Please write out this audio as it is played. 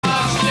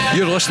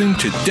You're listening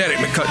to Derek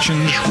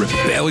McCutcheon's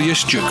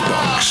Rebellious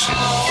Jukebox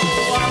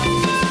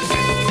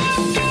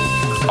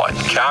on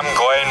Cam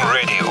Glen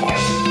Radio.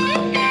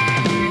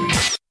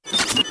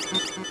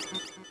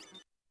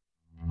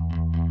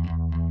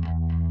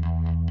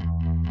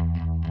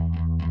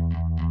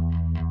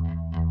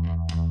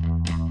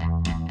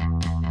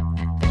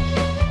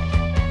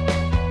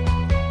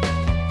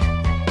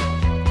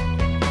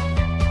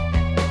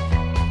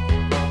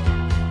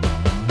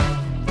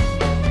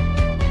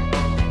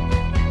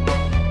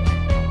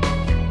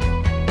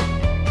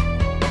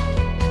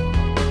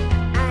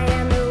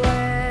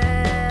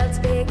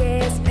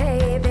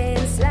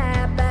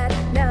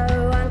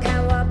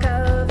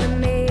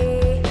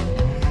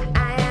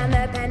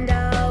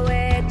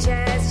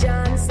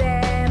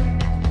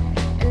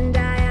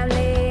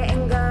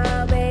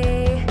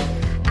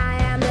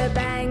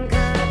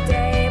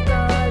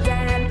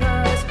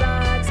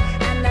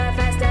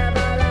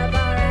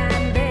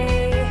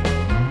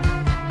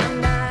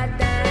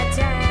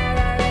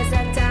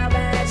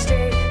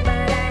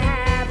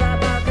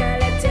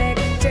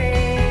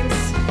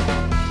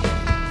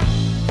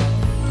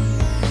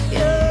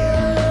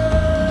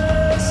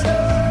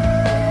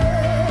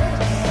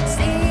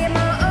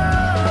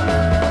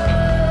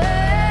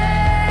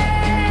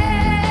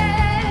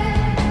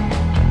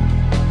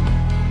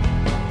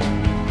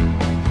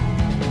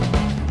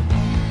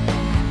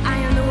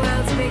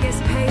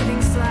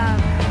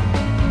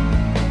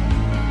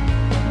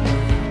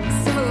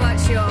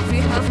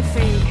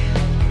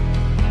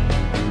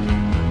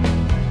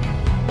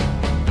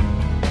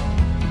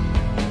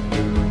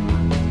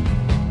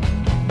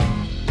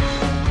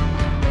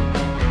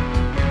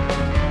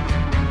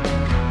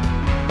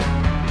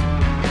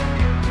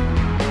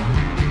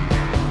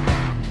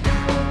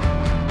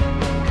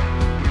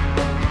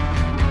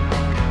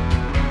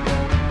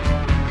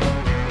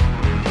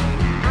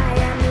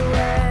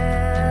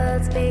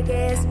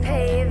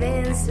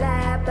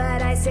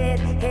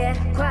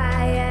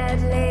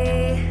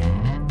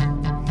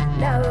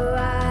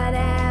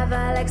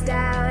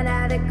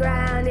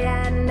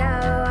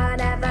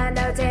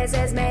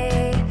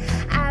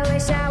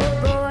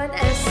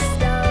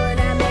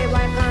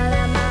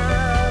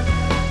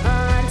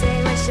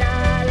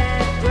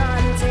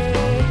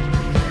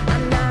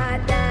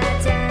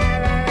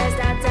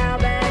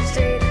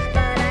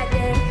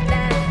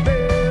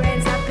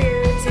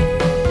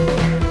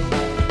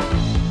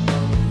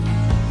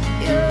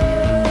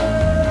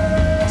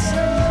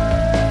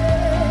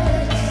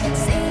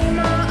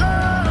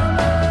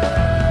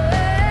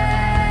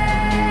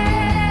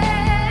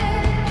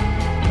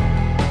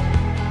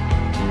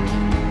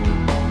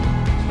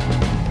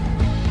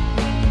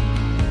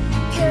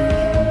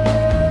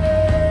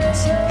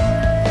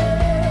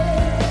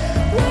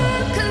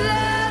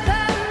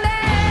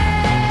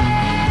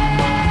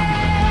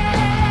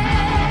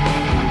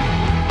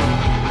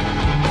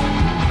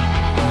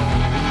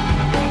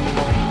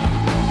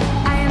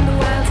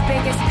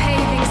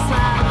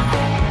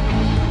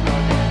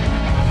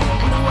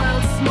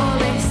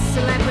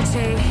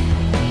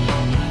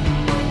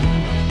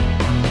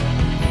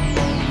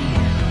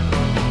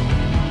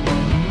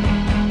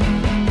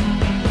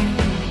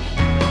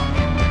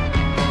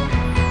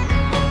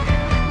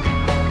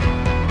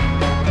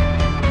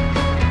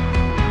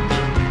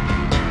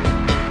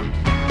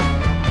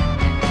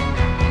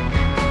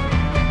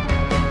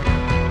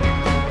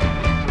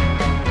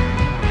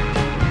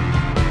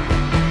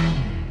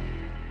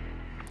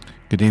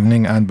 Good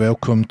evening and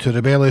welcome to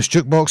Rebellious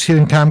Jukebox here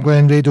in Cam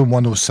Glen Radio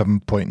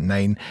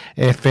 107.9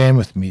 FM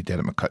with me,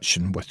 Derek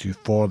McCutcheon, with you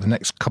for the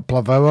next couple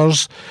of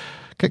hours.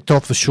 Kicked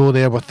off the show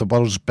there with the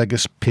world's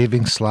biggest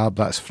paving slab,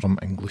 that's from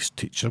English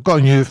Teacher. I've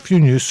got a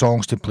few new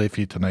songs to play for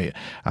you tonight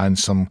and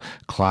some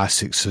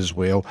classics as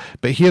well.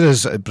 But here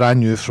is a brand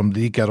new from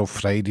the Girl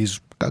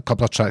Fridays. Got a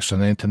couple of tracks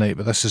on end tonight,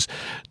 but this is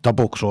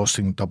Double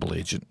Crossing Double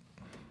Agent.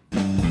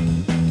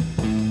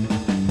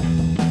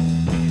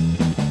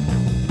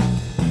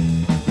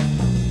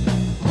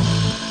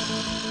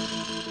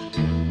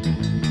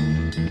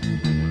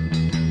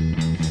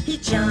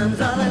 Charms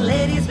all the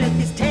ladies with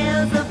his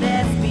tales of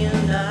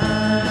espionage.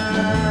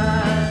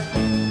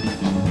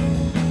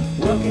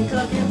 Walking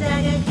cloak and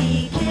dagger,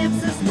 he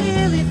keeps a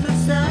steely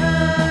facade.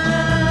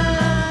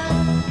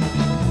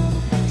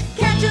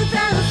 Catch a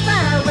fellow's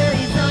fire where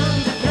he's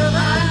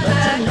undercover, but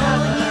you know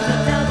he's a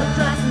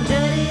double-crossing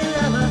dirty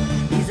lover.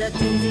 He's a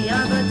doozy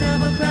of a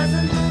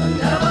double-crossing, a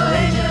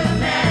double-agent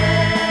man.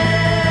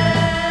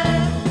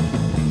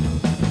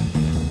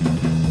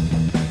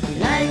 He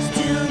likes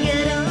to get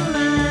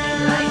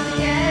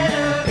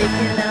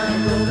picking up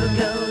rover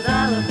goes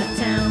all over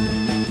town.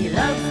 He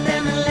loves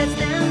them and lets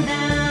them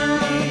down.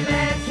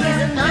 He's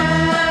a number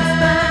one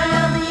spy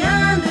on the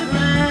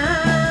underground.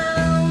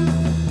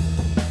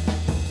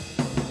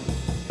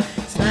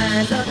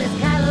 Spies of his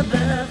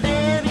caliber,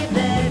 very,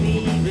 very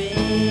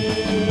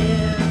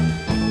rare.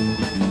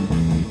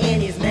 In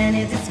his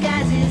many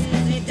disguises,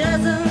 he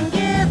doesn't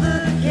give a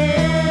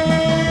care.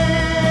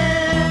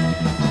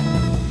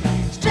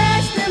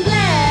 Dressed in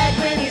black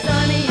when he's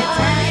on the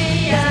attack.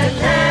 Just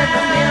to live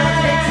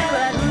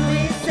a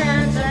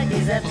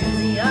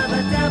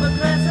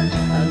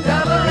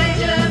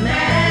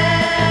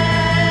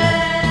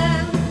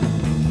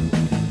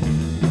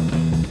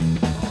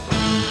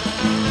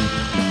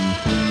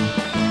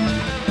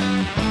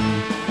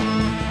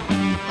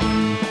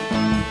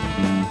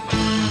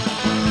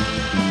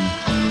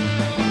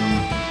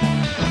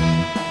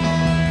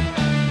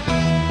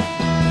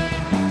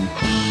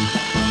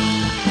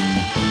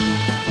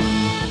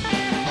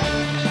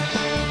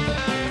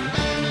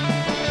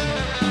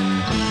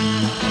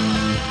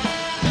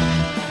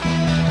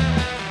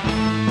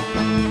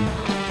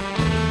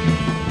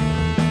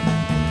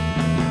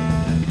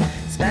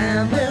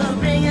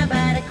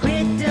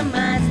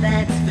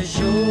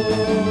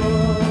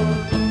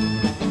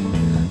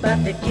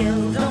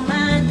don't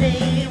mind,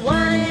 they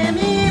want him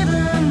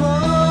even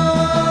more.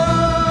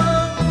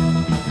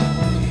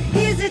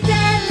 He's a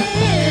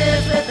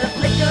deadliest with the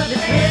flick of his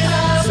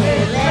wrist. So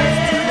let's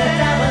do the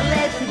double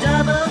legend,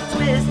 double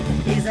twist.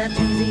 He's a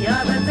doozy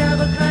of a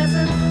double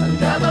crossing, a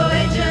double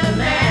agent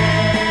man.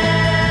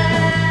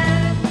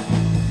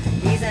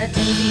 He's a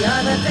doozy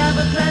of a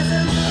double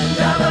crossing, a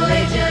double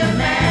agent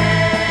man.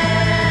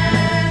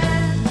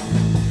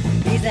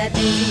 He's a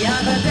doozy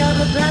of a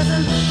double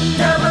crossing,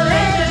 double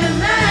agent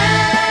man.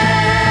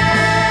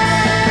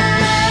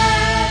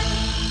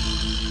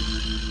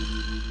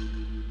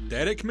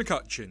 Derek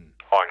McCutcheon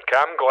on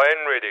Cam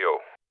Glen Radio.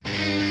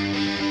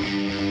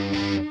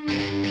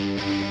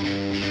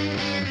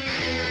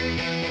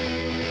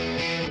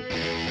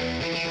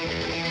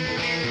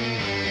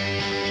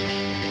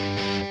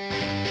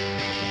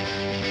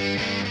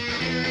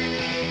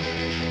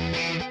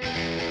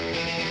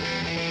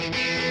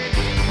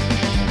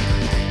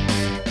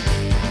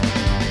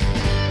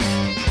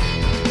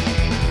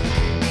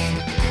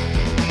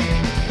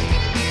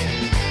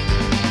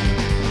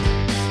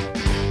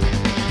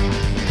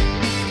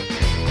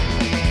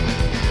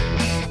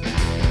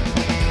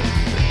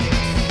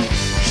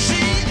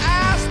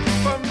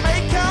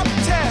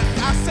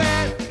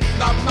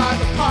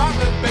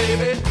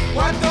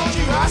 Why don't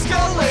you ask a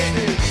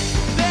lady?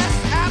 This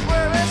and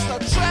where is the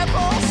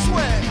treble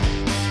swing?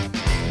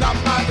 Not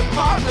my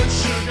department,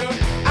 sugar.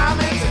 I'm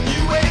into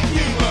new wave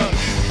humor.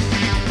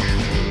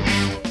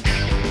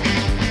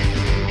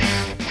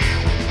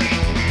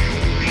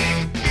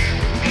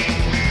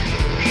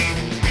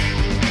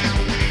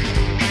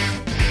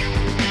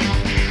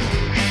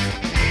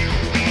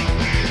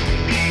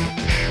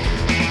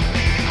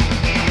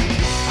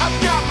 I've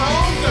got my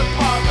own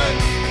department.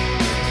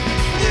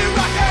 New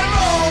rock and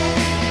roll.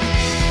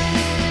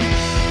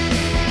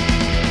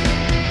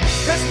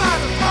 It's my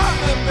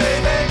department,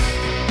 baby.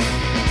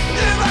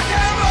 New rock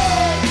and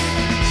roll.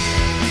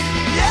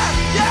 Yeah,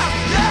 yeah,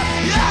 yeah,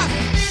 yeah.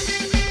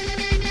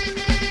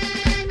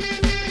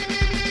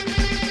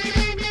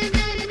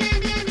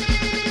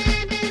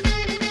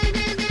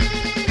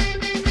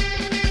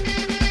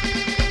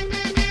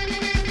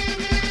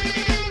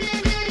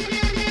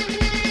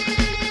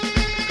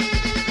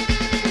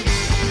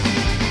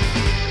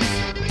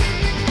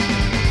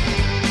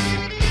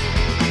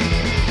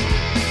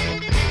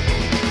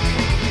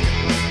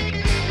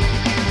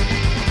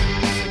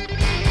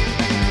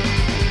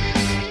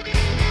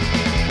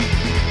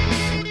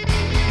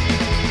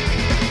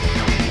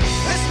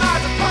 It's my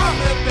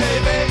department,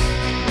 baby.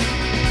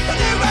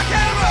 New rock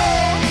and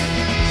roll.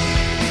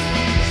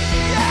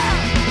 Yeah.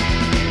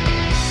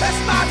 It's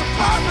my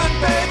department,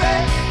 baby.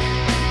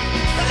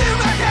 New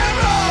rock and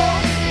roll.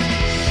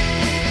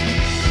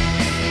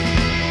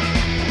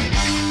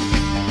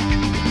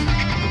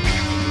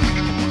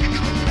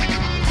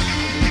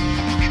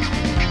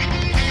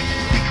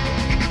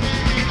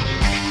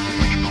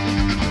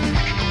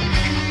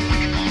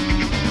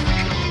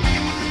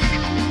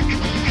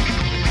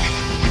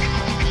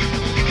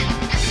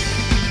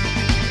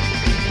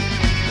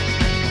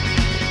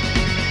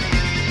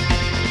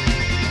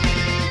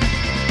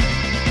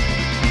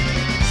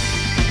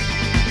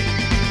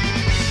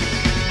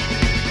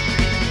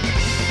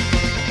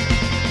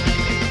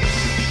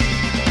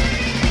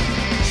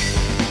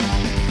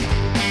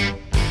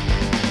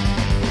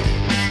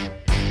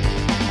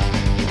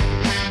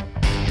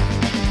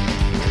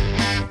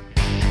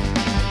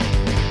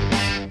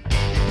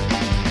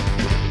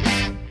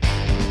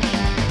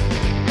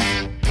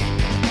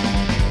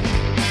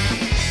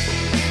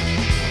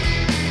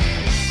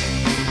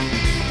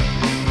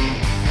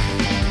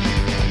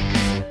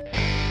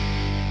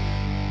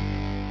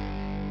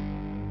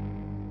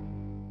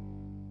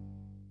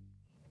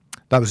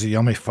 That was a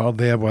yummy fur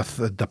there with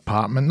the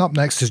department. Up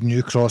next is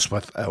New Cross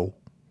with Ill.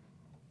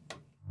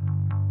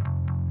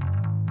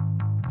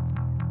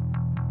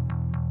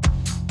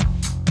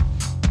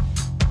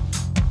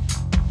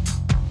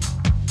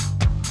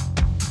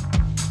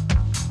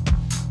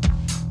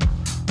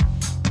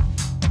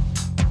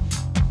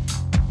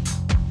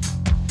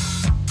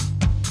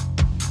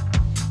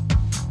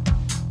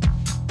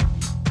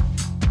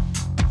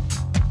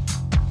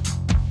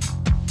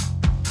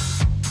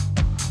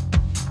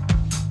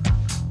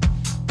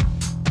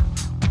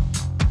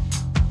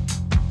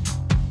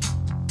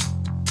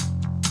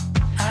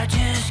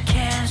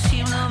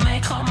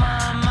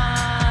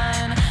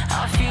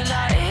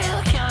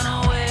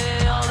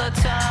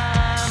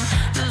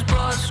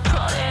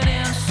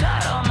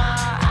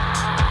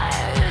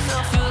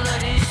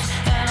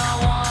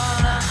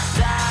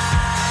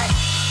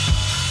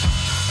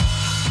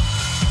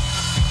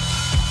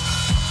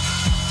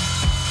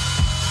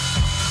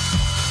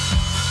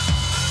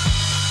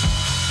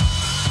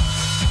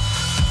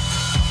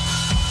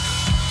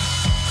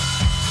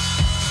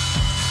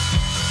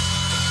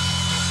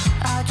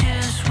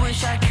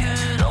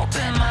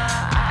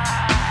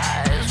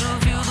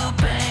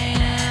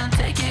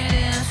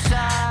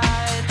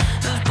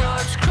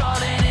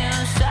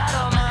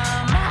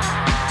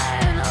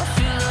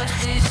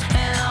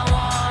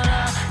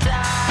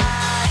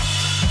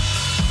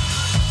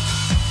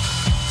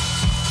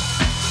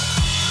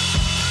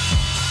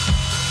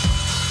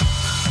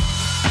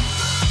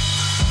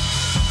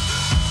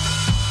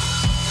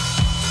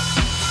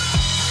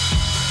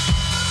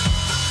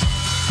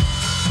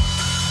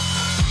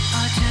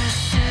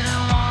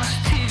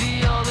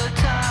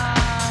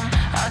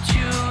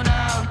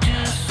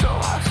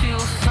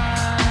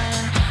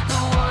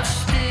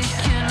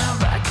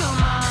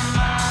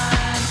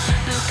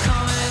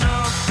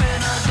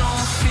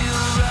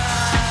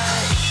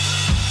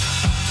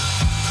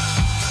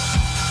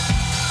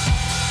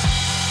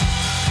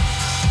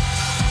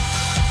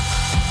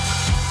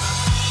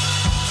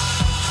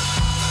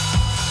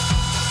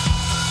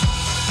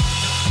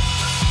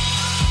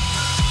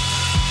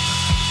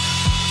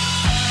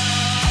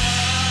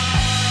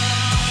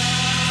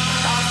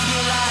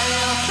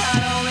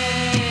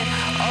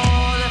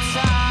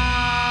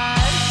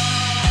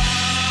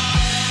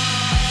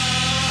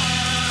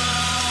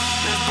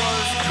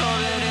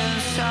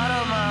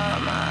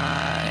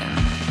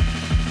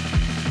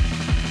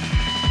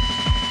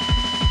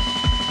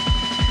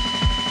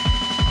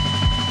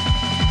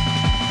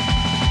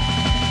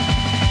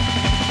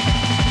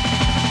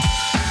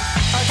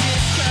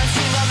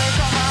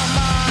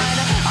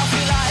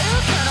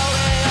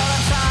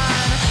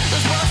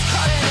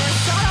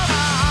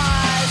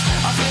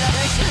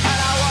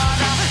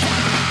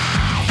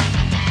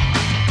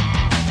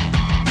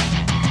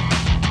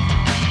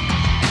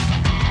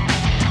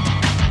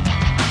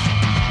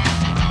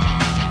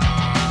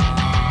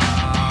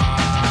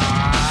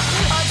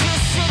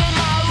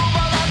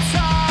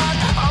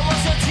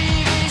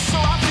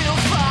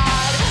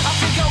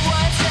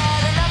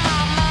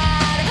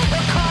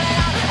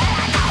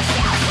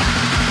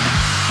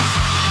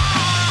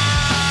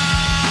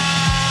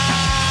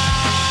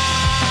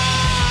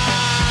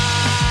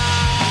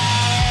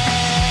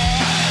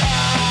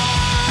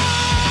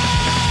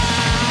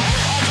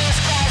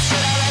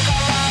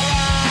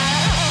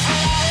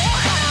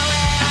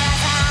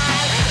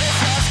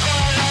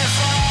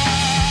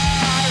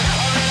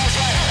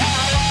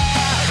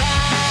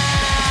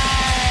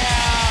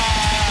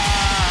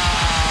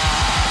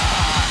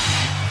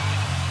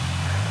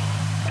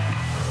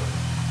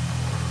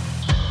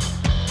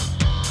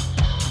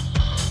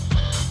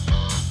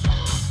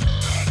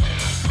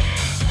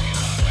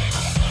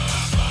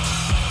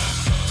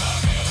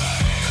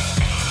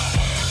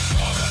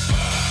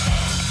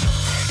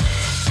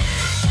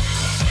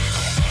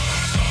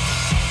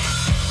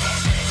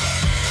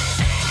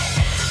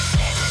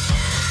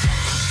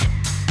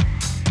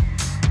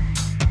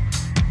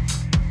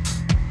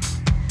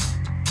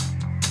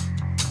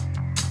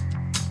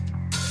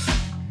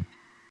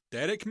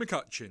 Derek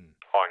McCutcheon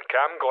on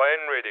Cam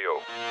Glen Radio.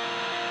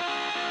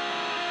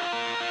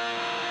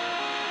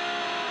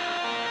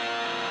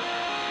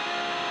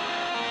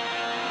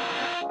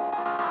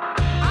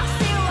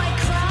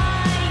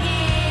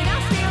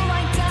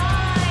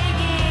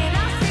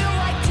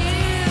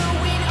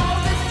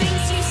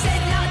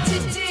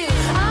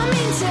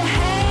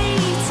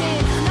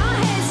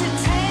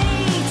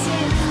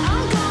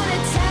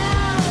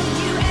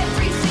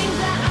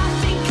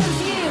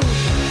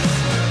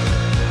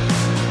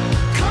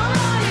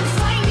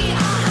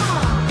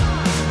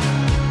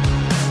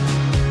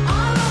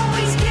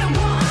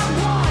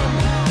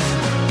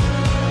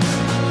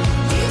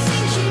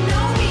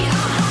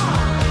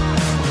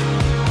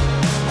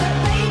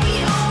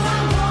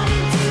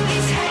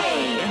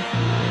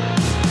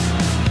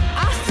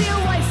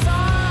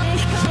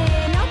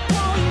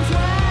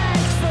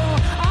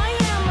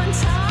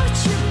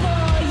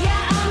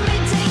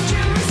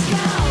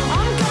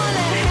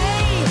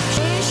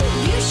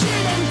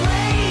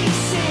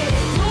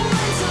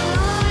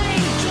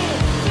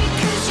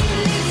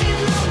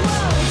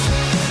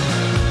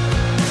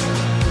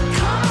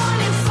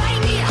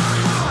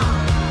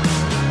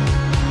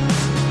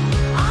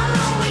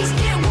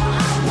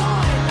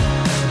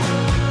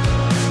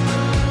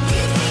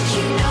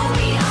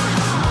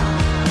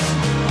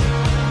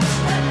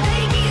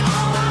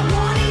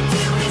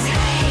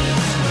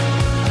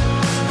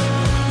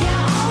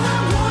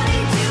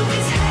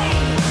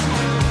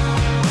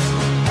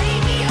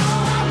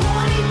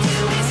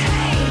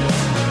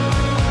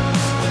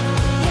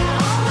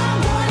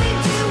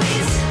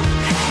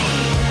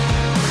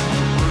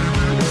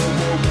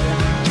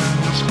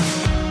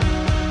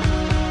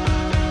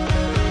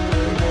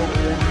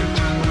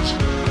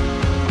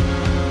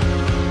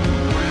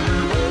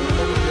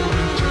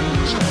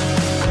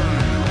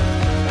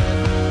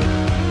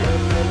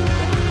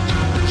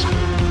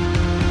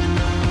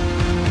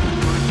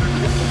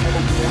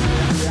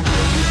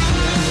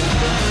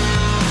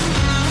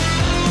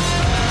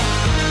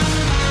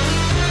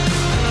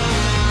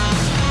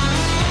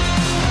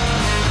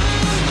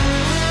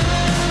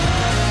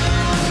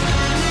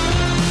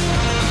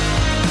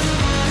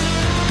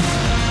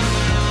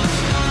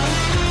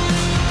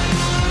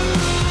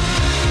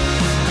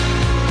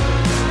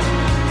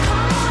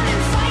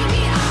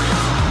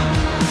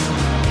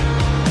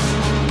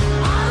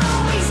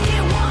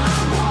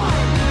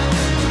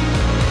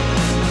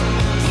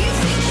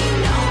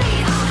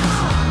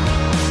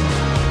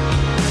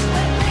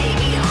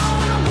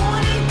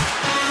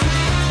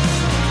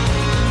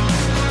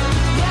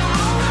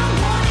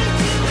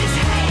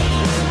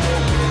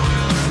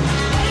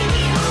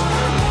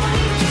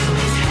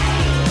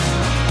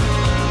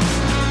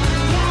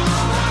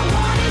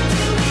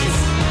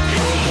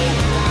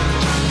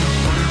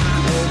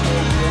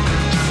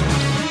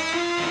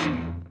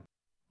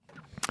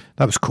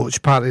 That was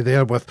Coach Party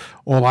there with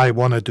All I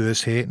Wanna Do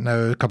Is Hate.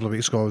 Now, a couple of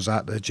weeks ago I was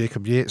at the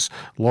Jacob Yates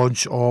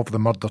launch of the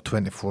Murder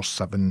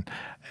 24/7,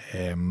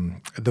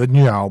 the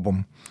new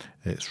album.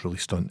 It's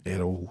released on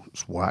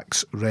Errol's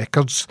Wax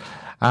Records.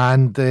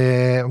 And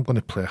I'm going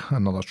to play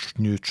another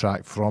new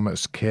track from it.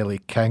 It's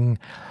Kelly King.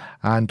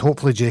 And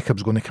hopefully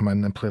Jacob's going to come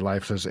in and play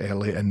live for us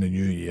early in the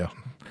new year.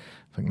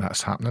 I think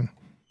that's happening.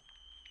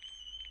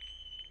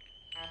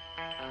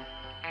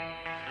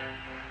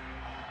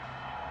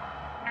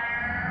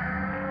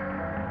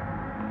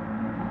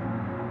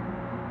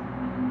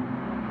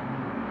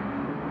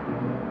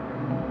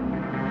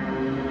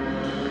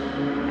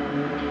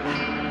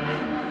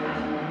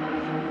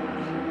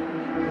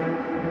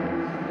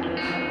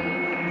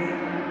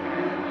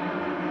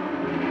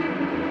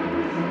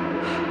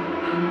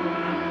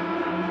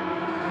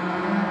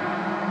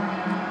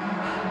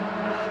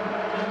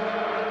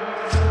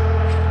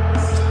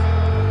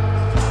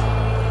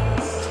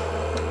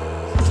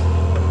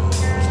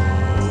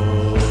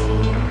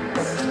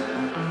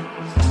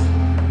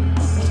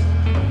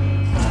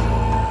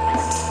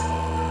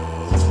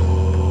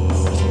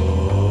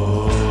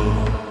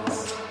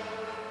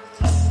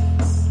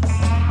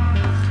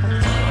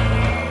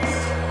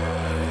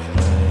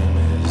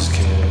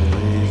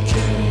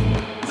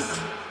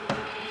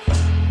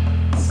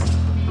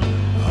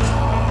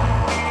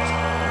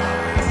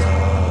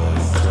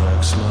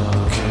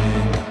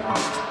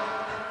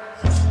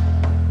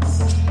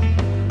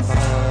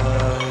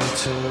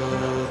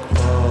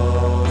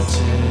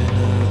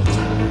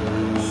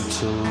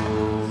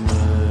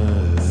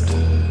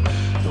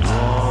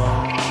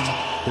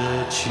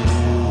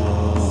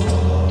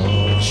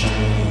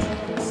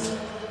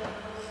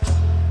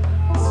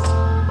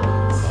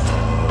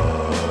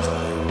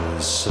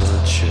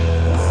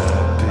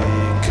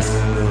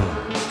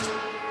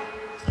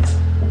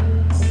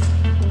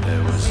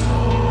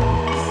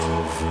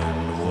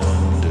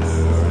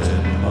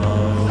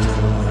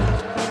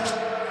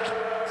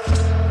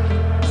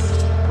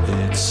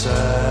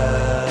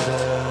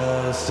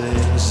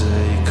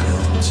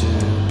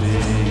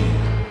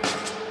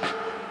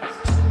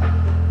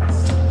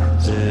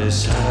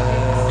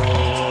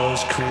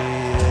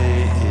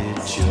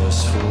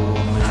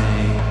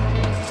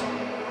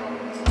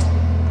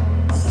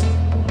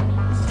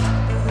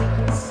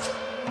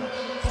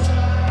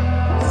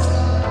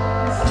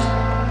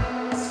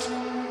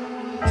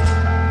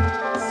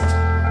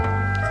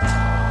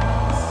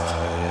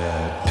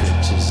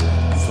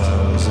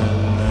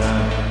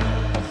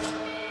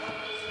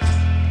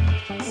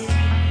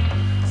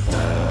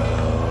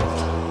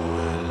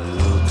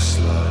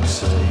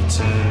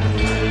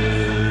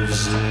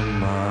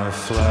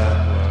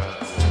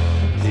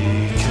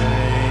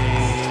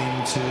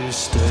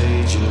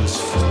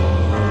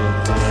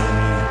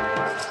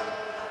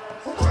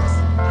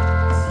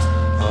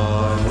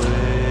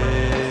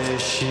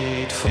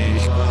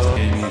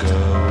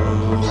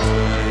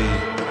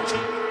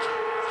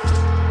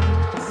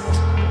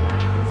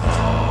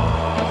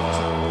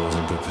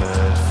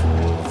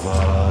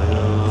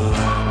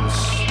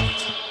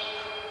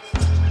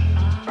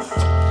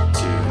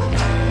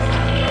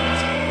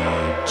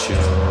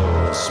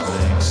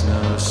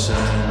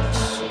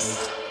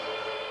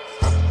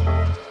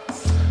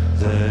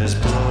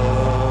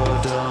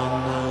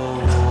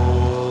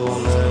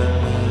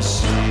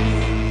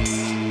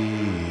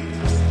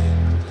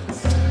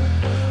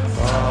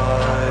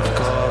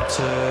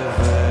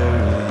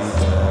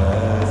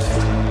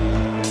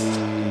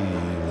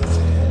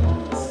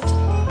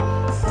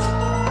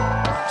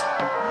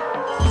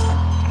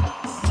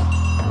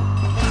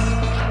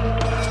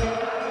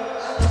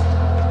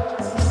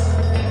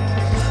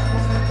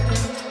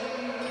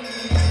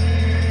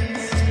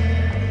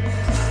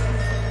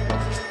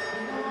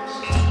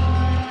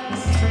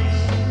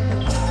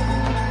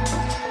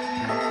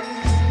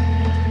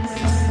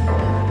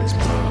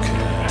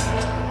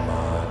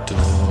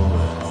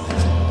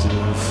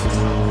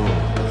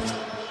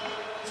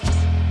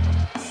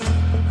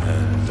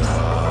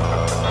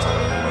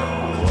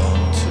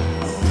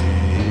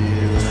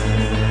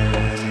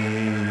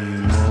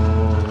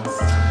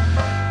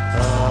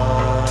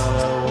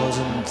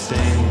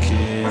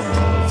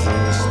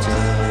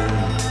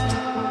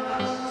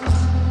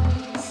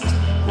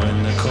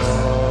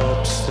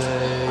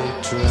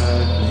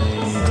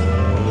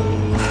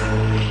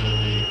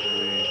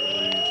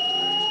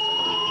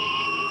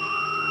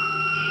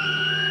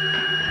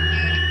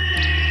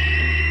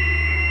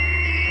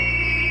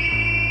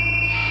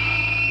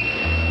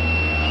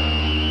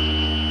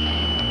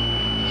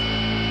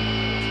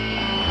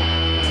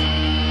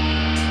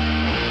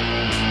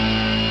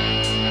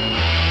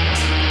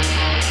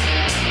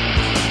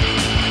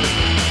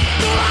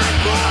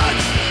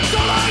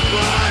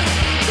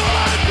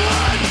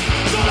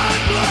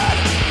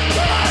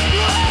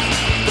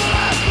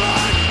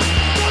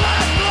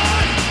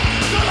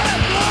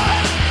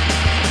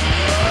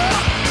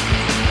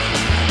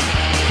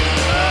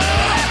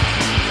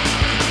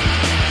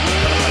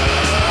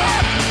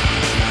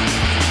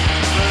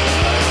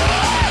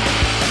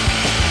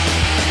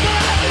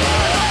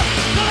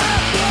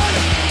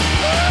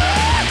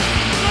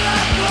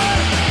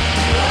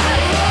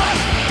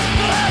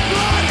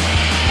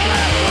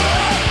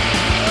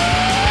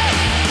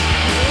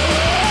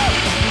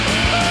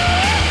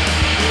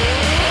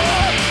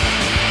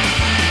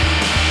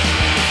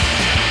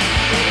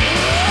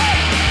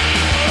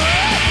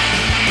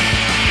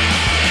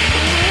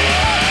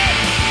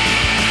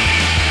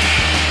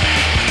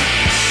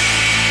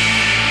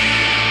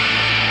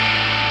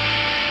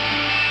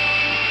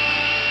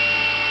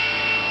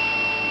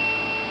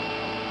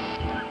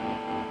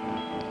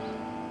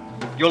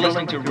 You're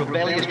listening to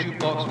Rebellious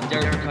Jukebox with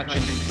Derek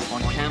McCutcheon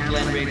on Cam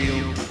Glen Radio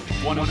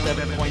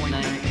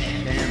 107.9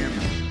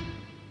 FM.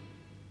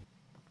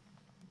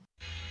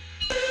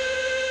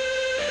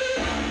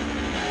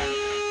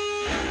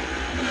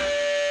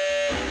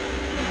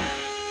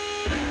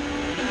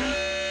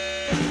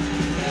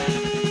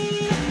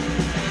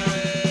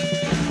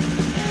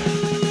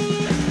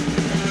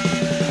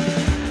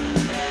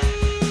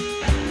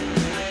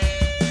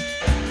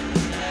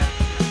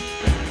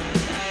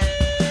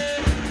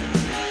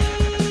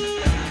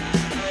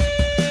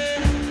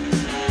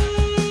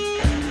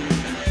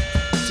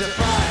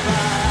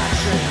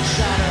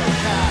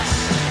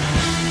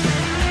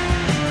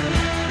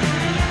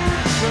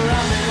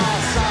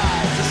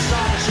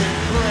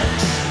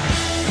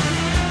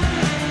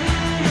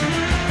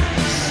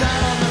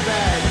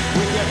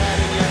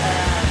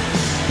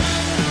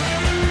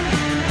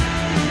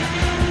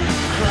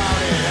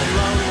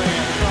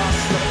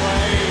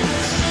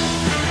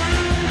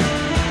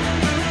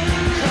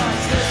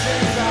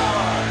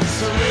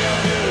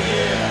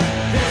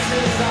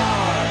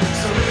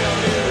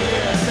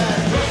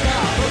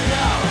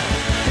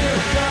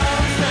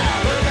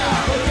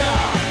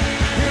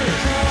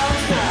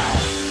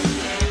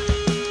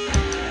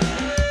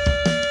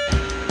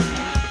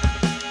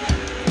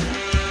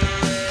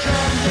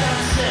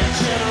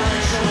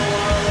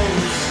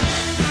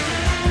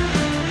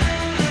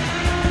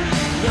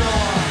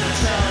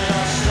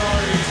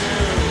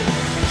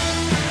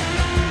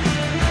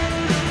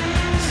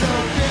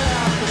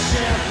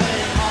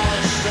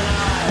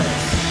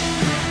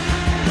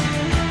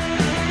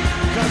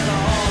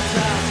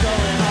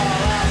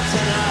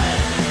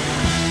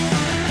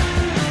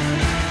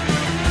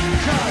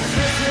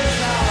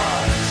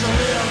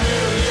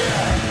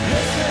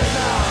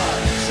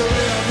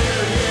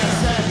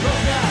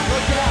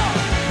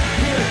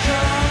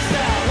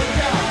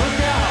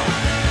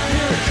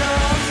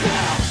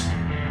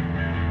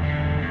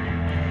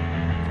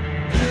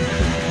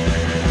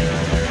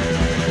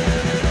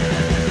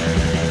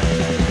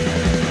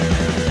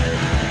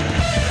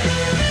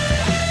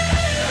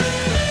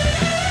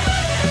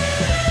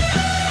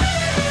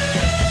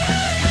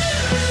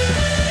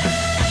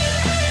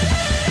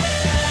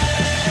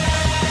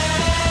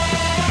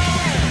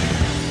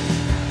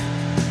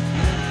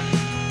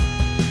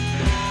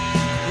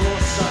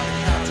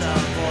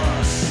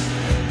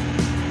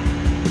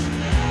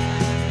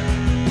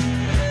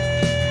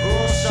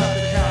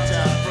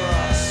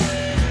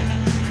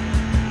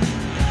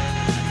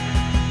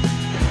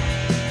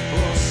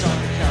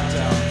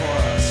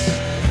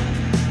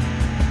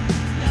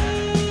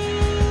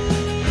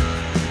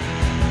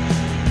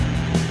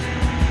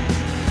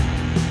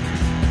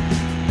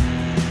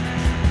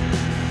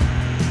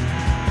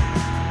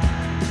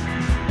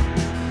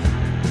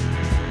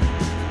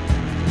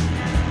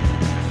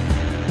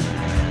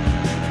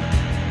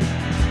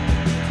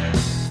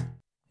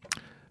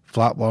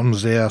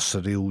 Flatworms there,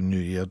 Surreal New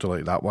Year, do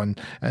like that one.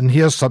 And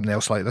here's something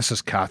else like this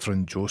is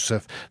Catherine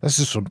Joseph. This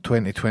is from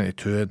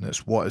 2022 and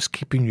it's What Is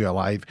Keeping You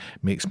Alive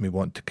Makes Me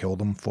Want to Kill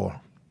Them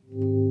For.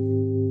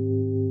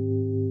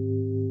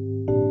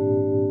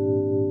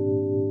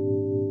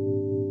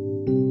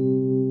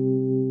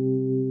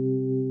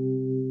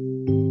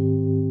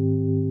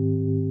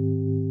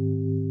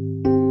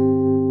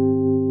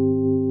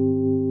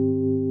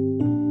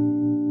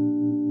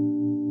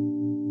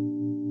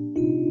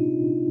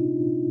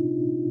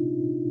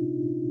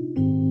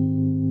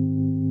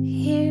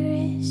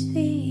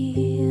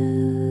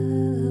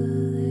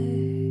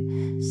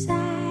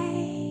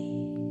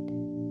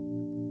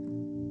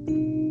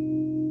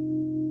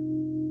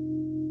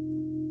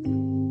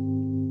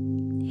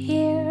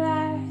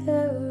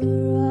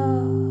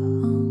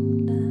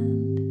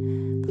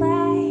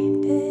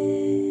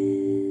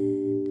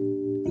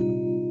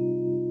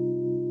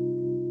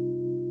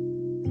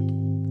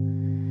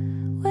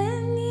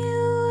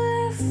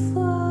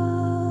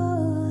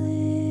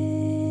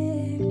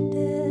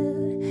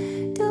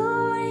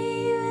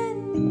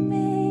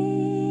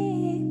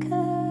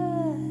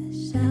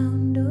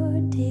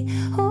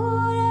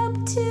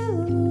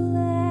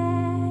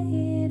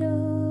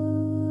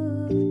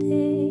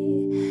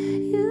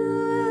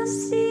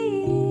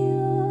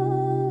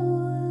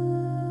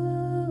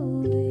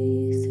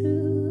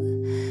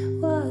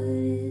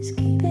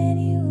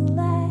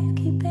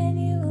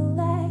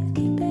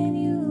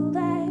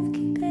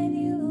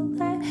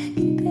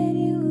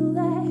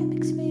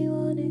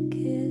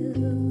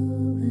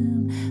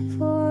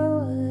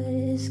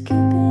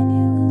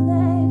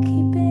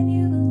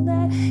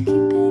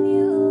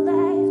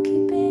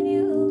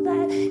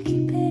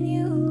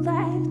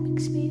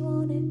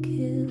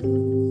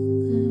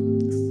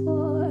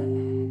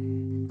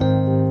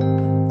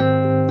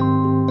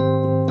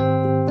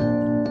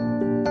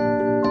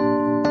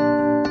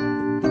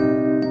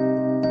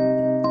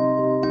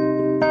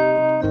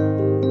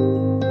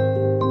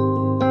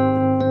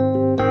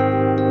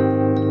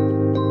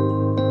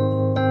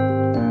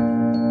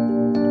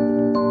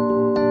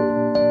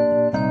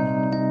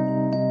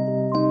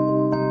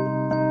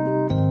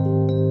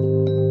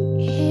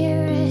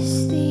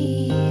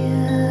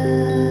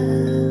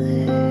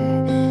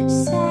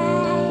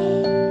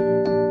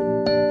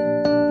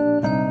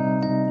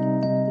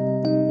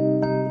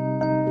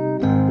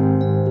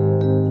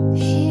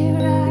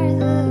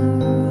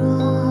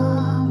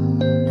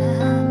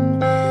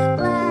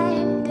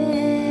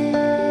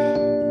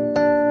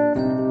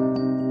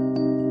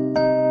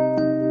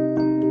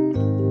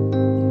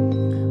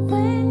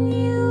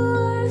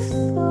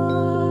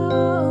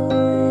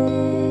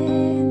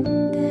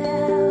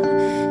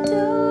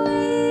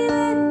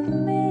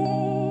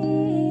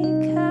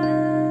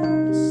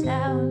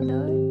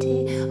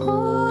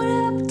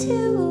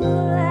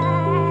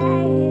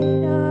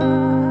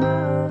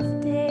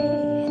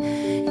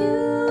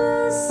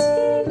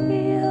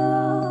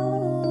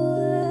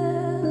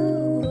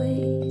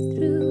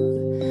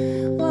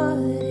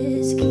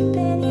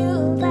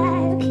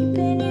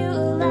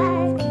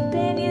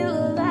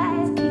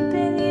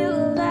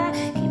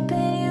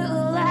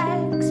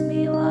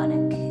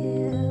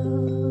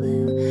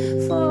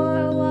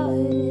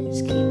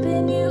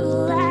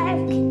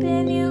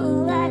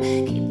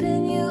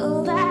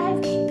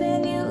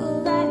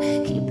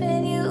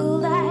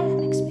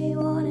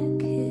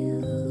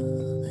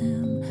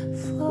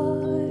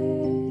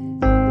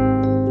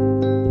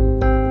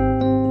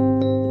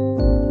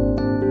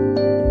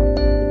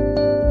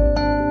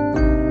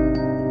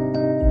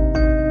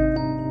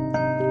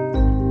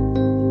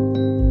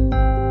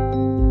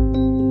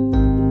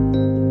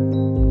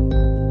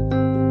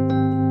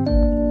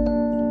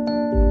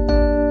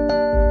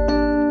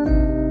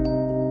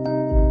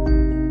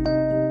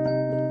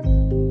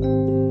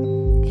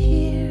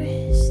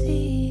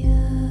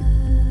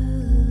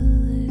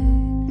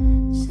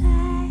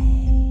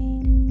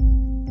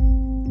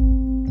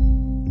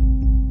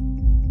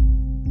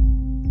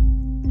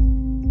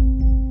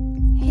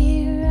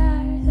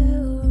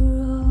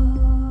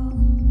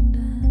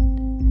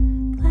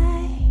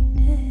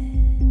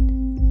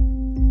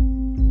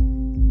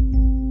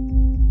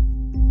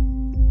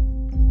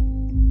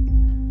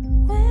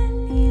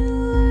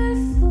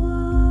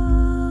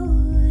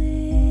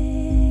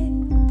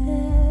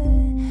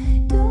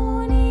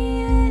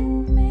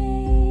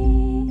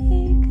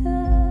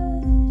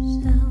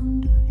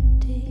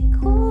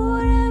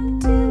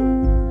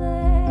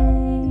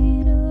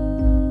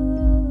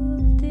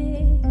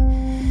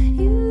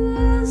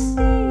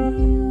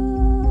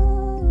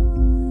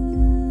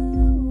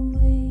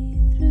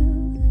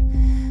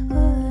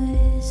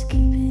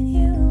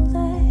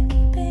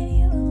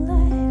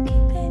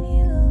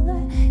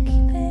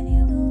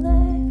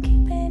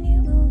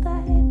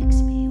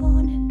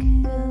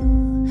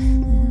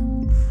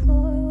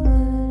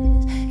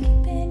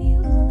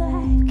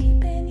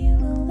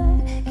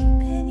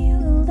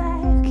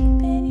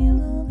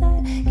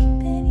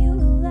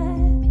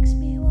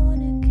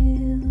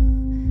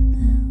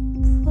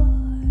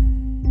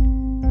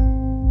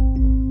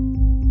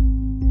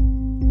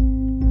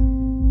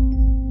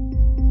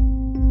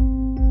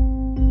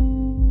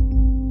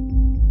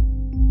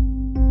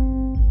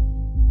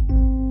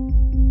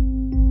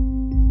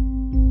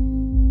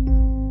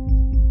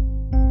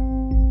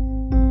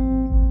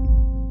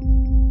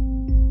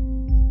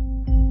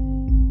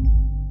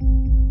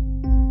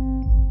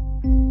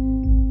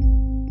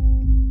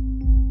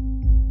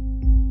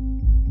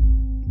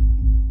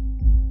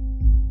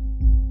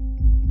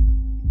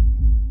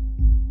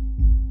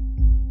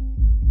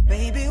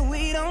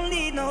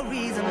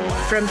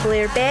 From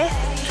Blair Beth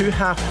to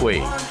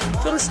Halfway,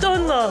 from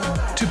Stonelaw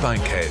to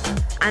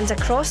Bankhead, and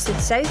across the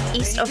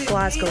south-east of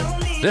Glasgow.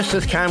 this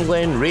is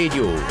Camglen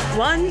Radio.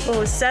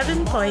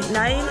 107.9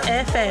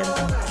 FM.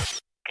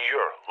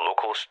 Your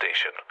local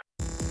station.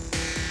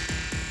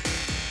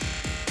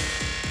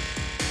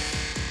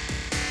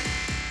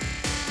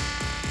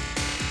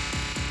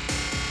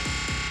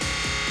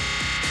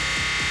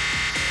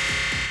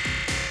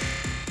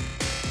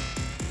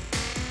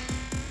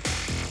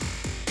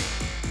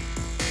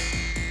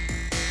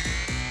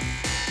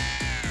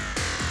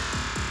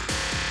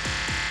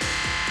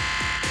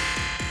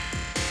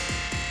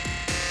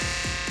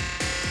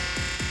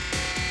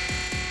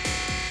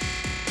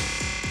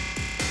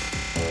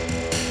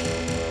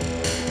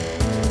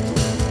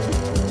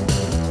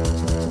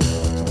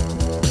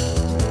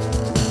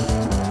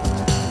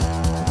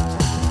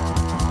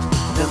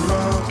 The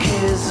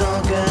monkey's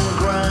organ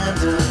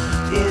grinder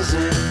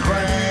isn't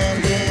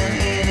grinding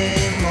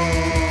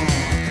anymore,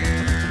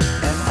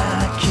 and I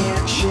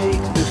can't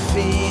shake the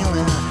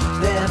feeling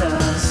that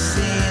I've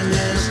seen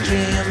this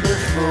dream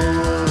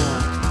before,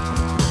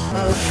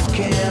 of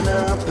fucking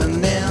up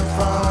and then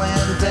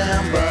falling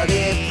down, but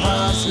it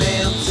pops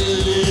nailed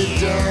to the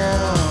door,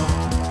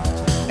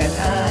 and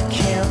I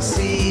can't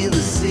see the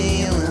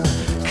ceiling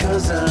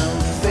 'cause I'm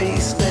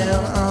face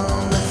down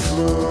on the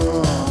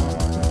floor.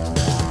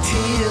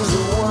 Tears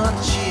are what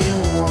you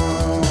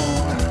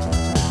want.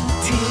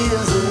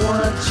 Tears are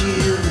what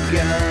you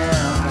got.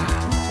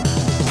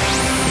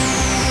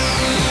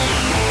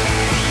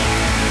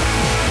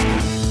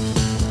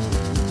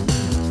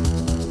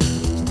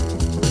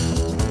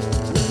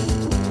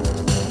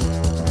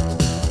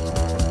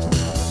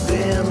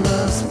 There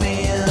must be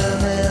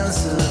an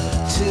answer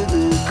to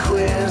the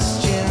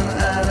question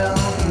I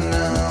don't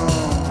know.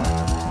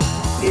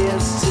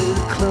 It's too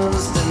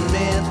close to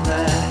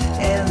midnight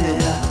and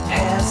there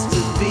has to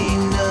be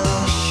no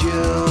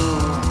show.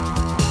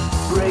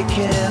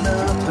 Breaking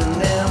up and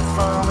then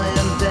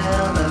falling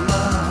down, and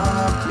my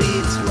heart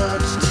beats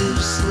much too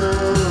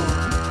slow.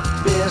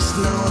 Best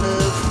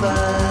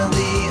notify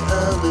the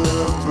other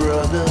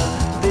brother,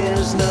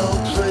 there's no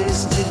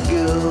place to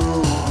go.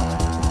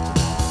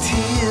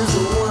 Tears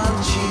are what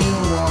you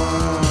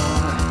want.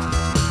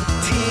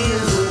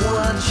 Tears are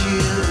what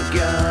you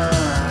got.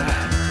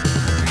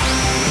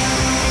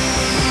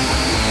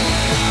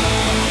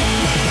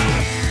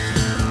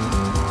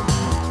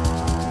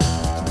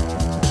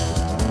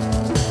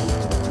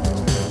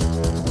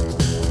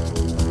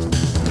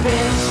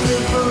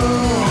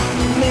 Vegetable,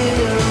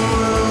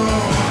 mineral,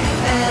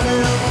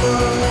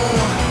 animal,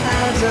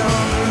 I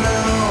don't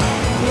know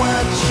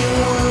what you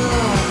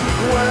want,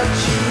 what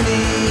you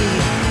need.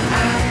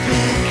 I've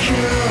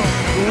become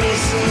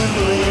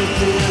recently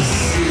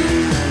deceased.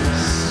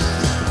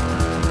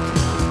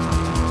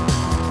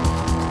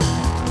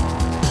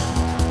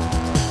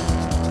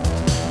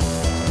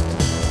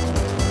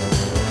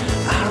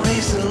 I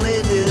recently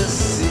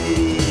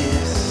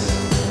deceased.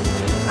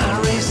 I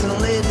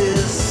recently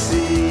deceased.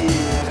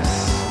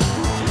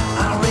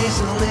 I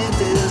recently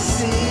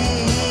deceased.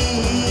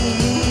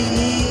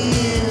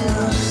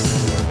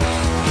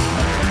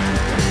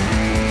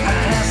 I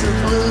had some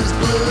blues.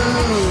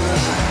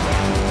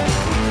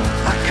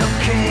 I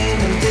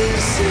cocaine and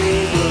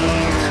disabled.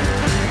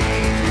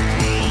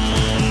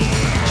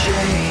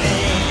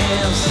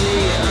 J-A-M-C-O-D.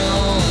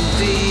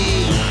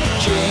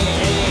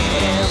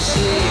 J-A-M-C-O-D.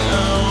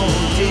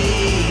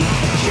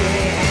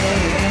 J-A-M-C-O-D.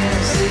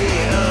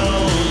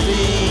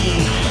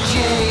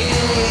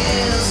 J-A-M-C-O-D.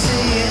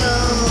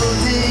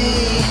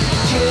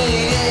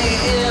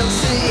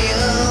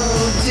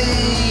 J-A-M-C-O-D.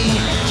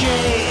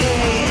 J-A-M-C-O-D.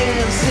 J-A-M-C-O-D.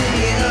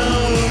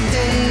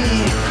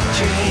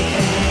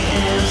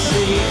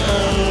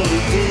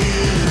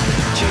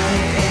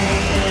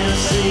 J-A-M-C-O-D.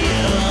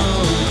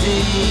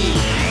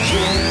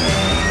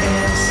 J-A-M-C-O-D.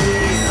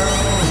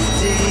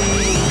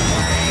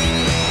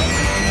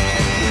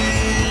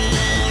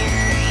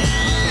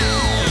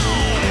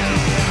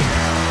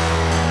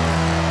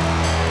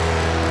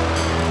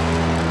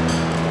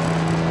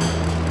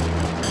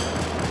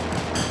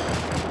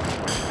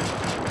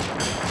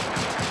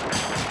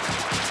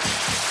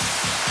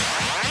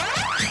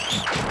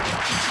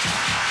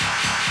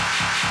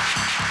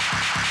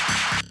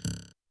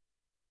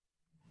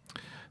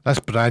 That's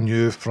brand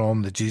new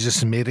from the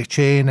Jesus and Mary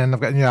Chain, and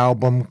I've got a new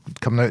album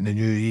coming out in the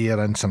new year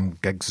and some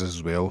gigs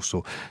as well,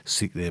 so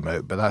seek them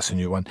out. But that's a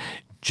new one,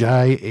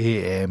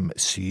 JAMCOD.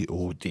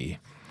 You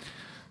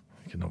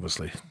can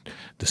obviously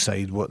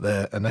decide what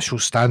the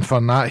initials stand for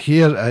in that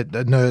here.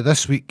 Now,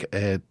 this week,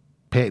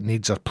 Pet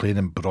Needs are playing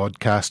in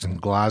Broadcast in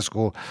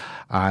Glasgow,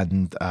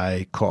 and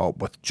I caught up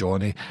with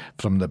Johnny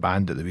from the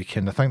band at the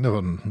weekend. I think they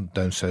were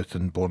down south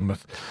in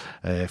Bournemouth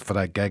for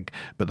a gig,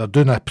 but they're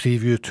doing a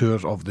preview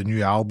tour of the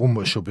new album,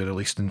 which will be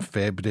released in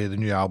February. The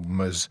new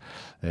album is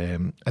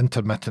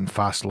Intermittent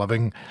Fast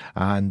Living,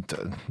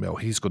 and well,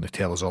 he's going to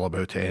tell us all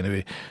about it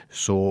anyway.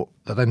 So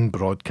they're in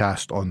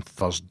Broadcast on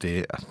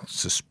Thursday. I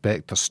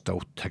suspect there's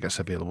still tickets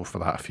available for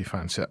that if you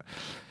fancy it.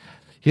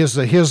 Here's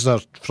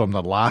from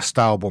their last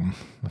album.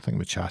 I think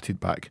we chatted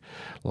back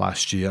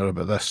last year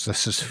about this.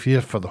 This is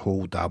Fear for the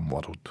Whole Damn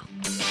World.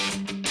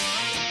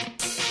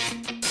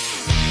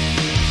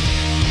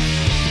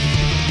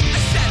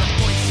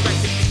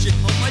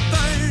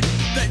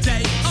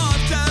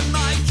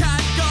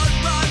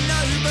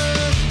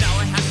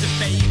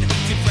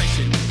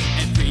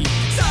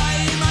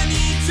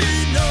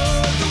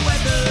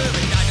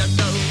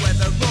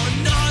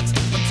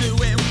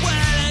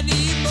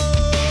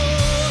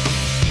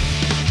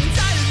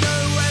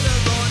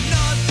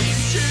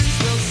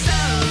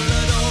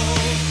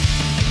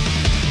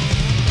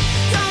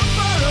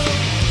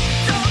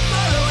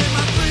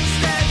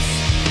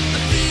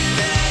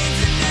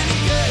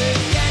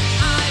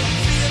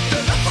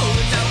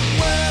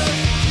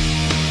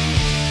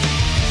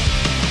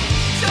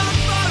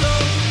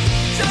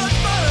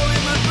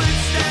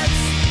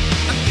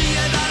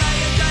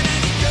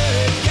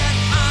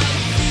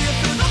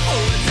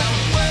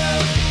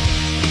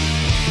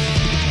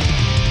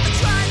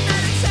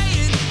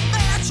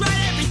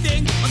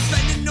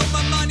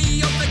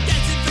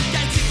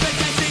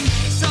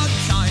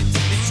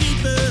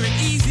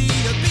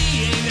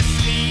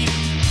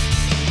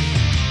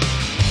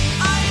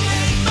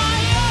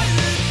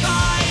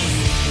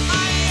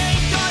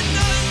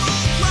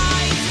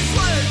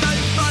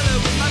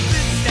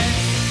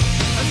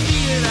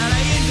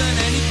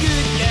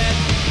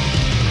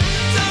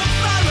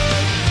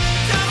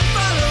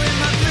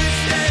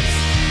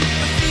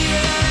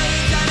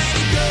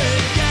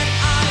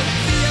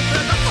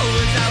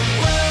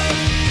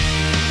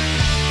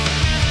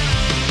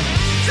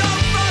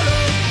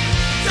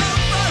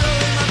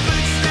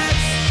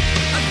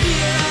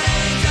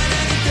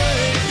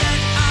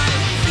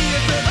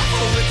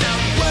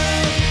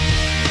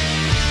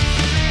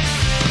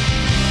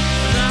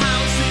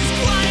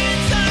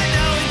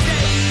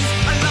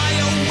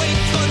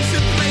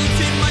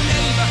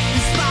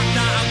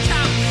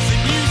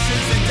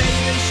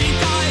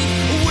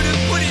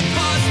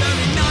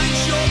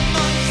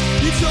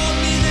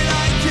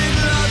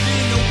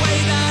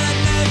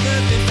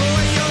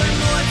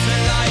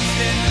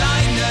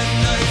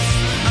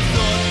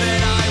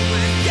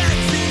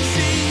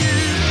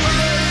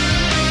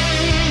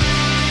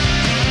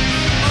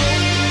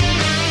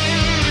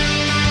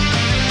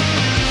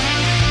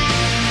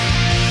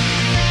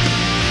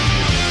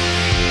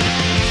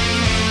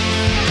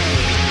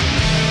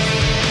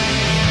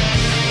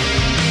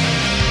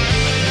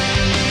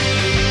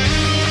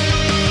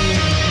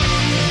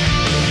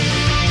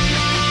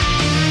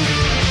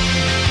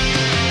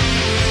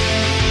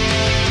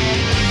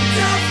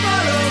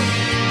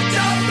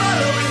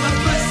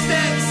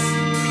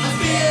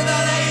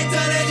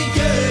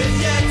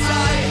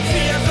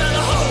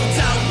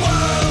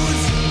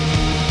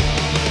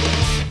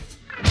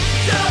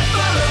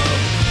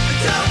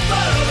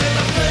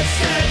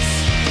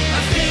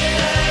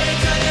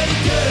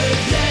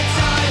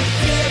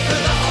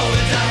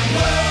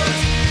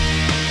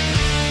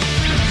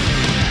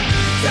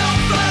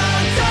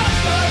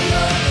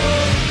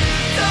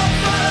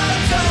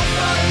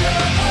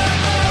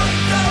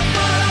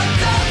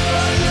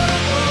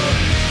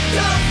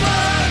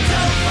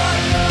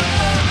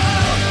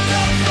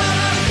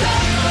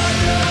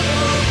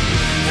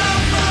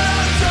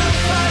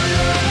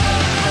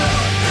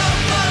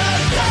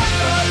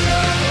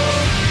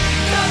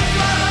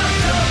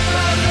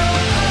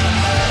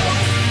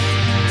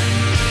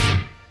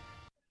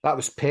 That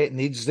was Pet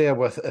Needs there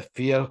with A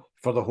Fear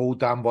for the Whole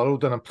Damn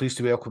World, and I'm pleased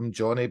to welcome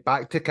Johnny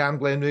back to Cam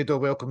Glen Radio.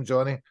 Welcome,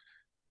 Johnny.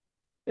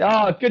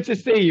 Oh, good to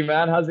see you,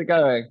 man. How's it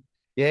going?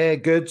 Yeah,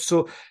 good.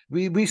 So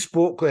we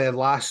spoke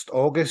last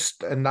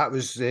August, and that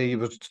was you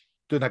were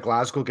doing a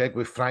Glasgow gig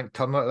with Frank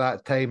Turner at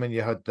that time, and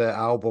you had the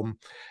album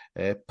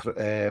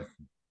Primetime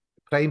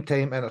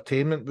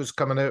Entertainment was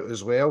coming out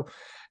as well.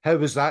 How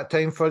was that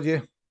time for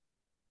you?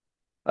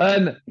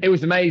 It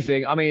was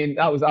amazing. I mean,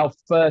 that was our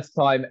first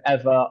time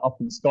ever up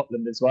in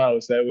Scotland as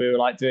well. So we were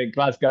like doing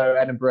Glasgow,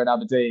 Edinburgh, and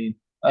Aberdeen.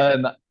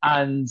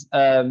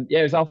 Yeah,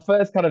 it was our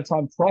first kind of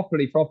time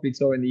properly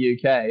touring the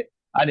UK.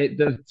 And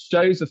the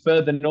shows the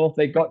further north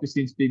they got just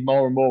seemed to be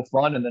more and more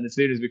fun. And then as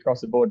soon as we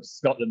crossed the border to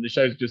Scotland, the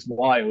show's just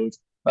wild.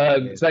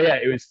 So yeah,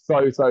 it was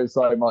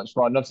so much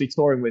fun. And obviously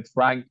touring with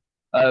Frank.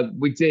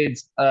 We did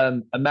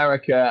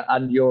America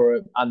and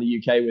Europe and the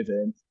UK with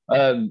him.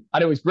 And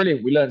it was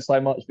brilliant. We learned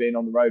so much being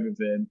on the road with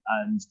him,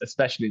 and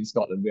especially in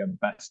Scotland, we had the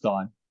best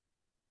time.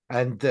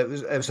 And it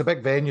was a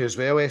big venue as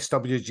well,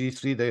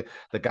 SWG3,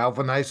 the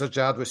Galvanizer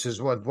Yard, which is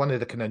one of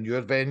the kind of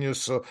newer venues.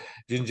 So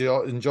did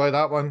you enjoy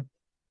that one?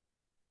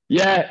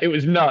 Yeah, it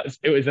was nuts.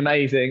 It was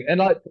amazing.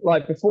 And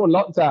like before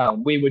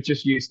lockdown, we were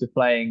just used to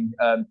playing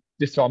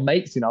just to our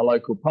mates in our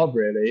local pub,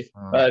 really.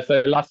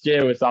 So last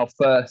year was our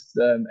first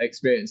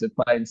experience of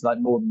playing to like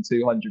more than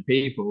 200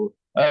 people.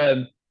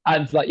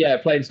 And like, yeah,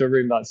 playing to a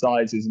room that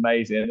size is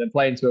amazing. And then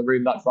playing to a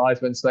room that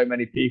size when so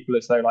many people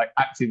are so like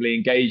actively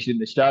engaged in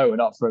the show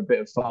and up for a bit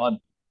of fun,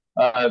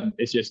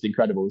 it's just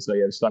incredible. So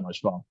yeah, it was so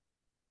much fun.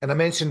 And I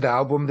mentioned the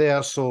album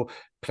there, so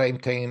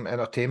Primetime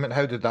Entertainment.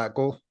 How did that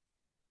go?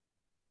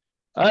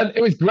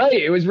 It was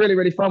great. It was really,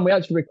 really fun. We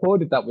actually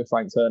recorded that with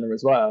Frank Turner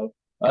as well.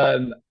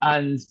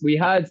 And we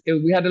had a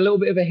little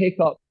bit of a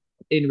hiccup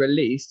in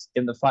release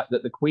in the fact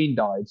that the Queen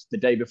died the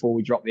day before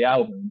we dropped the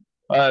album.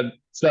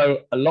 So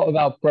a lot of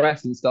our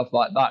press and stuff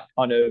like that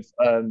kind of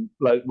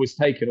was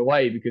taken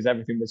away because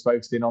everything was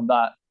focusing on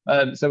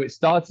that. So it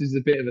started as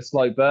a bit of a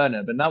slow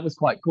burner, but that was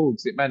quite cool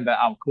because it meant that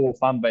our core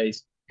fan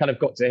base kind of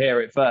got to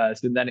hear it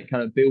first, and then it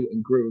kind of built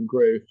and grew and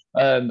grew.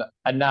 And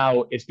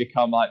now it's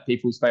become like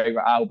people's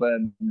favorite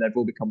album, and they've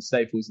all become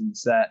staples in the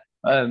set.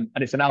 And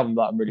it's an album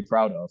that I'm really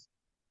proud of.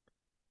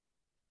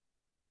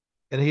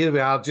 And here we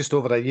are, just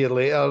over a year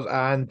later,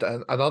 and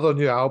another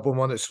new album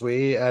on its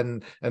way,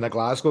 and a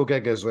Glasgow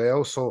gig as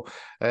well. So,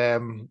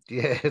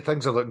 yeah,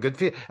 things are looking good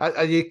for you.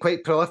 Are you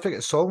quite prolific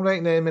at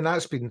songwriting? I mean,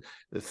 that's been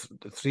the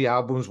three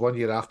albums one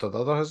year after the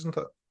other, hasn't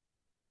it?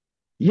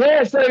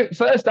 Yeah, so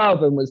first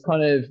album was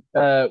kind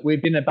of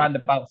we've been a band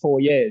about 4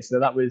 years, so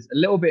that was a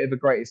little bit of a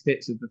greatest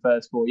hits of the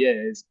first 4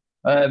 years.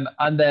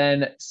 And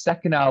then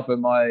second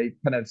album, I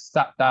kind of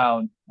sat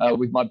down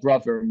with my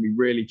brother and we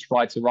really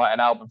tried to write an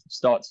album from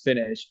start to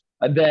finish.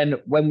 And then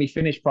when we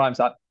finished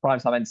Primetime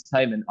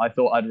Entertainment, I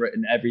thought I'd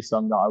written every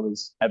song that I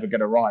was ever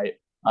going to write.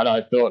 And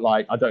I thought,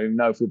 like, I don't even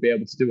know if we'll be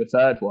able to do a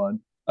third one.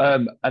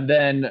 And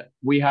then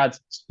we had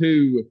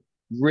two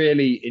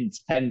really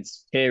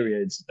intense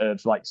periods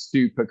of like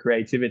super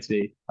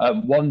creativity.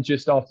 One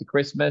just after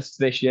Christmas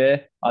this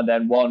year, and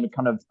then one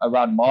kind of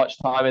around March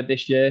time of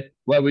this year,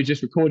 where we're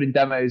just recording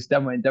demos,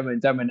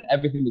 and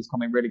everything was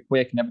coming really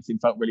quick and everything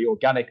felt really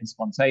organic and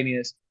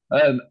spontaneous.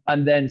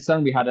 And then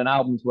suddenly we had an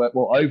album's worth,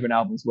 well, over an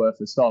album's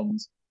worth of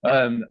songs.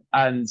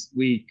 And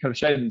we kind of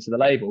showed them to the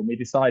label, and we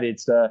decided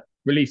to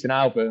release an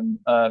album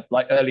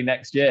like early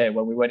next year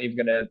when we weren't even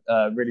going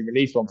to really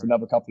release one for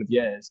another couple of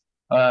years.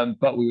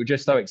 But we were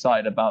just so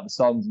excited about the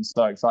songs and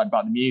so excited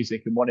about the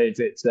music and wanted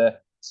it to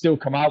still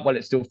come out while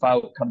it still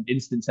felt kind of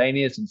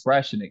instantaneous and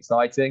fresh and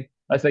exciting.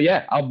 So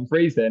yeah, album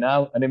three's there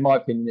now, and in my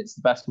opinion, it's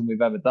the best one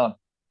we've ever done.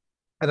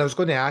 And I was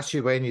going to ask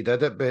you when you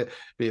did it, but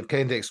you've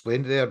kind of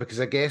explained it there, because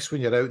I guess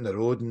when you're out on the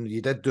road and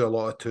you did do a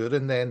lot of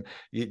touring, then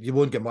you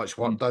won't get much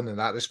work done in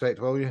that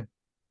respect, will you?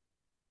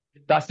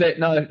 That's it.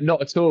 No,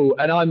 not at all.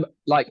 And I'm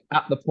like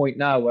at the point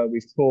now where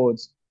we've toured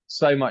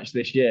so much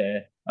this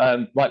year.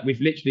 Like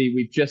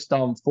we've just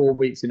done 4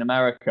 weeks in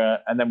America,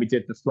 and then we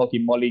did the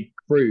Flogging Molly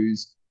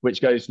cruise,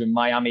 which goes from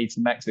Miami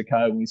to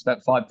Mexico. And we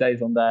spent 5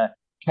 days on there,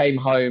 came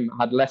home,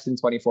 had less than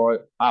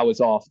 24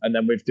 hours off, and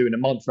then we're doing a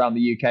month around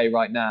the UK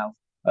right now.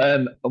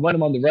 And when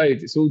I'm on the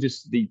road, it's all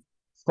just the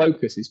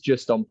focus is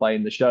just on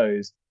playing the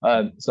shows.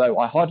 So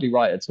I hardly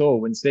write at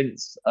all. And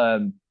since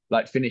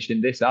like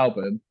finishing this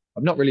album,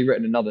 I've not really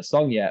written another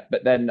song yet.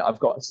 But then I've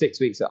got 6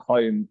 weeks at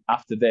home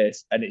after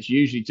this, and it's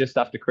usually just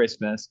after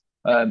Christmas.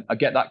 I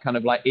get that kind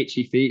of like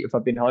itchy feet if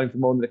I've been home for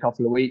more than a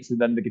couple of weeks, and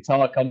then the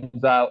guitar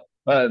comes out.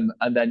 And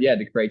then yeah,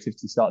 the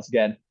creativity starts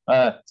again.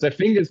 So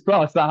fingers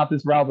crossed that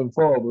happens for album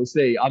 4. We'll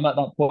see. I'm at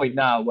that point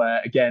now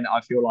where again I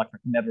feel like I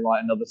can never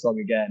write another song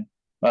again.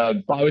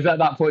 But I was at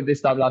that point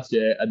this time last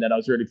year, and then I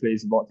was really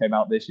pleased with what came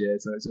out this year,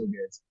 so it's all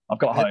good. I've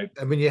got hope.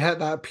 And when you hit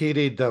that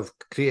period of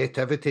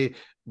creativity,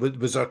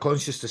 was there a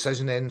conscious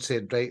decision then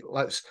said, right,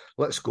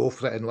 let's go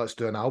for it and let's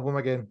do an album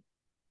again?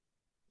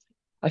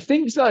 I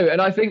think so,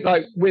 and I think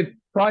like with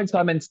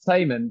Primetime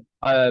Entertainment,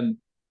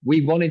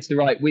 we wanted to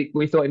write.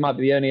 We thought it might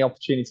be the only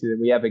opportunity that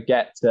we ever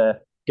get to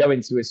go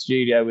into a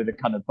studio with the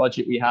kind of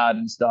budget we had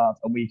and stuff,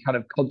 and we kind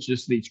of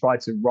consciously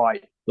tried to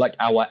write like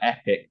our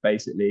epic,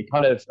 basically,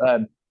 kind of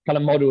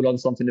modeled on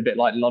something a bit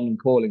like London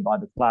Calling by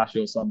The Clash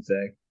or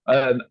something.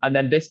 And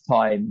then this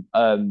time,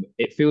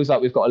 it feels like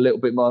we've got a little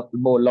bit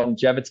more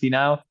longevity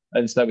now.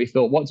 And so we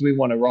thought, what do we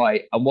want to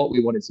write? And what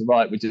we wanted to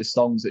write were just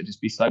songs that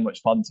just be so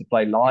much fun to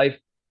play live.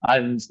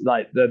 And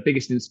like the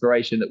biggest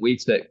inspiration that we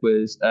took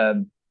was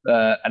an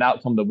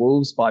Out Come the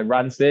Wolves by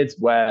Rancid,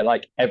 where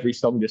like every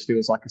song just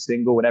feels like a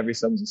single, and every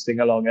song's a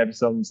sing along, every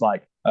song's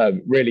like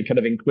really kind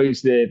of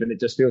inclusive, and it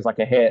just feels like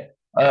a hit.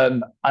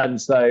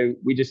 And so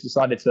we just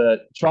decided to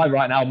try and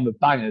write an album of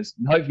bangers,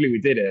 and hopefully we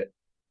did it.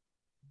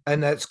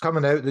 And it's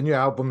coming out. The new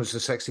album is the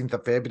 16th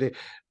of February,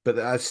 but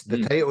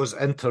the title is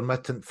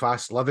Intermittent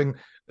Fast Living.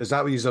 Is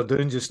that what you're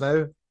doing just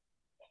now?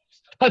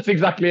 That's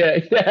exactly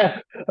it. Yeah.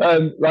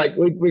 Like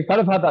we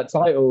kind of had that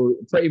title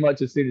pretty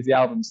much as soon as the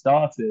album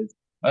started,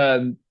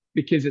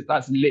 because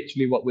that's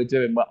literally what we're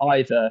doing. We're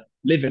either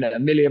living at a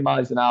million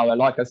miles an hour,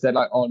 like I said,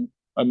 like on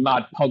a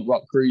mad punk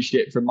rock cruise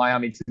ship from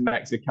Miami to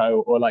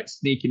Mexico, or like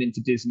sneaking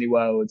into Disney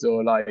World,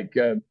 or like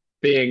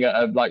being at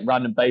a like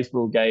random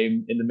baseball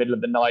game in the middle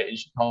of the night in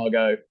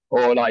Chicago,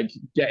 or like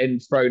getting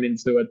thrown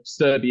into a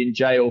Serbian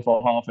jail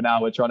for half an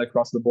hour trying to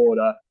cross the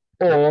border.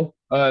 Or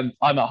I'm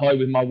at home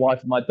with my wife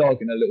and my dog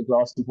and a little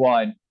glass of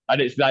wine.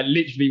 And it's like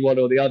literally one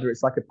or the other.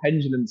 It's like a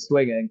pendulum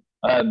swinging.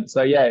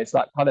 So yeah, it's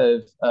that kind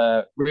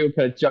of real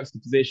kind of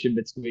juxtaposition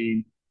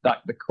between that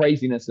the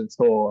craziness of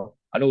tour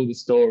and all the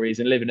stories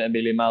and living at a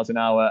million miles an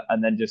hour,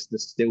 and then just the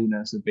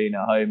stillness of being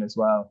at home as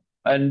well.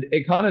 And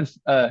it kind of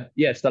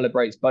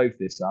celebrates both,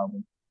 this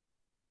album.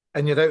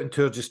 And you're out on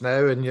tour just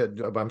now, and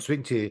I'm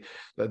speaking to you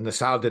on the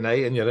Saturday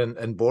night, and you're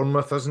in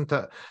Bournemouth, isn't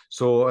it?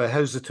 So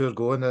how's the tour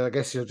going? I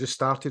guess you've just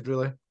started,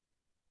 really.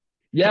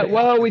 Yeah,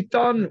 well,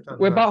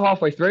 we're about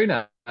halfway through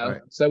now.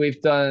 Right. So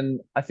we've done,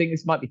 I think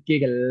this might be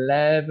gig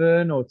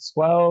 11 or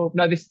 12.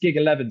 No, this is gig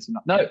 11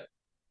 tonight. No,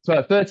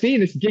 12, 13.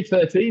 This is gig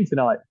 13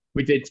 tonight.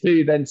 We did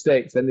 2, then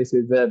 6, and this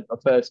is a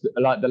first,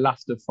 like the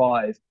last of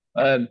 5.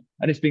 And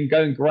it's been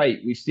going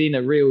great. We've seen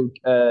a real,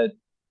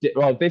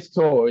 well, this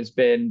tour has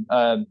been,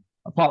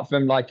 apart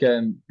from like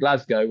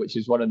Glasgow, which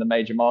is one of the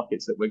major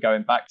markets that we're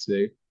going back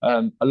to,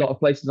 a lot of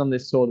places on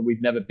this tour that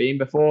we've never been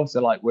before.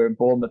 So like we're in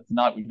Bournemouth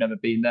tonight, we've never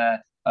been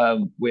there.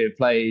 We've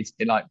played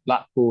in like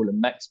Blackpool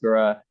and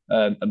Mexborough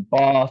and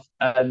Bath,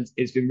 and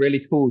it's been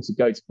really cool to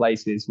go to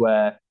places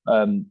where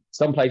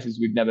some places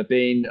we've never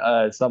been,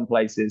 some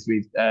places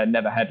we've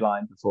never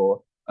headlined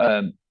before.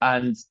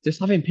 And just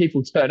having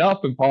people turn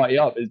up and party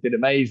up has been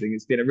amazing.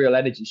 It's been a real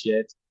energy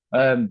shift.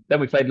 Then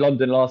we played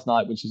London last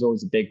night, which is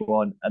always a big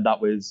one, and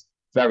that was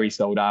very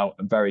sold out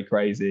and very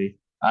crazy.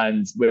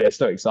 And we're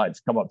so excited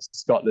to come up to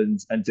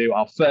Scotland and do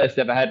our first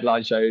ever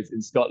headline shows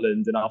in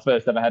Scotland and our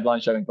first ever headline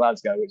show in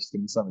Glasgow, which is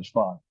going to be so much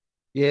fun.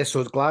 Yeah,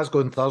 so Glasgow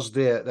on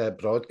Thursday at the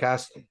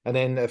broadcast, and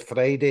then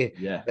Friday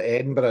at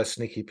Edinburgh,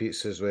 Sneaky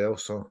Pete's as well.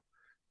 So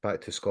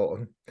back to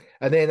Scotland.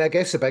 And then I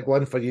guess the big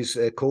one for you is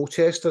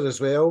Colchester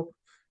as well.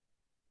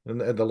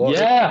 And the lot.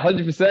 Yeah,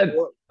 100%.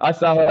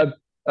 That's our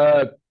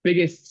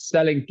biggest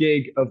selling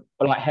gig of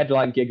like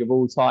headline gig of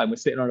all time. We're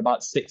sitting on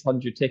about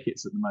 600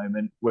 tickets at the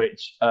moment,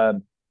 which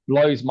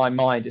blows my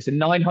mind. It's a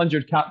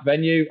 900 cap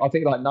venue. I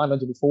think like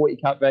 940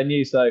 cap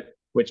venue. So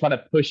we're trying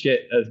to push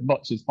it as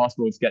much as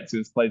possible to get to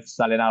as close to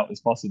selling out as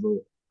possible.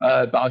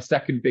 But our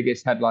second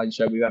biggest headline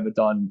show we've ever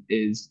done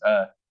is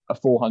a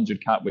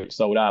 400 cap, which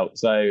sold out.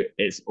 So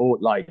it's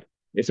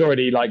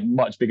already like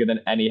much bigger than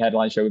any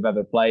headline show we've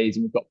ever played.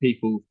 And we've got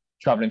people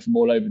traveling from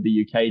all over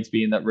the UK to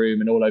be in that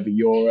room and all over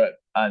Europe,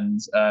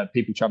 and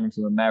people traveling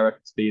from America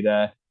to be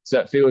there. So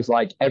it feels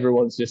like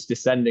everyone's just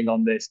descending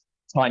on this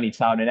tiny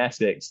town in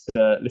Essex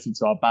to listen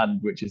to our band,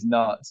 which is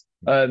nuts.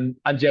 And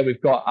yeah,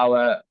 we've got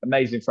our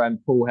amazing friend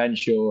Paul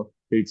Henshaw,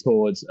 who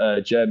toured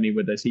Germany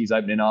with us. He's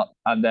opening up.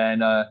 And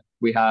then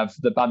we have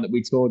the band that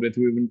we toured with,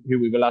 who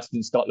we were last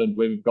in Scotland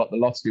with. We've got the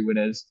Lottery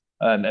Winners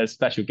as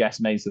special guest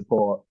main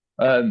support.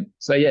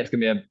 So yeah, it's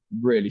going to be a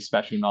really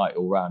special night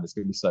all round. It's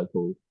going to be so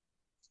cool.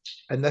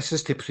 And this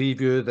is to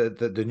preview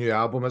the new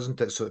album,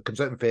 isn't it? So it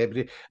comes out in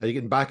February. Are you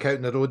getting back out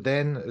on the road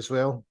then as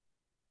well?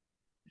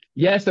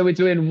 Yeah, so we're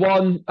doing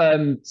one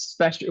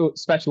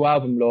special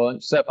album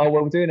launch. So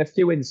we're doing a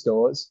few in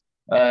stores,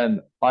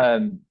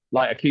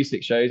 like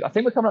acoustic shows. I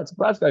think we're coming up to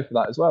Glasgow for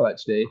that as well,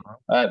 actually.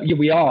 Yeah,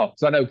 we are.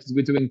 So I know, because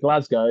we're doing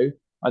Glasgow,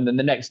 and then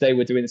the next day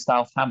we're doing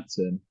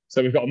Southampton.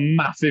 So we've got a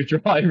massive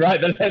drive right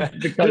the length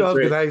of the country. Who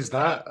organised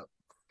that?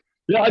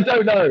 Yeah, I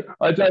don't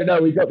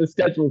know. We got the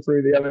schedule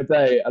through the other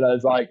day, and I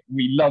was like,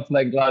 we love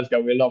playing Glasgow,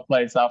 we love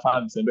playing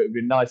Southampton, but it'd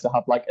be nice to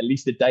have like at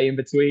least a day in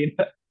between.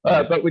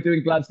 But we're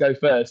doing Glasgow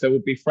first, so we'll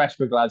be fresh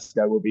for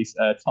Glasgow. We'll be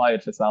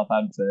tired for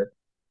Southampton.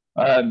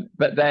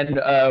 But then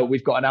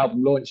we've got an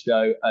album launch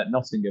show at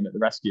Nottingham at the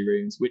Rescue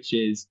Rooms, which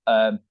is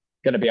going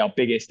to be our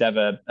biggest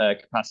ever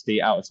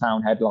capacity out of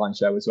town headline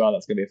show as well.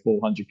 That's going to be a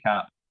 400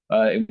 cap.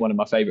 In one of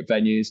my favourite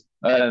venues.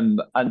 And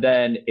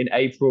then in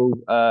April,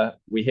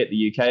 we hit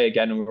the UK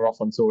again, and we're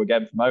off on tour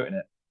again promoting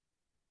it.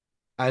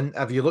 And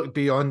have you looked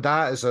beyond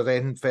that? Is there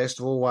anything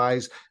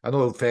festival-wise? I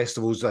know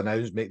festivals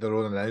make their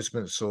own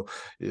announcements, so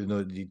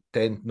you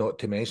tend not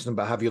to mention them,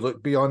 but have you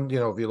looked beyond,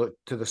 have you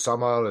looked to the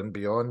summer and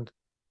beyond?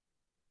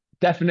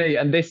 Definitely,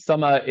 and this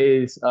summer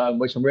is,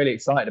 which I'm really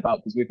excited about,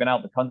 because we've been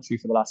out the country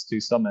for the last 2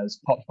 summers,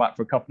 popped back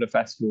for a couple of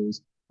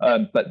festivals,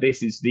 but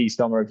this is the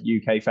summer of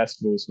UK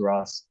festivals for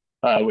us.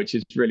 Which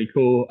is really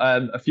cool.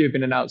 A few have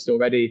been announced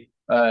already.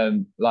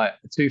 Like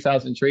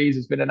 2,000 Trees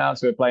has been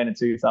announced. We're playing in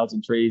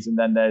 2,000 Trees, and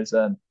then there's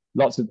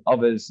lots of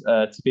others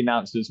to be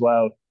announced as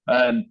well,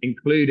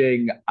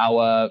 including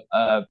our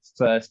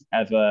first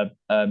ever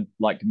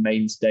like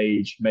main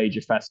stage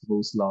major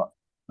festival slot,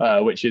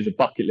 which is a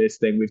bucket list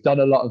thing. We've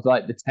done a lot of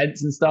like the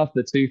tents and stuff,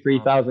 the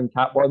 2,000-3,000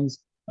 cap ones.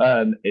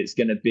 It's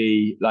going to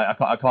be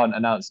like I can't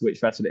announce which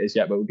festival it is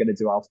yet, but we're going to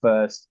do our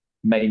first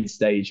main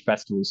stage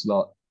festival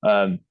slot.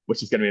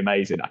 Which is going to be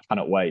amazing. I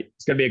cannot wait.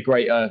 It's going to be a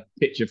great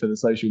picture for the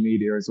social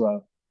media as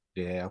well.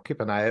 Yeah, I'll keep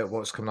an eye out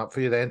what's coming up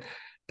for you then.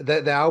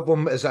 The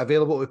album, is it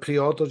available to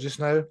pre-order just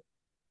now?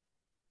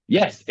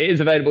 Yes, it is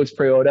available to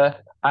pre-order,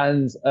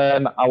 and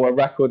our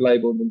record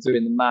label have been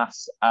doing the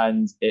maths,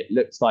 and it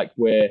looks like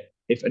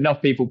if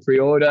enough people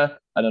pre-order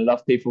and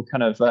enough people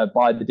kind of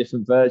buy the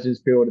different versions,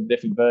 pre-order the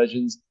different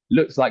versions,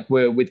 looks like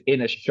we're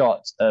within a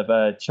shot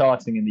of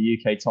charting in the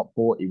UK top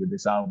 40 with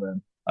this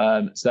album.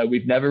 So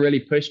we've never really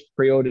pushed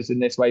pre-orders in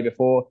this way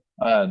before,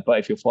 but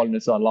if you're following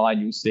us online,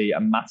 you'll see a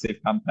massive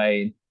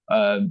campaign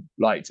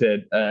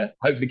to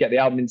hopefully get the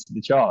album into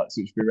the charts,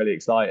 which would be really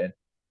exciting.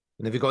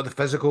 And have you got the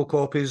physical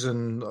copies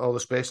and all the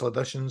special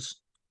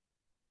editions?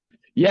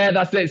 Yeah,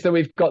 that's it. So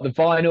we've got the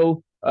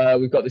vinyl,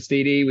 we've got the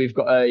CD, we've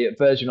got a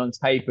version on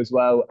tape as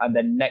well, and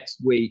then next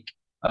week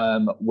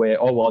we're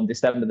on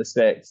December the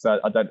 6th. So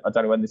I don't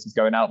know when this is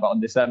going out, but on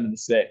December the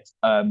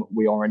 6th,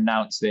 we are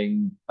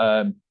announcing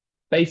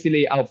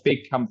basically our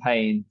big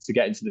campaign to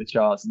get into the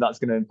charts. And that's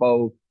going to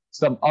involve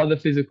some other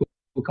physical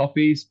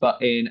copies,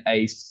 but in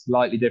a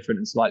slightly different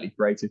and slightly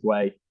creative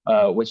way,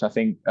 which I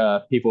think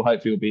people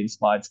hopefully will be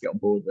inspired to get on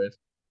board with.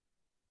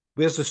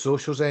 Where's the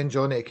socials then,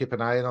 Johnny, to keep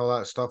an eye on all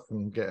that stuff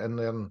and get in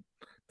there and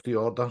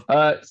pre-order?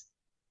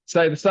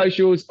 So the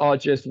socials are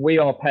just We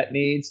Are Pet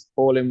Needs,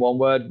 all in one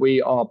word.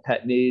 We Are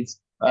Pet Needs.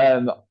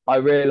 I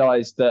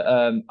realised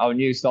that our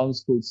new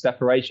song's called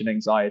Separation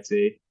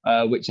Anxiety,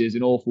 which is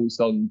an awful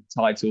song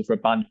title for a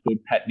band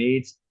called Pet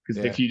Needs.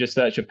 Because if you just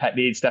search for Pet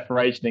Needs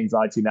Separation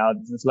Anxiety now,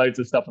 there's loads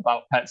of stuff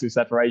about pets with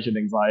separation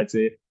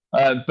anxiety.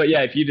 But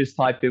yeah, if you just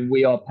type in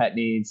We Are Pet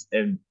Needs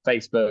in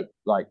Facebook,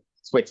 like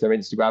Twitter,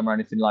 Instagram, or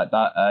anything like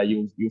that,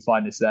 you'll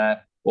find us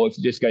there. Or if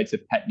you just go to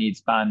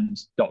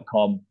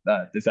petneedsband.com,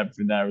 there's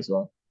everything there as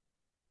well.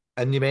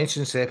 And you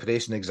mentioned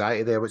Separation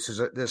Anxiety there, which is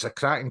it's a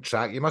cracking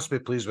track. You must be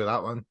pleased with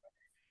that one.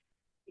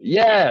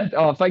 Yeah.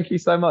 Oh, thank you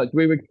so much.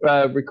 We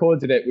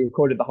recorded it. We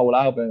recorded the whole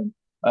album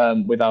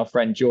with our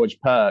friend George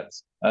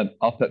Perks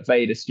up at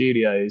Vader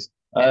Studios.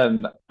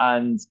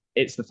 And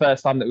it's the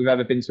first time that we've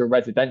ever been to a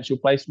residential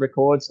place to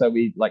record. So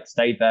we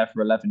stayed there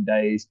for 11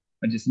 days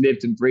and just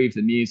lived and breathed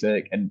the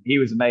music. And he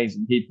was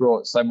amazing. He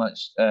brought so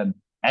much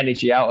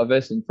energy out of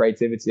us and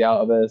creativity out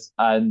of us.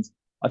 And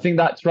I think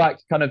that track,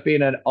 kind of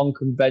being an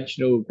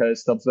unconventional, kind of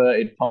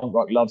subverted punk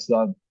rock love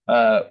song,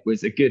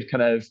 was a good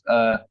kind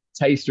of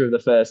taster of the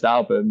first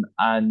album.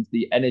 And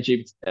the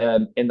energy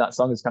in that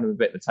song is kind of a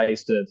bit of a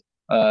taste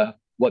of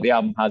what the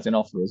album has in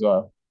offer as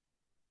well.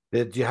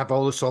 Did you have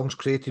all the songs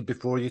created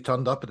before you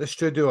turned up at the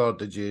studio, or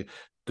did you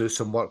do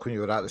some work when you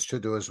were at the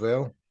studio as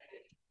well?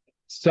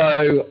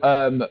 So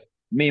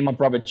me and my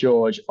brother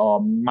George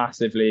are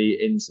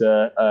massively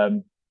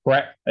into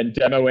prep and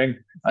demoing,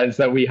 and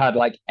so we had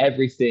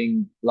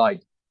everything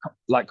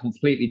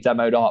completely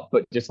demoed up,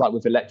 but just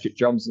with electric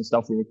drums and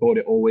stuff. We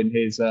recorded it all in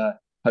his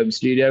home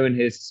studio in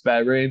his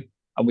spare room,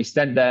 and we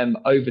sent them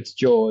over to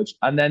George.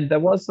 And then there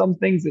was some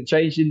things that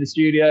changed in the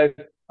studio.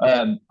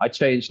 I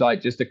changed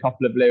just a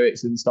couple of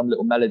lyrics and some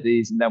little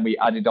melodies, and then we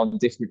added on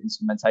different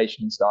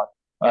instrumentation and stuff.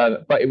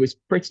 But it was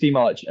pretty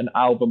much an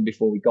album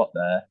before we got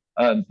there.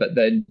 But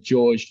then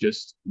George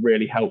just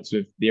really helped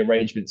with the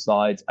arrangement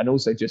side and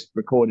also just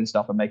recording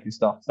stuff and making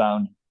stuff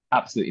sound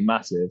absolutely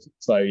massive.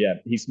 So yeah,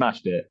 he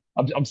smashed it.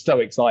 I'm so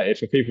excited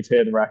for people to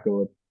hear the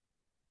record.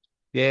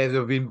 Yeah,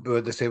 they've been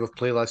the same with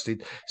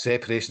playlisted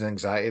Separation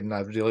Anxiety, and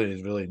I'm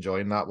really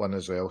enjoying that one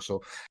as well.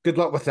 So good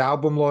luck with the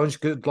album launch.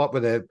 Good luck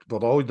with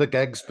all the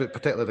gigs, but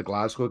particularly the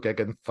Glasgow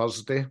gig on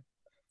Thursday.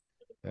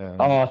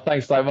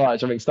 Thanks so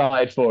much. I'm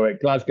excited for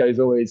it. Glasgow is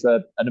always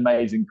an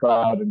amazing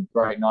crowd and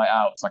great night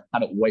out, so I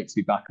cannot wait to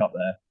be back up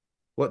there.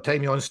 What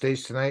time are you on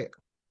stage tonight?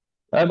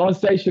 On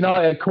stage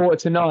tonight at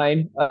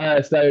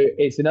 8:45. So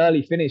it's an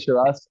early finish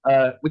for us,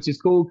 which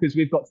is cool because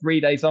we've got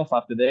 3 days off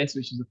after this,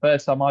 which is the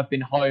first time I've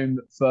been home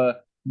for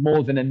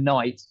more than a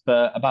night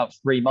for about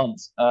 3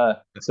 months.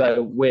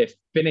 So we're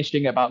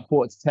finishing at about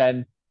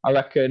 9:45. I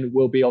reckon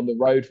we'll be on the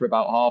road for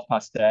about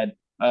 10:30.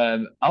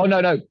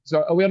 No.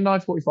 So are we on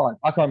 9:45?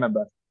 I can't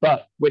remember.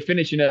 But we're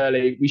finishing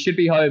early. We should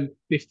be home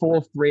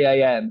before 3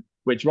 a.m.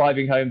 We're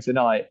driving home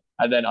tonight.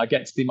 And then I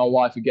get to see my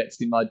wife and get to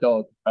see my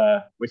dog,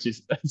 which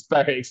is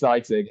very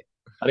exciting.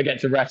 And I get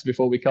to rest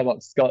before we come up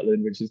to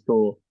Scotland, which is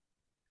cool.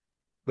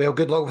 Well,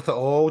 good luck with it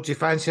all. Do you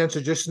fancy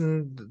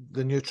introducing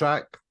the new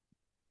track?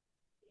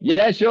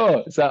 Yeah,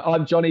 sure. So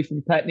I'm Johnny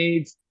from Pet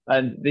Needs,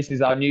 and this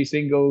is our new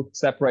single,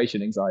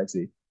 Separation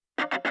Anxiety.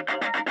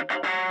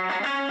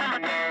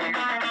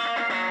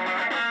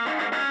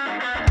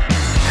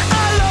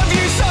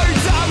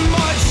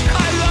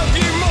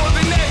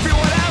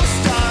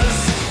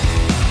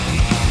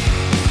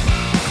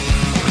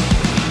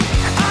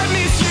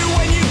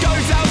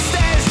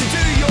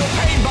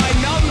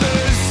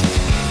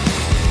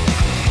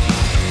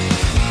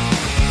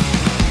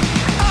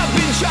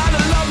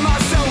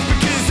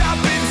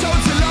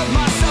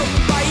 Myself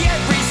by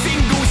every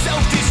single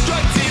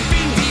self-destructive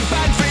indie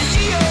band for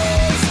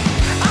years.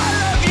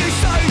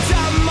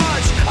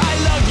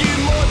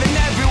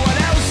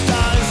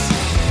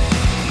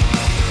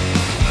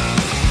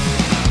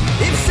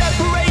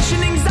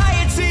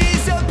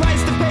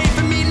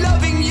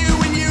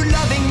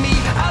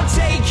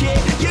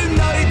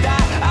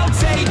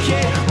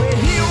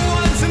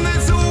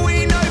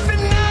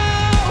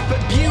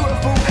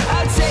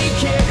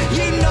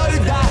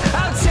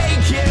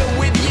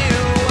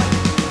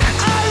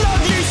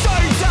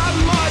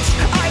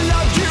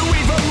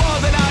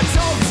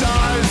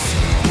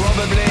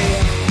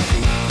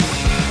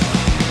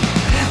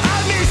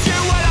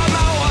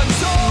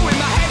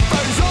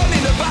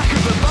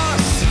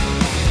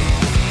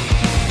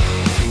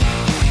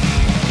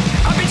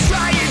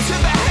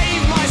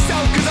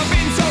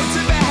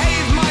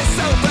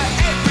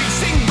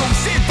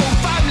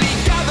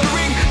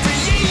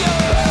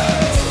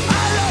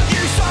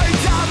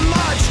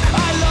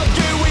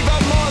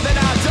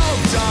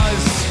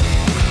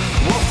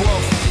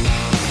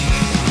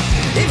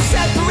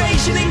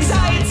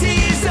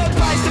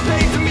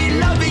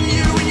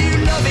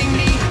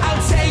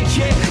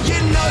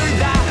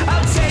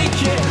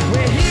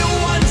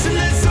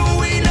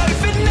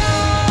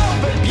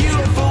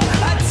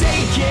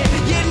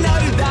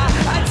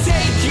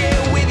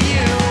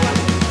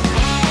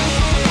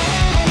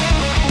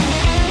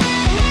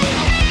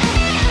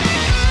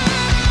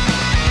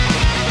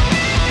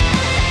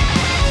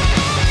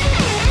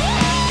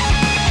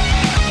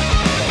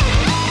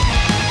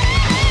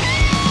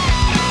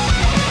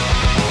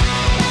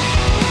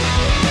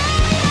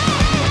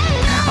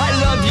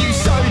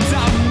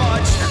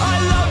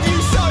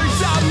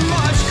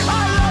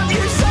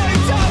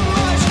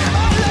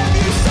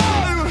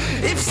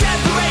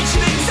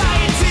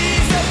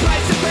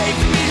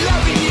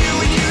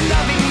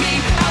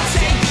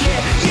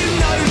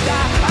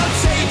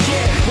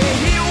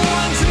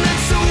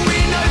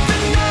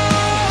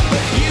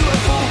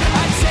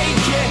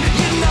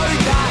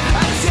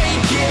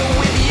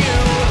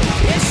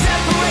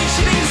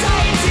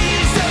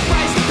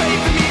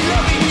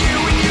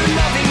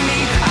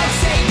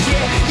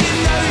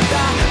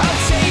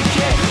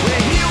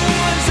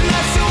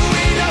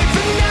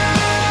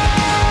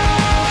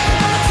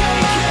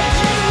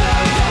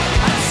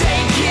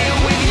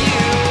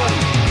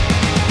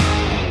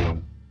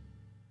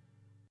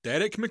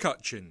 Derek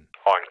McCutcheon.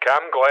 On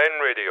Cam Glen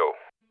Radio.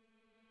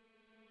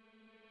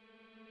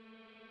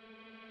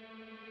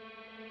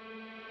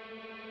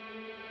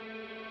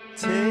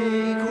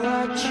 Take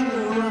what you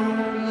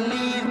want,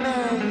 leave me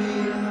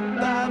here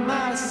by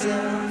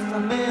myself.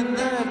 I'm in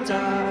the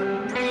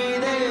dark,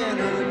 breathing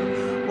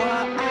in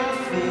what I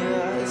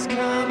feel is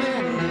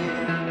coming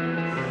near.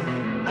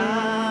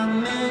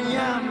 I'm in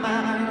your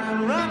mind,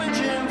 I'm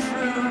rummaging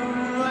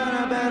through, and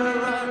I better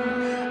run.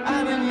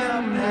 I'm in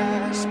your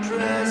past,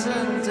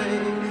 present day.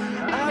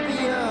 I'll be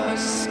your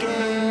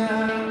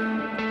scare.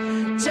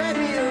 Take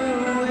me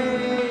away,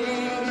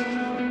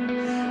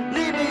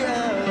 leave me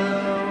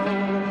alone.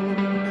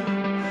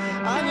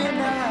 I'm your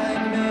night.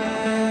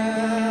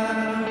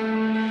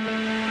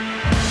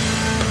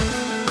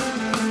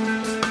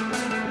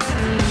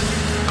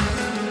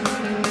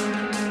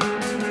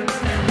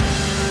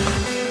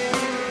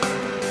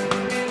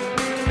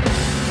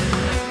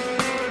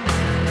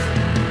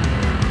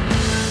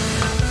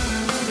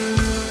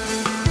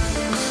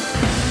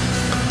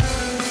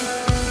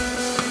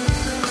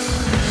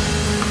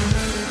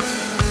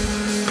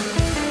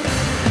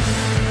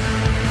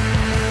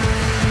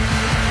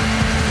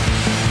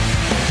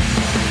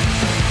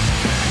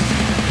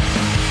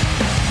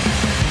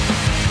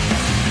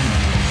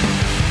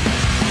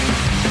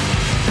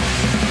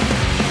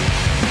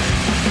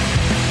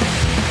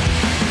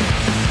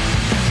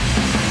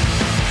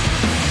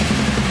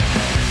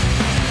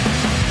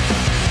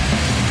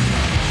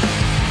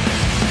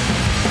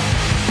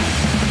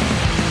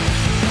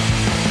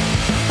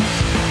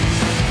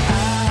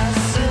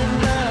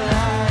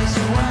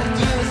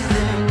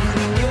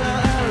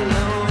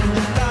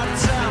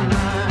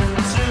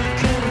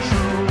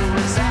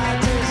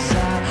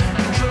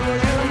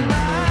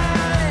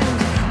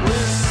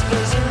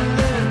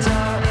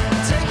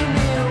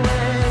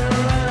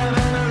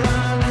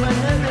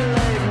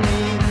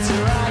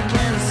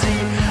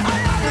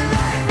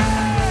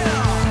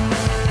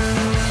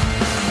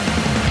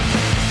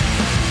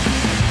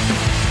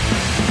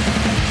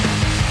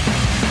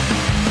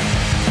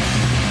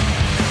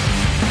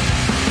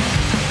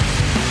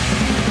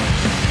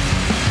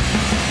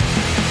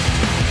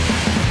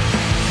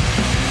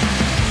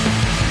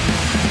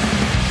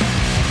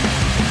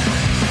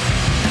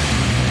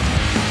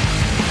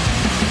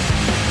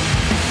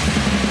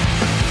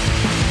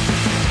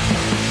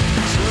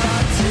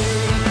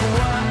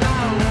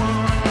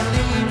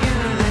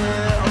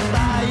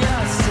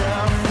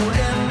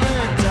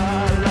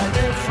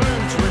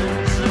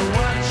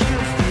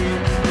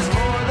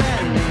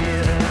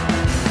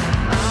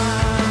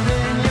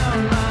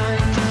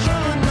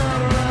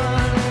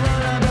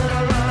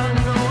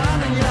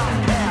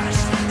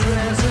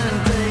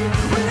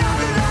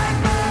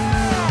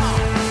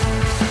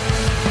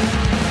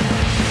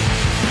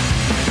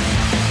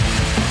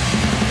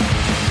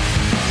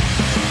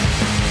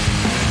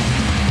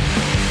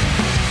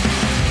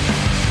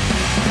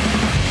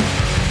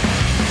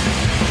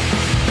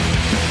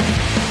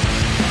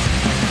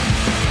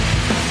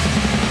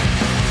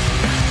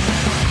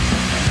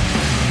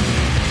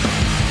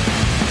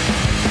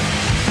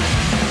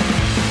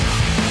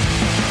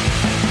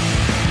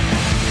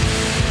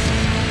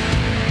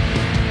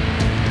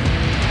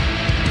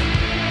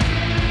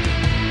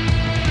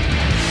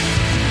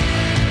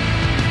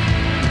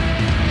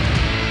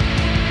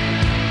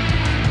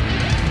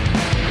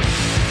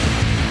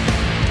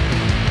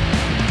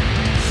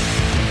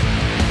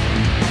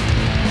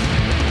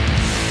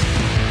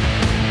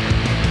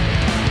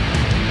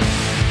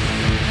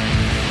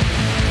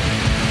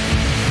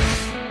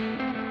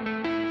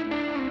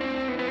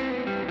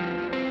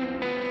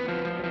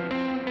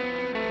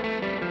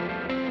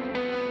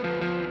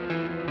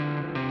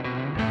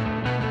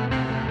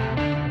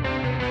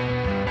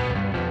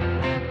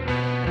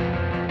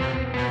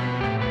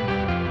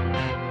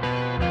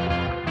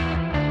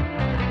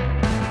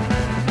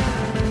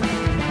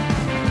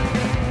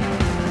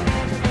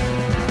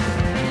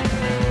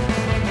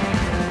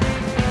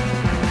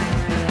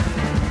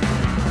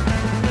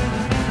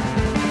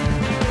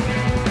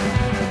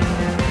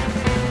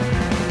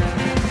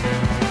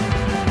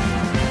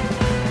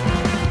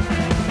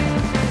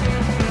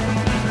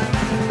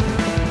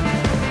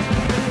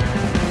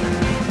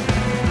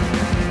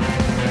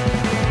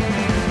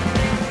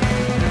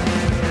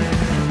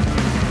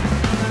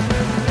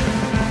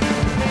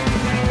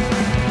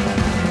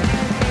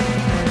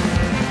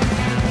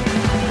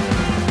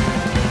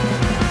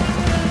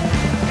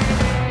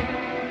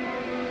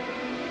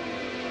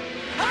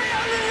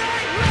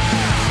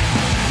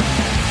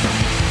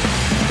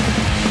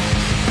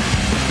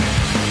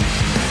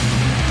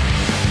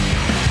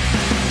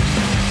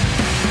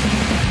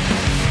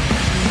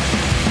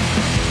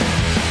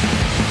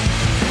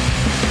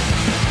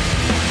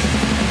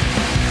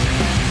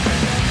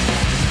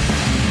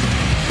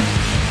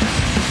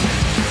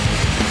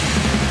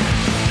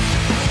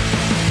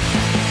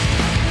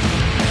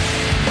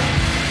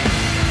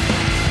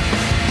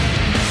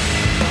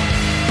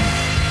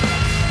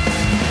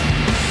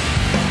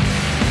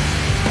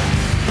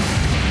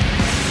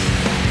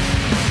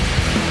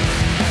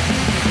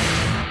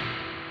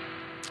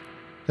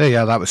 There you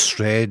are, that was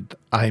Shred,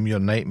 I'm Your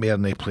Nightmare,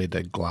 and they played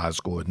at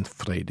Glasgow on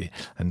Friday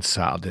and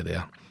Saturday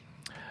there.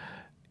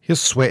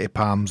 Here's Sweaty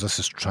Palms, this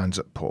is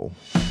Transit Paul.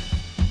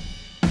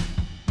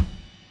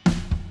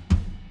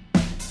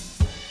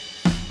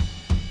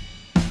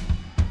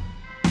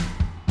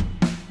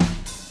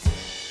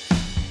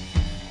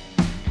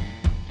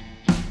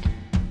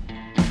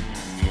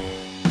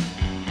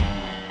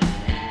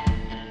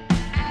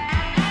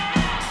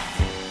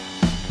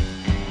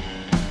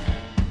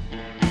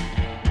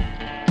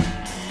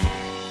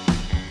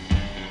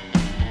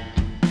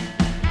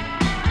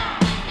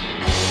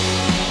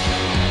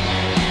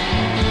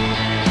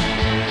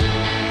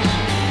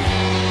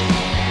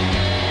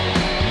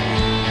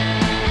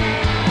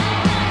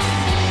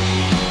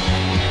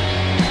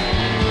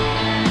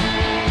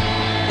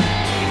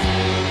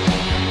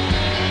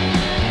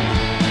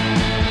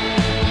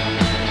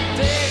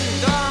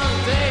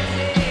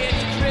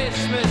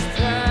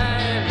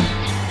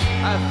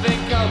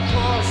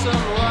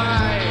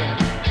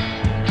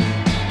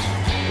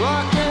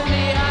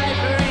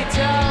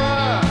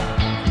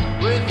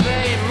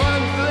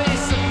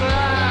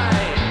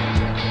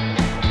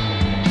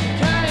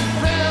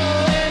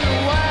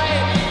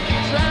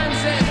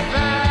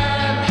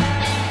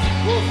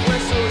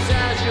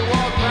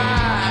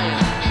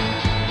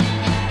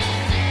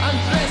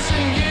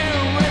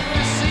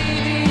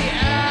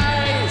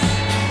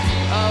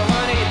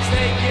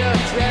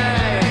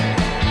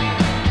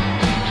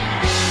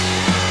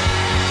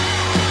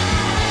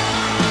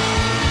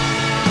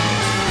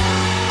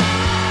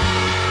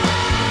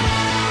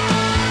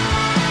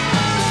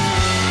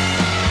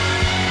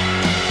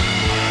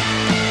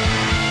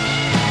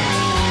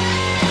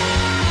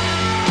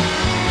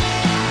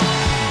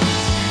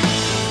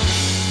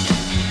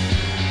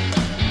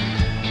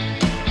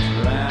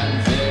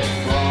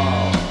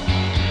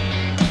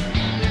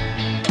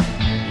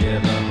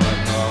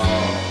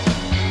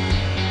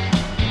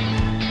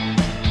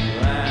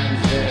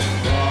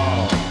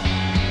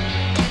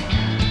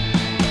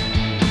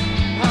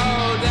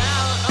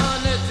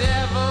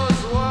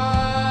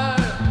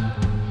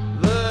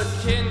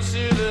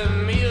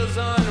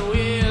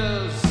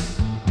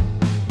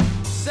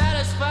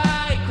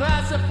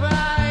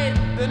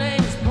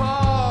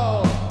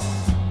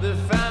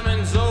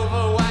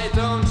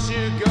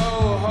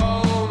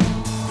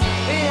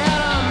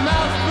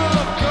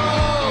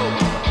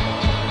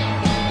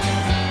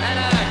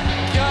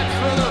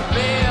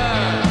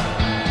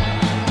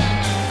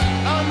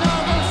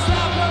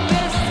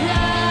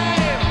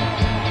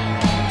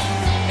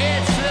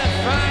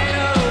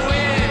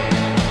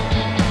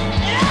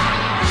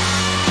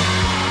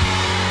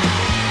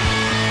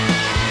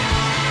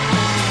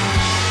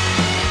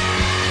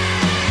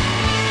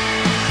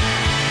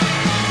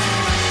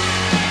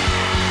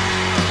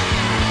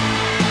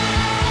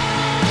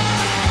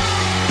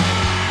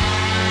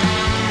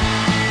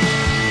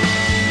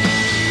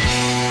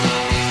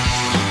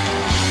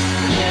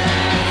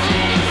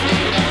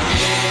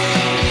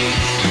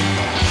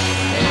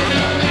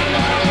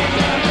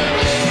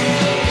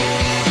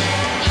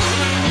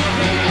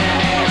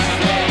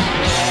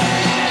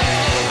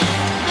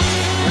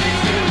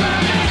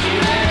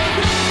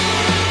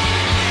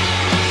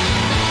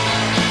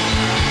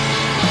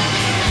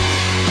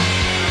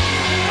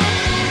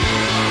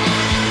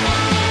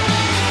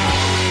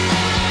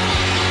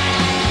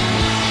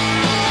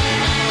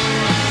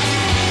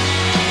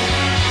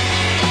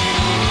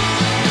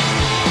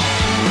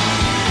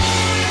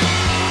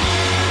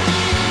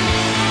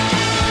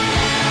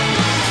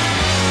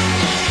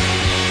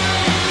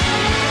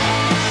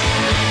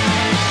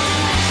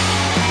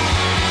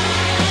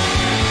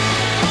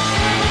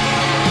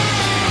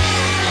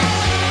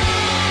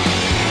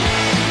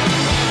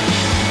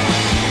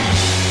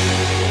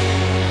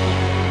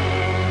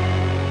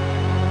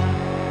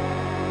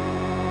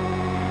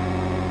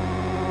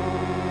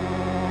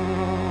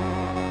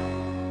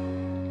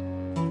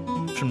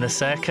 From the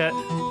circuit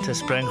to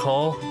Spring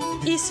Hall,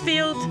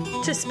 Eastfield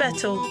to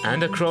Spittal,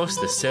 and across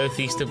the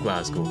southeast of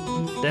Glasgow.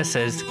 This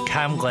is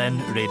Cam Glen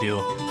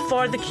Radio.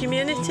 For the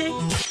community,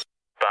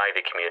 By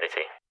the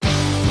community.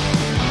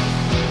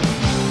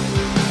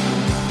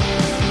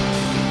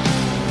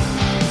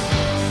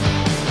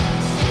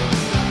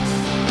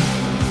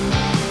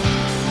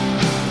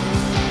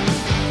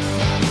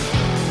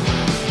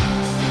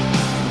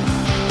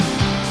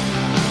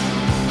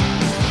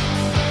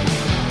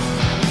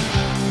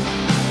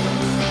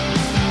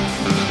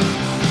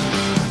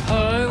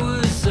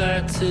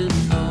 To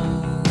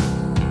know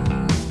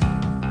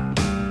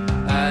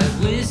I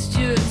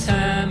wasted your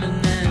time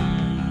and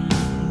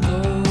then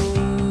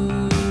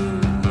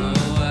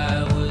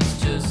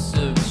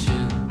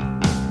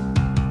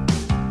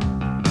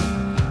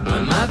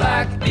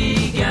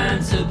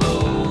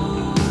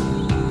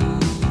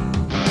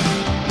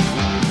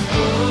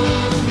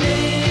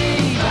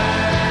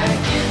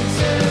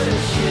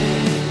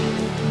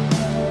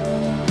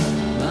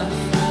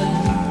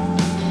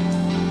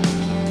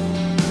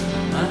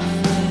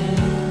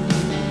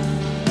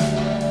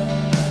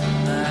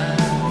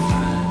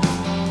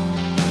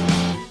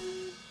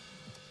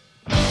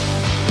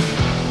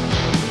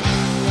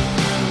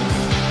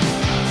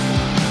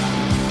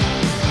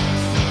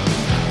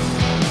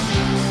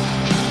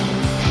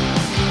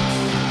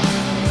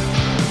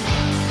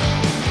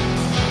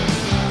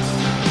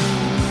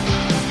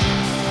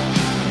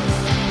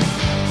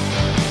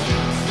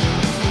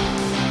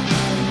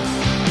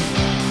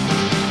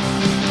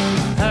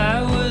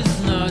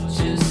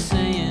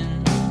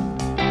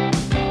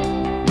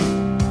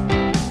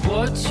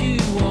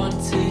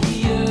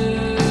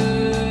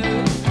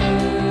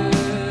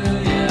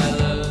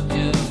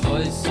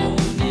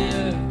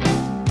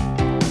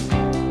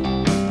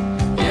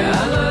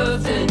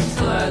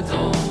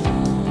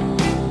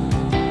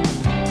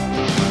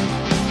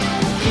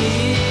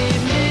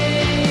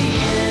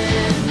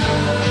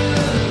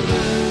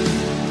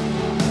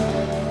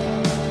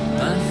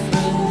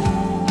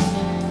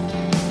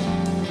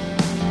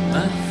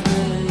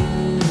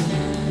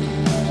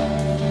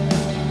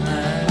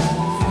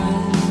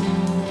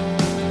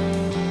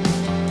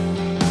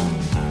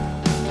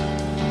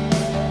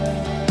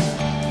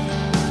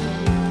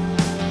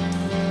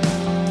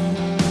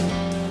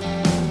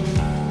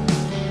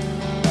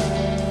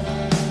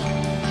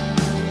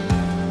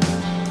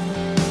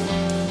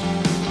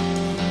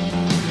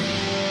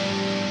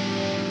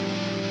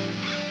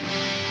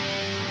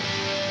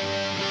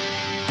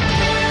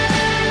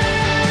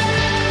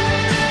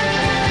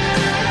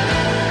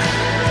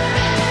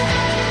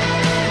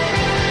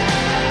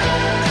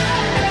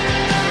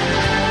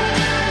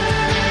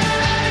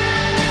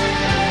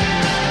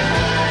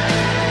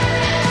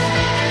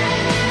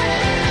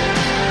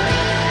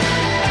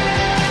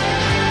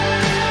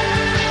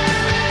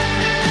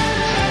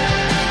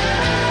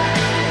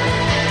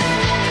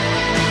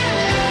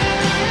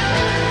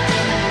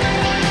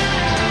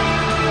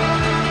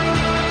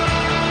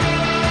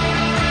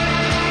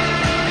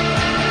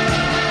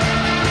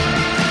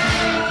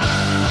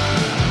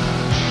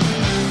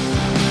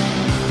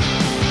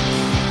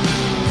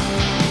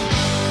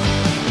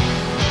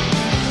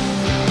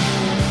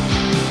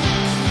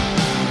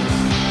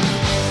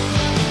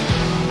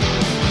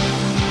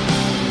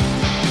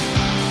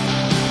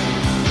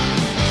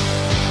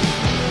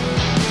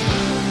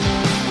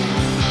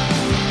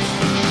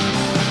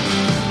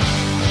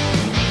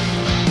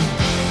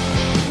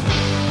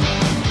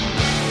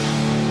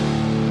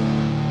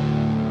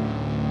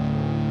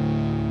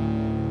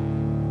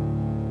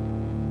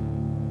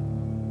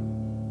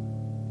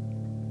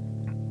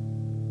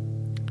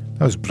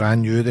That was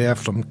brand new there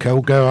from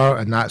Kilgour,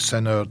 and that's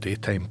in our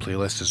daytime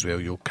playlist as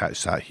well. You'll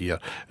catch that here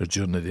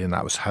during the day, and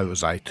that was How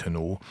Was I To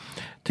Know.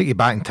 Take you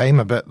back in time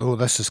a bit though.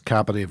 This is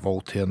Cabaret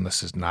Voltaire, and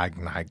this is Nag,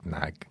 Nag,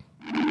 Nag.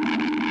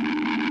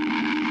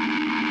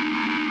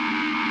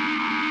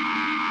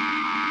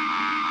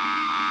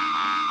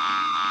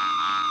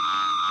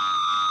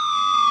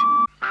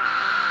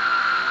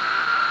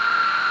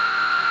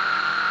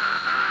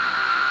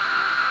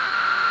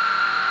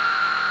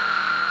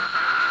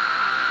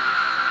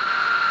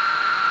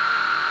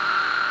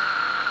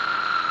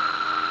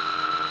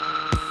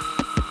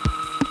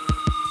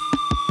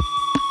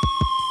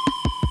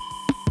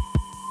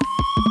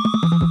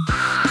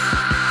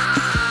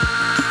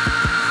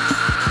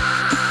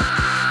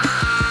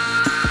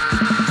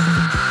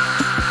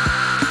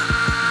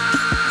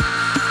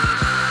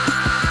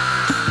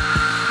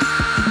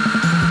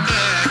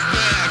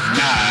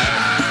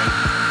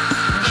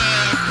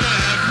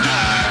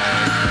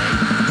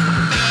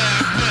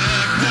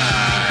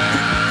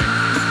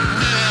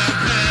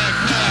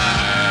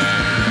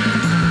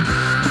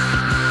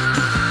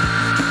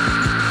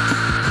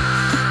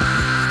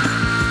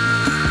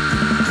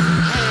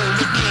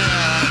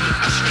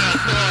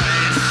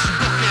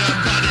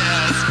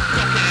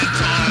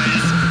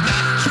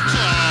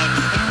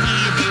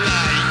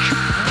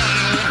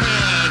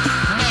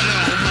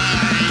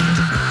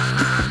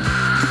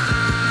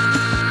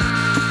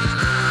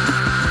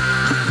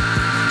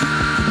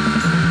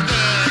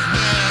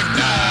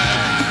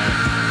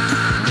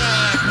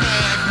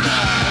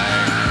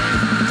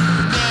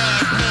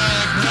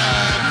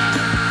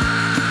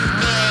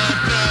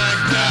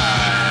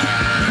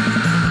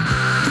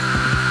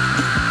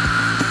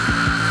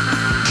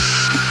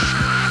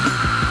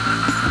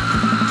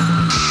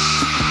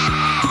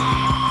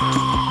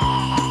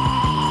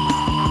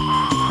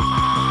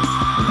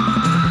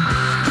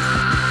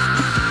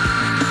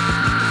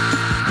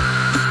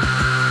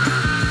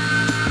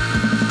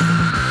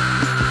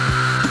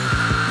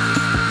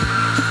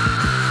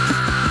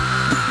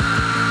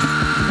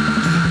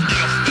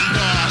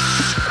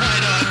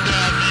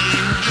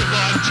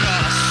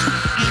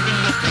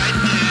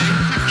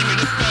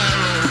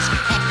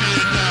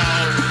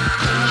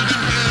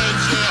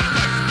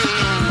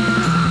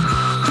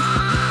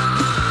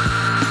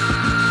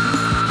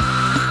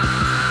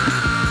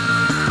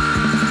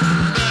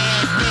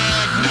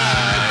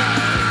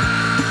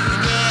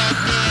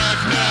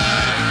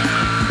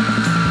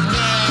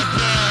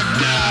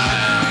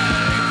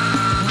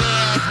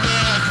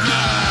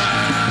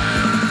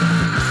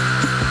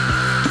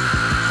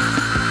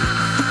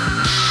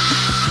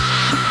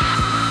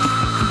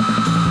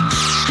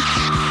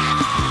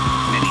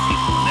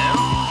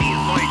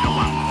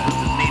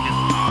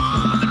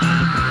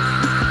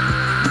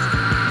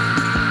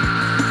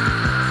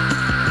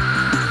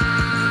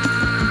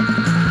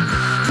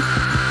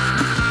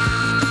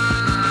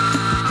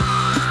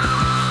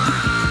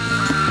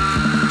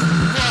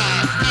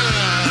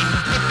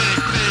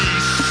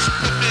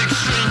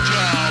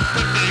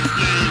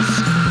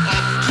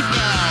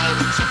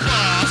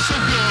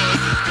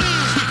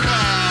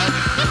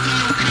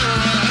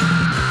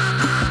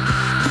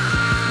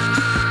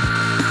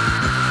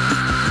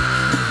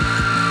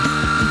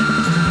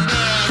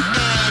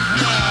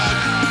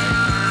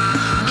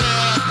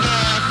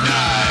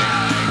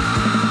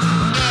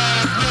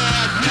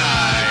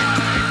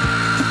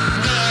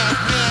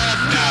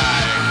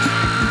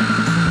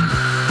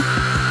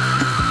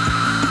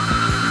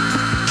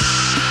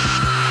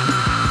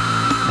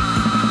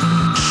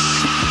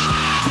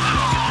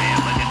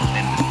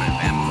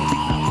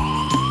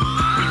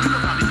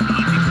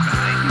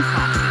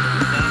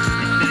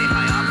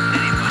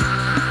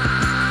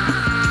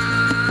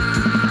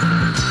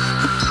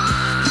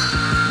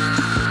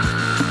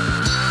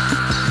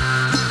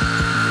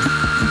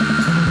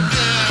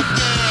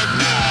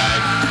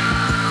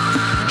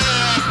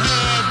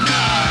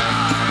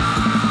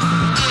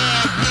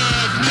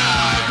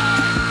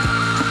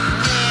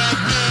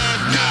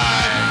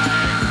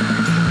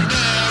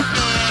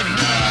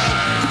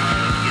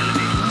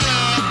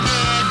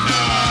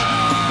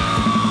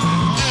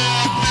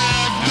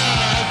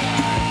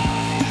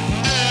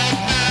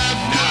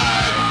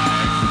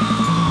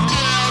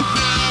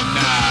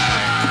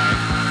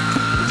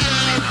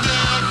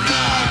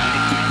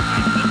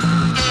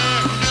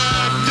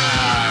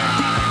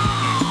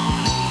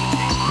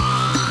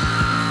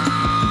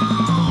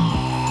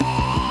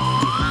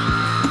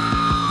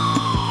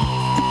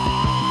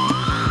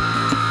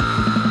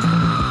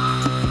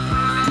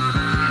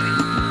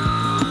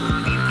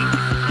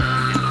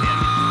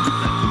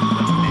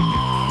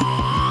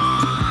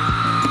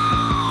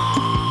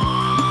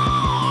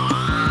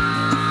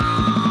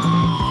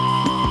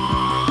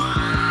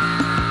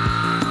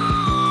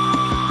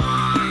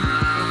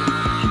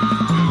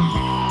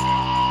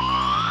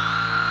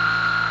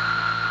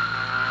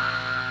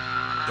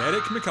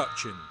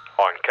 McCutcheon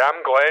on Cam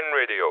Glen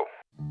Radio.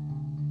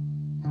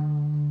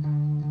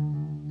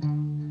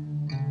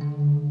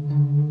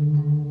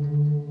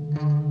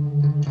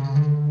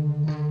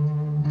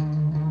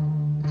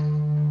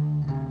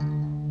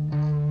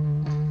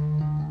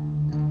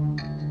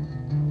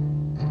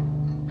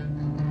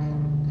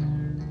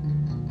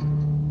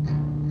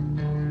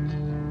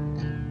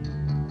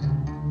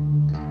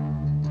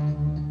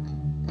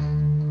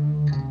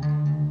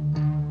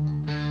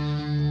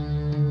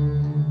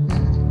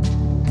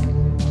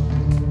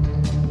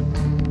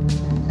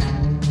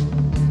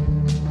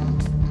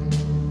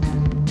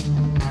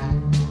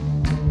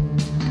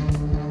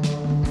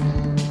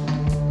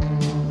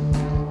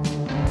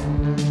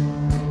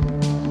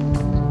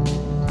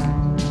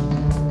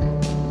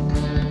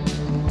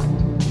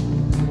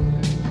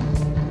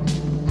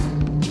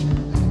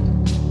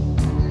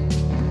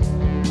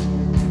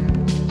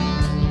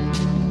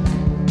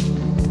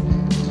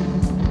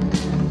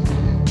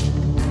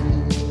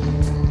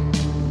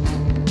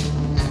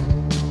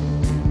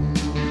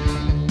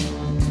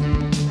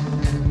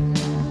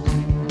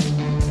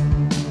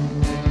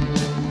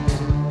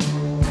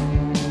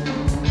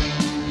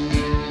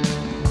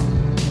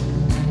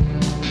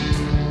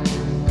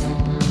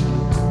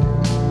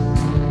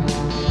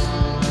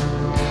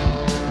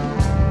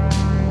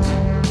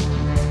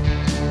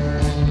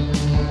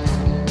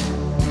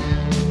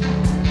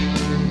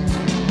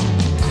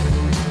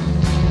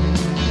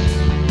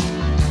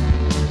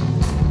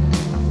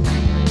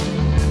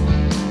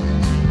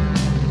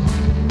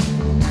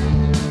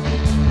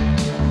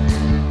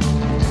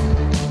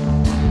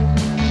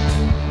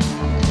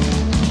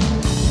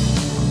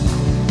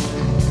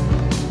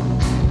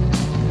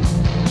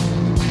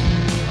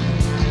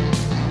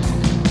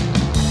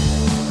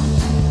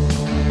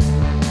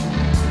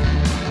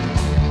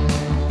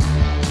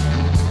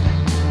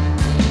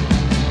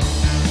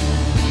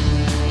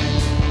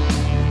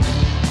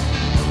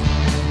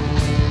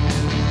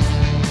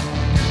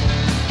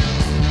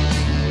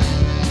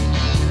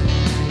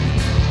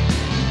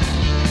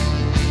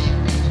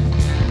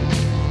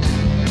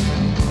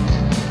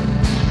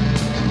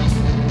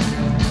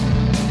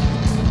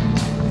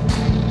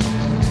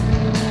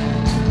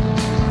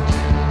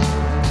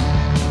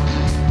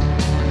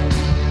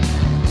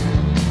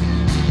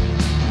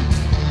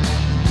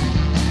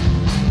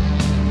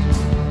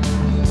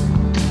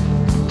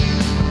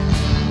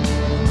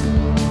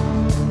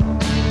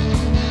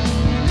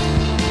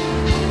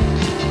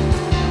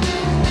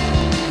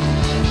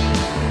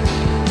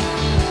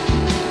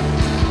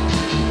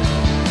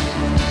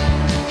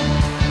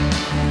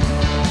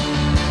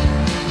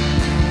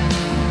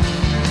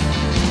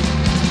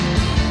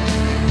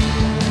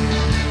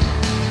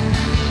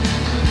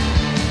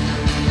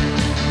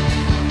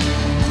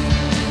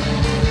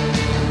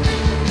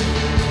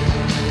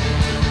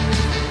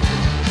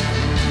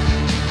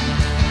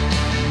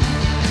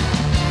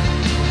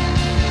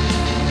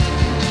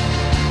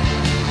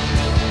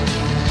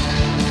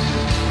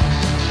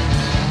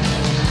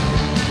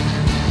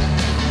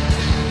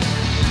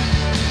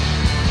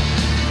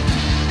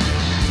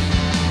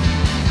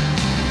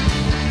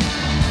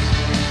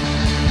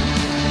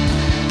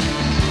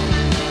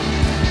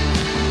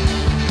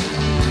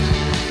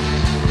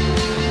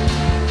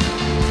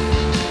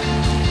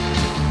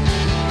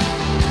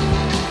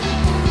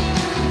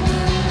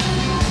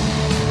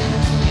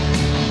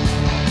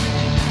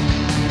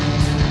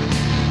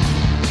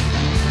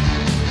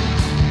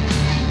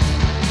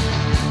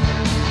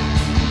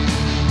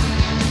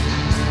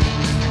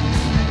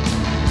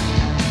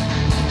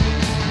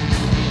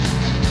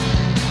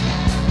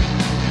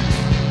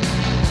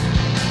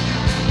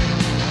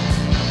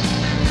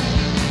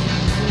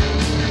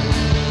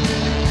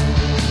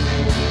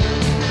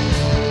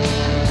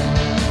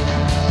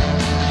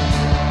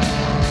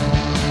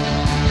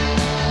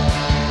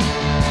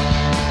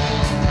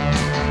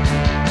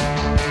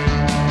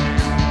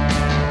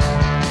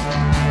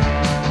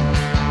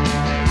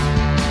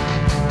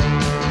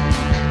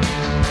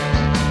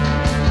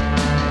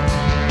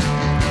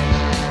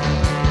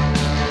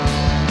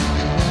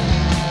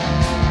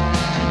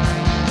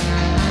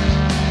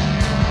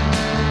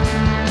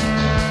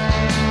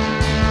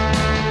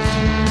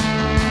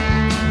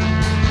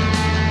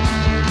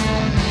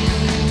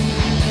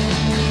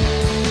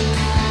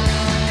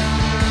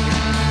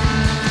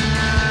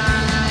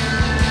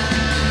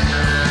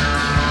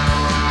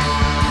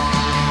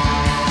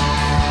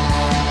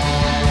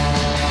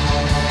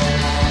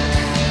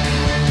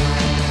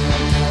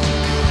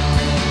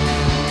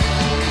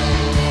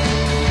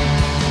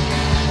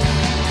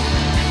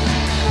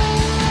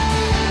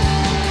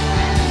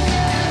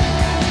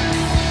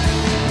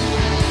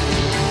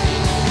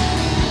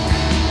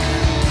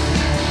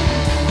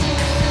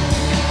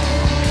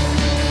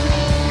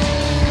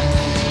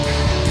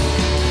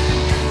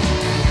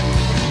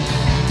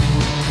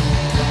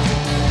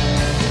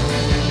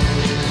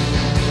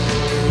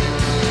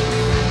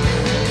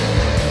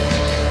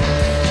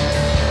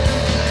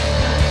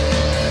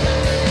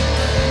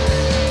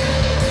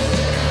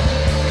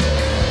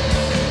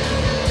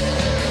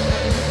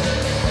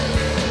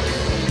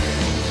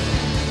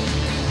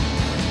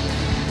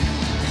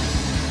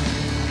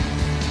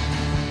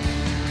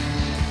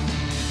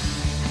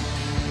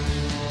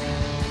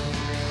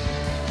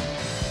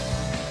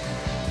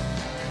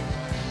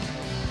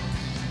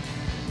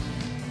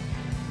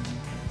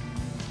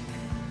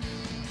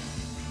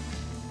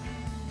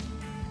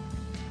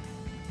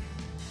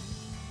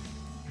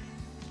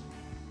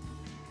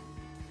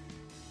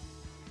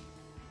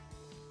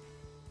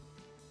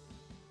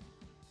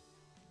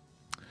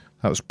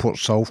 That was Port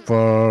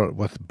Sulphur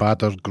with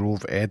Badder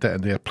Grove Edit,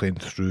 and they're playing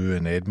through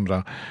in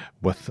Edinburgh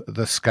with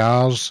The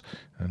Scars,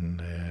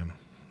 and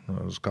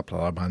there's a couple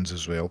of other bands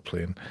as well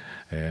playing.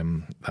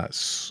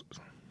 That's,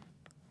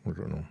 I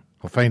don't know.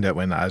 I'll find out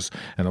when that is,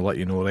 and I'll let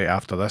you know right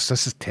after this.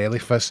 This is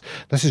Telephus.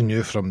 This is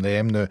new from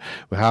them. Now,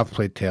 we have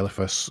played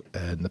Telephus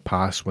in the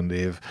past when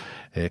they've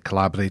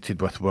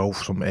collaborated with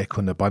Wolf from Echo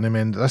and the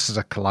Bunnymen. This is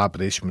a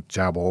collaboration with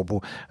Jab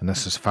Obo, and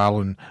this is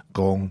Falun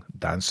Gong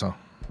Dancer.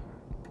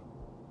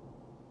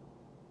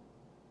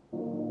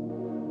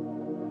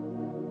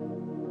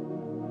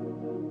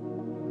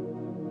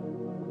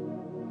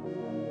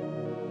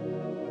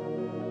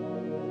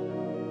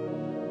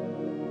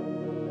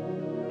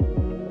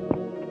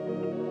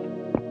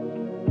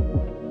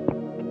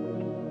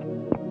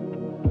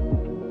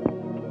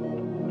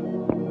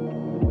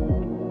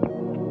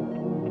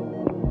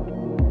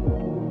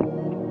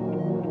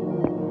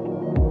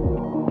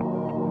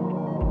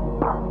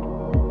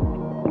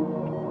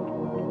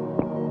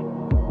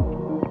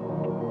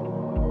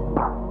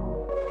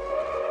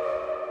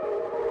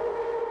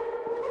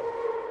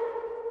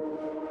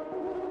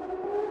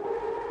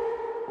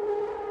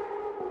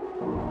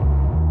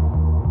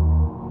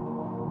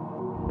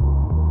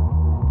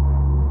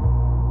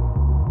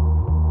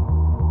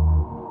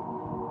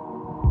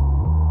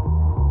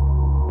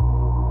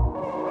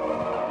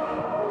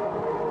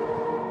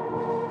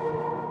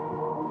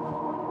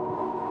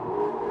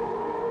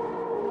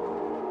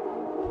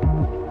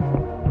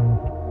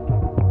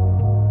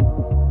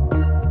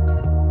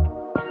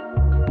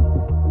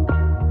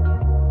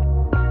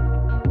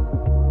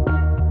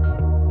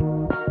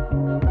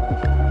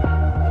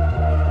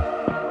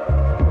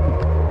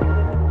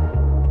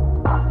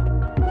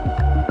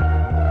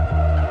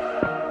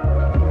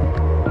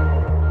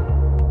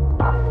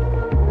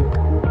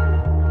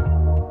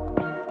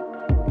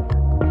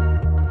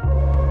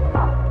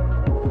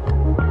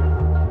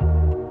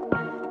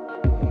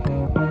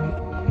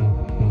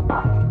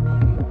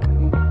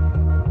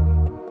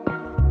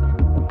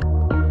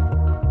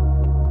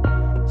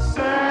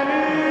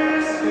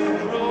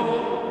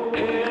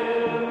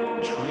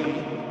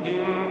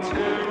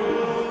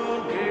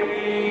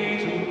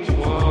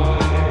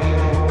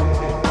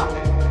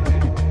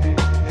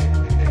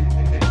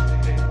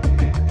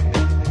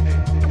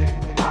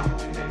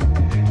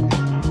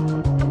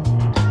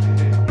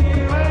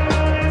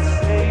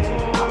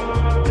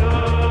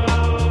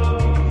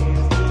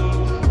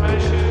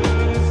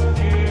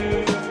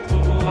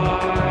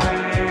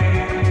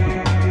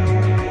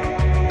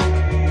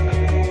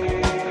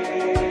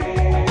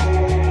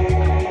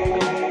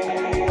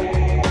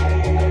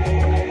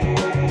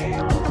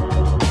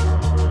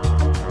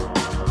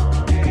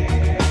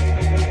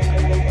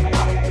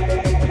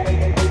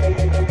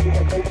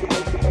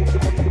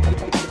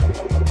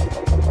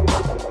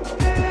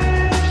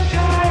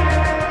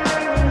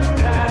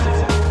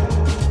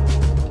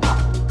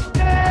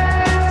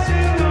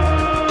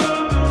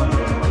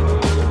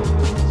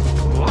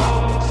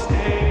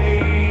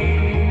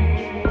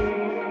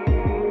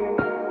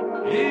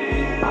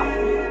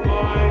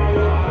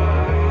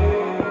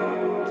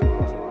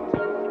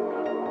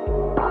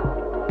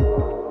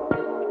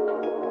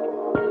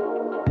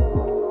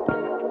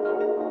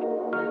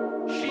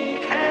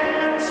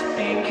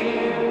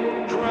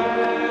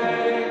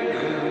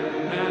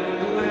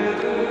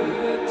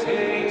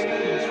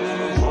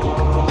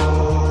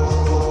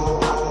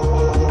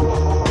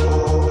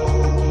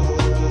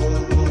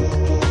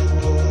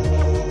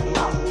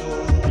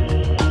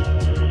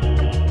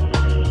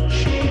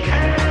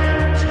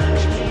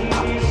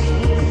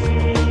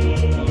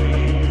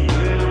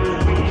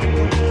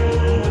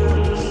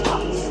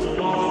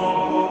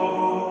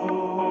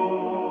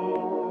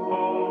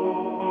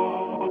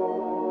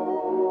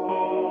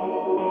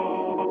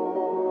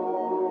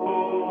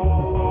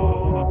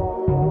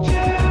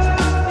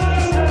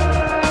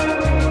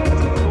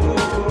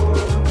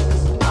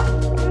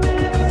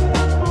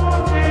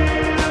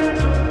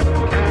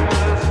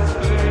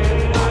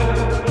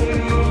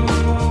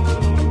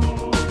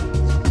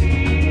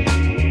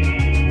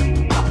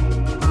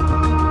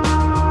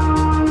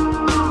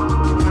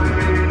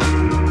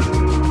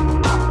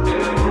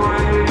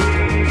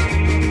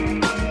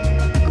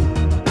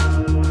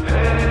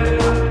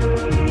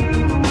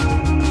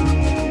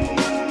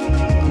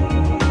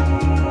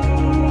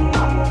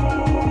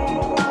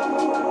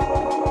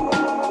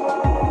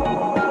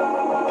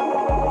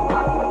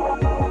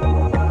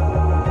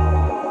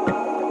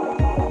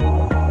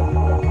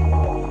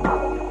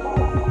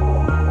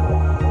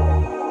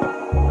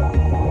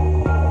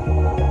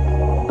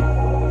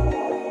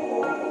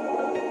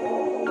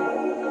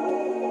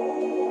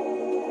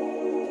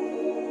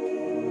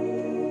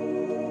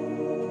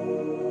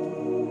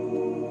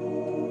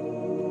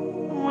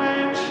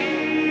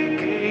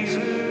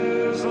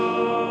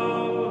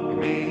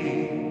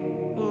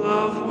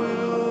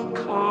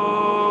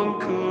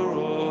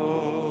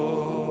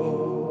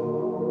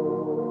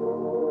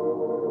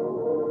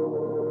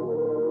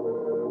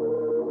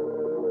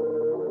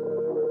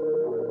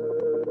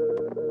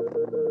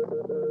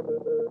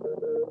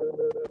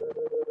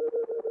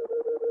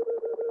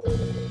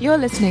 You're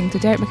listening to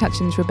Derek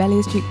McCutcheon's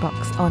Rebellious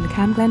Jukebox on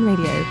Cam Glen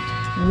Radio,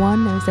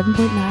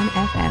 107.9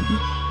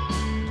 FM.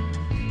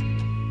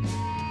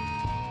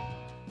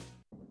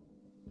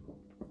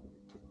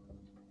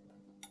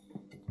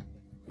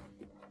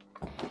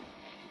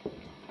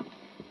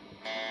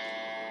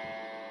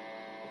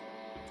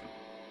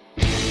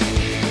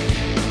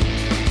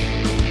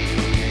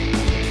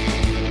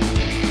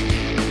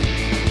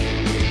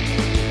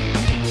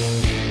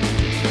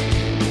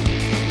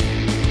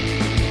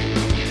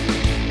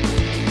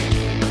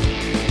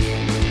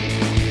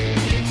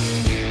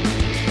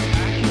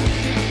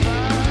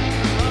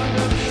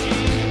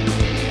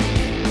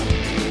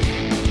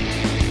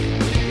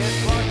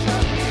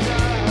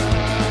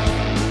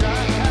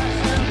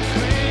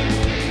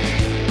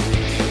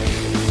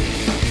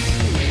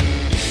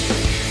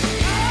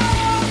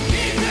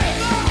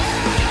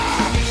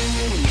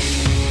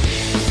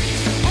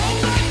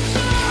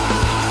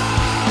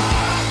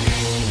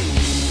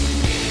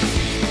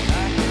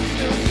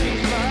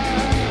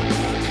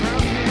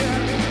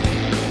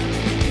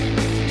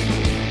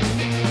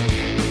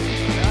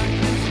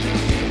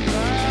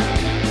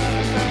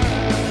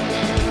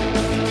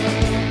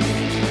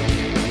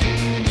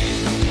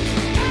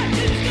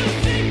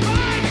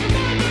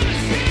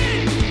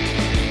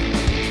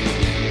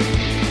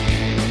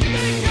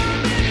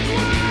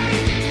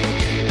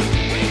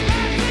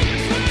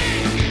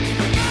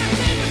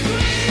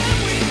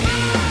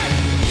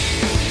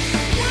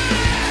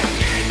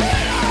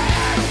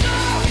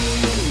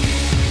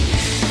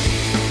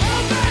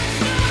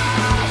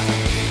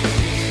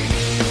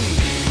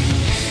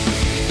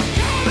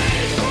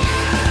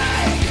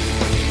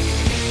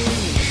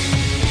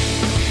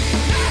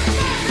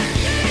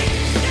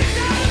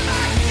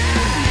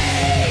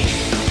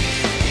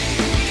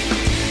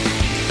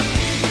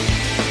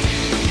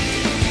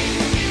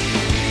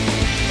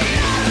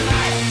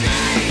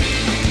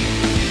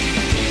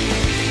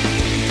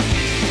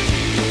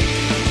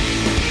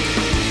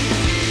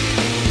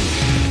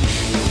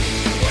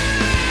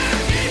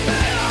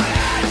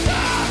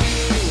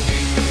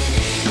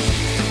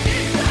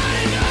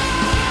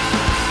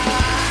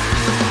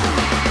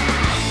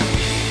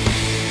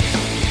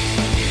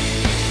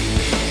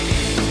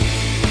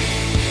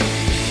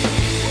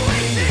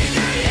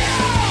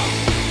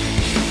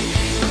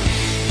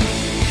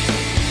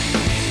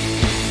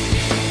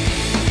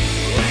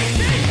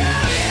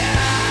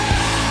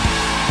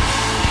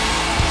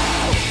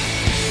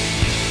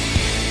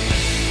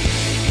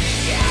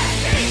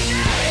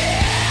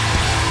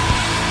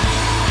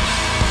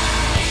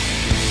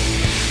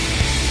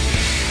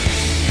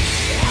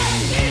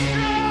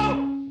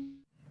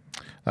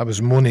 That was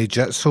Moni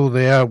Jitso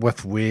there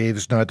with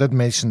Waves. Now, I did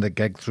mention the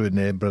gig through in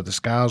Edinburgh, The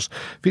Scars,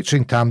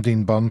 featuring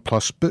Tamdene Burn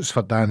plus Boots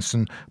for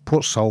Dancing,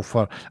 Port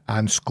Sulphur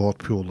and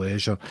Scorpio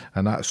Leisure.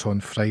 And that's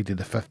on Friday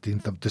the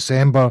 15th of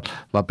December.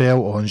 La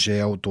Belle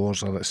Angers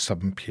doors are at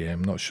 7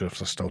 p.m. Not sure if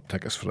there's still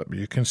tickets for it, but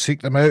you can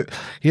seek them out.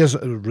 Here's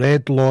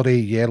Red Lorry,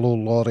 Yellow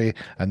Lorry,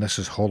 and this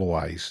is Hollow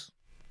Eyes.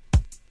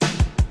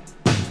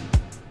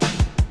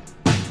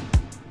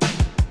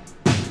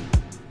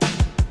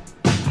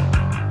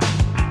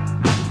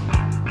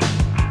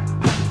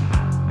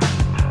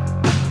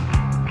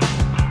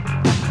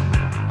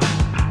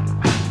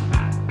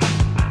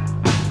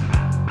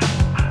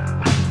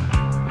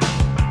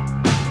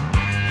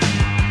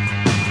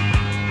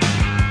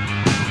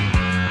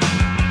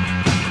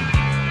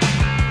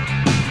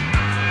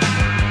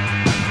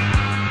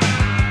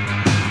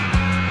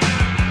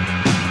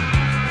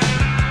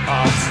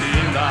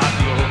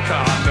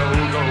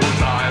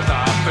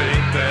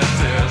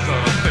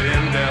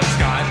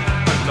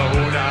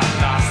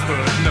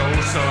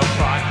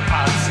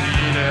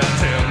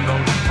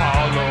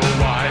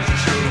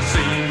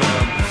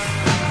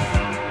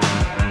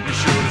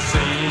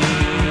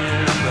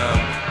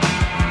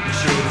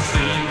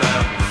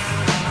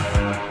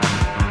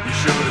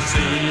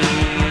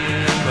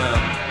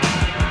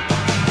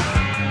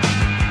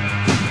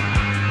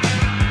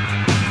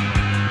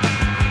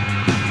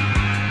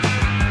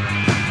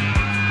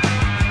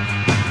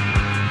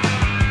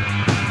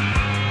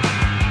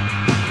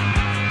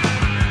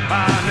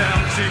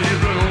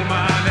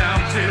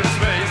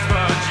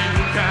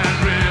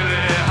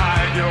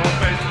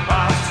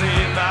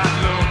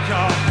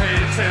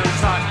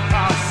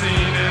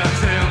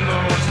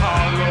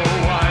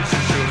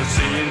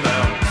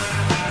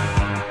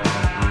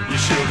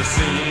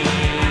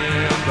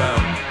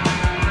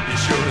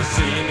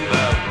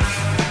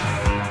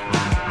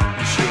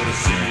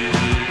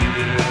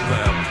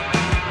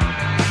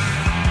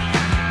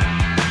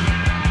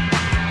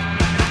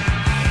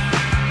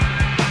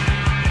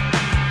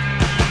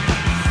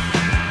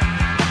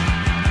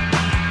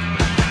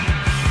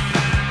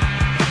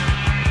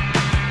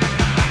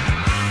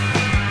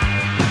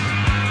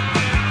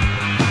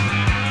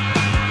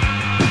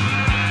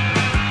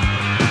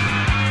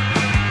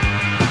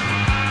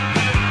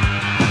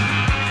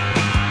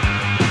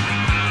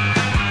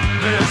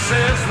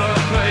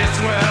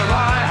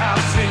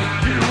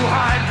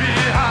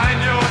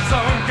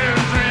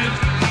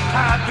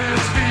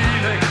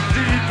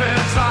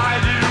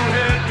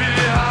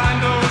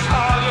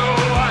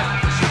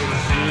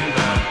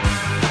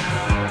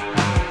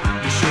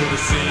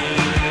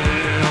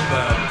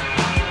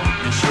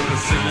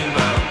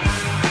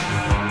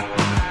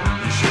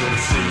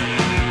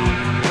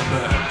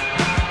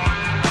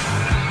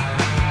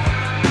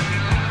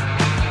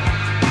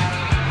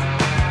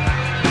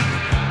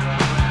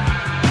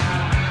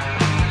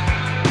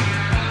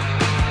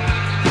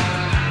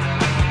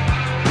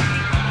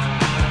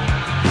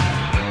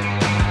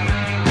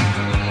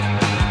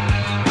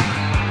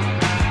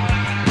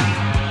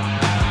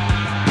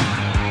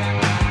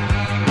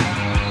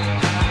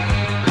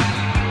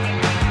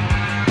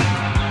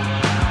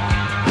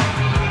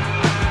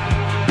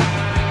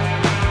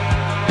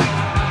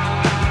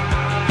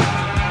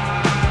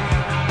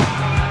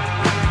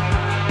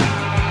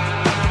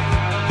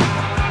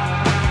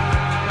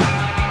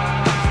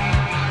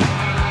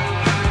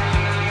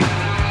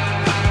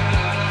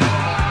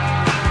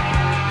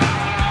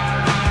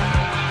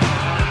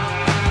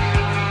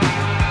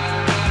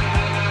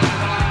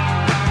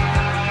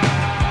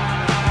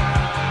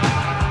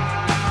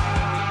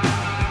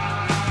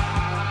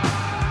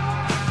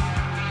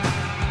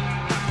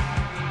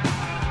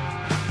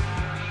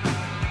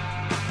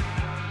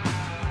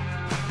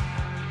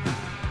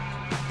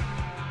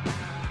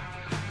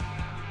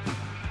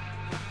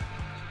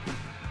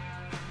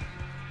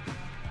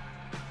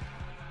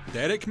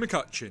 Derek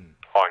McCutcheon.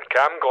 On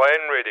Cam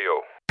Glen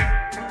Radio.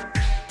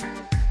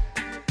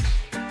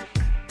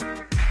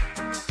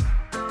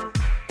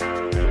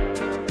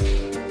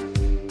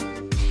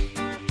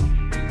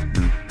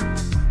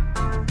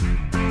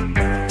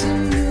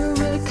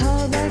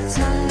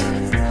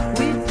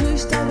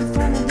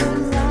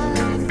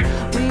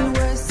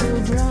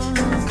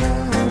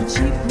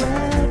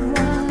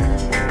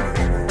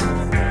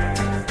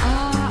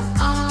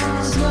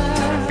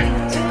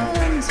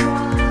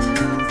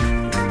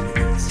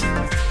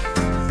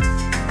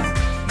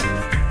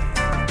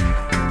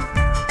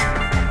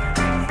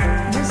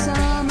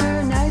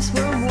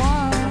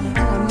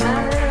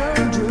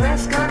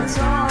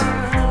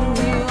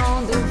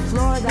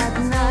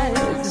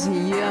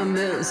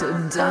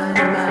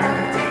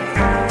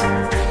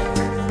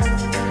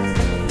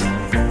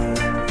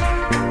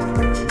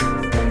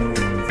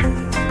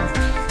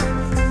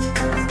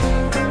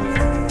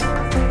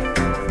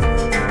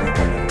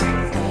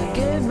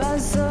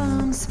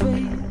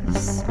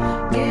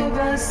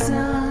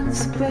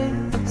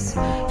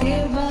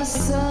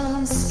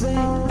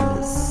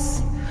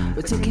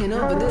 Taking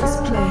over this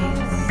place.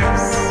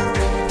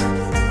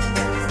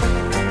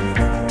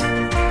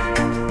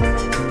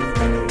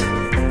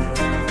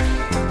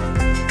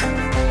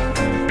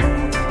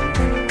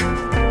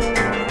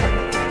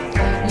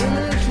 You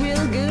looked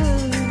real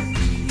good.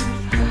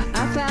 I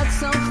felt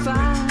so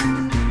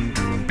fine.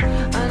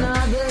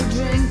 Another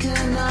drink,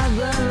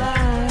 another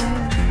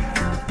life.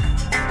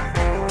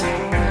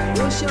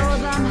 We'll show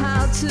them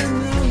how to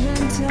move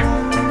in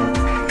time.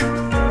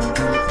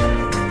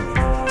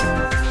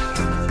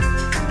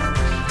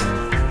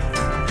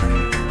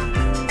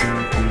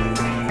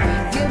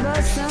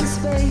 Some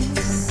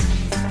space,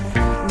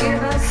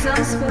 give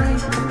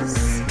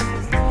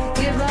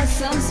us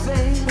some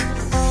space.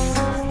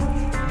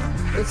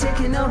 We're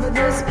taking over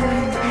this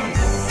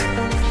place.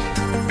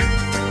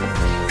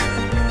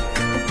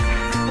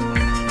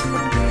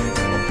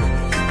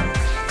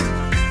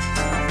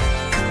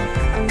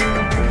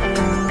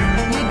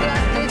 You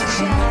got the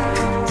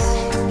chance,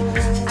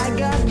 I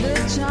got the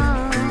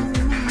charm.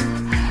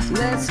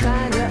 Let's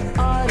find your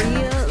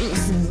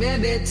audience,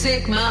 baby,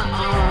 take my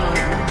arm.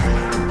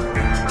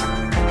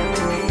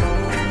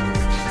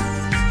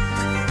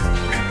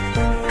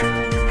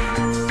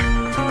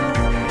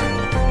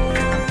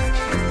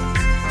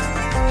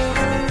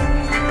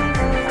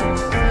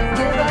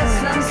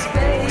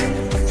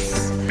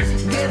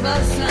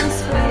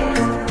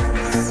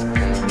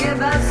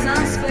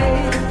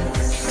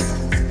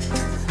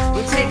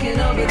 Taking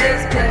over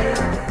this place.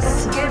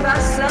 Give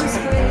us some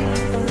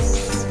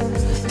space.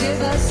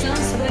 Give us some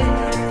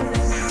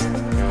space.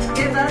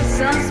 Give us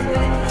some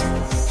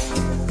space.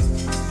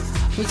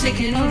 We're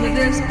taking over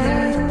this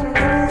place.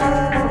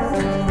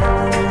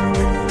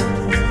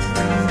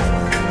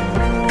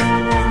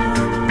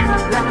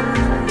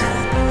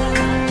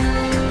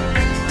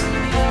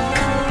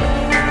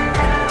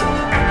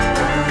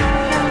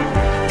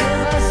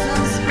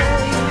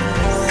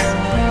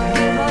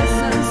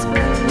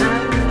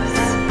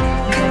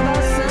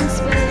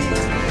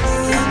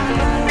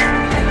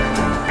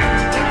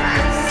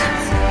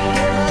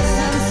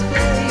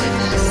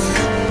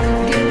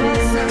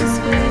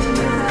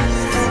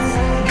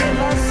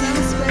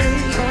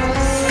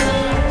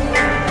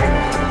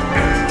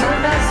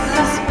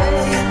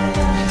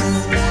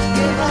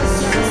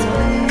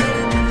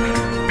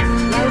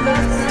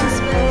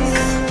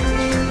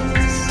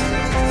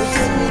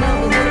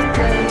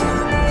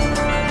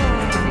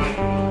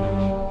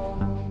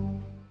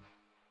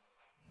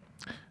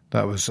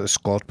 That was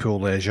Scorpio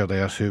Leisure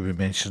there, who we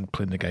mentioned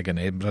playing the gig in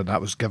Edinburgh.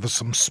 That was Give Us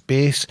Some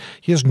Space.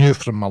 Here's new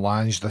from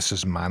Melange. This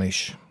is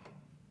Manish.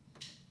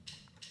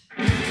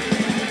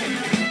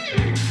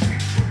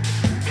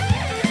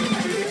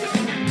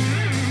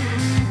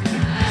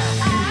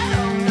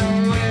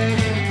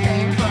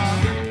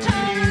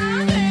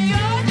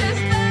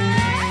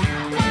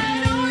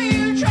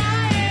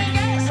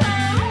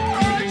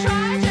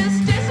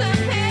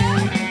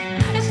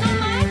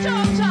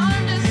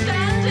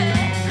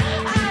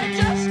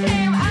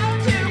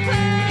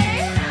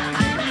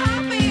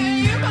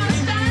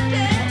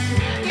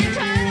 You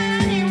turn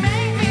and you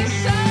make me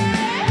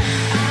say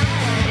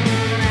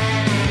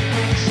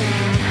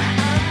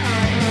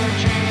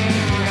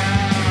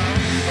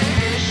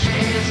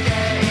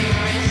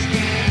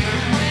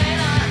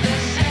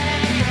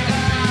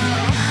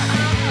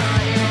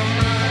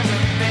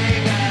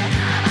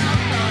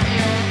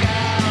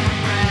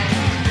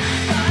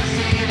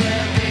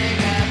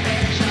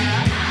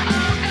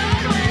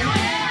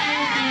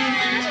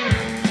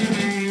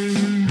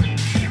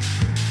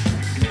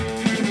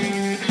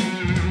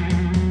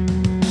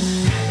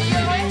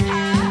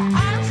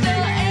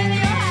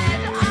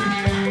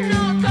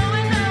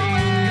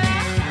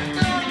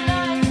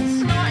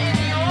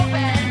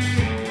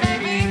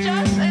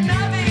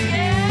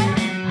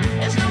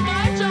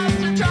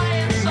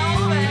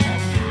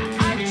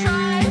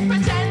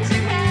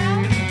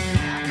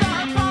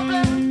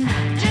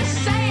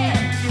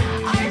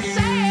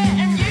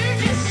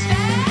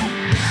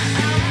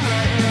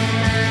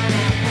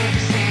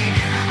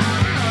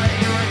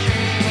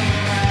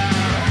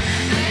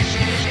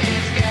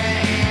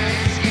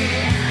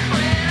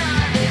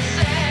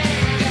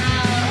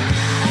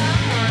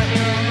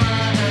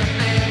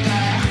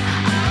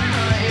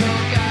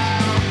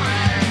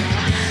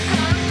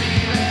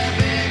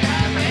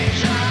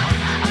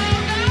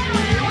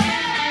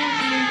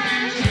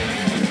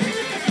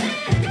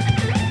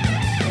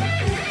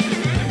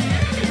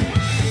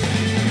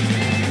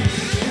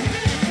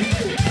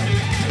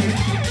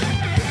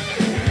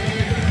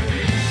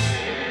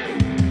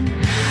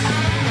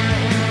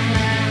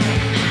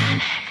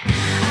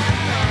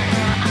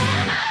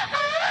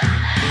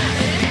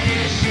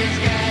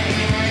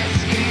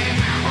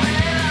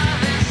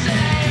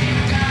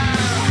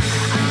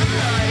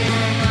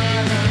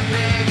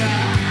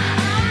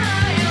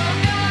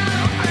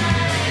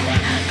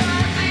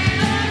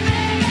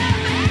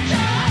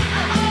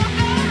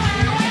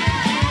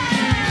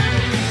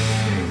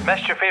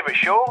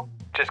show?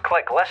 Just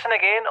click listen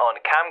again on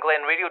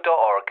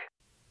camglenradio.org.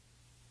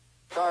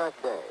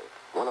 Historic day,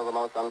 one of the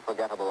most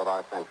unforgettable of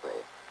our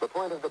century. The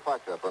point of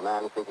departure for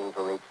man seeking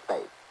to reach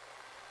space.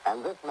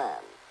 And this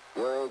man,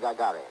 Yuri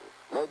Gagarin,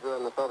 major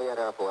in the Soviet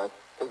Air Force,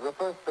 is the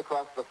first to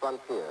cross the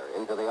frontier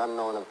into the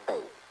unknown of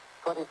space.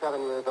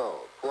 27 years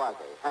old,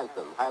 swarthy,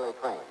 handsome, highly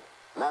trained,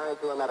 married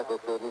to a medical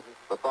student,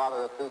 the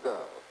father of 2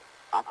 girls.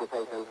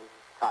 Occupation,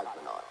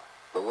 cosmonaut,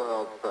 the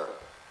world's first.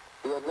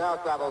 He has now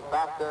traveled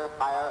faster,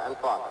 higher, and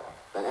farther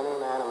than any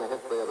man in the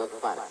history of this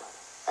planet.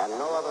 And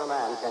no other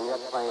man can yet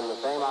claim the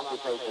same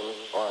occupation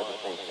or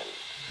distinction.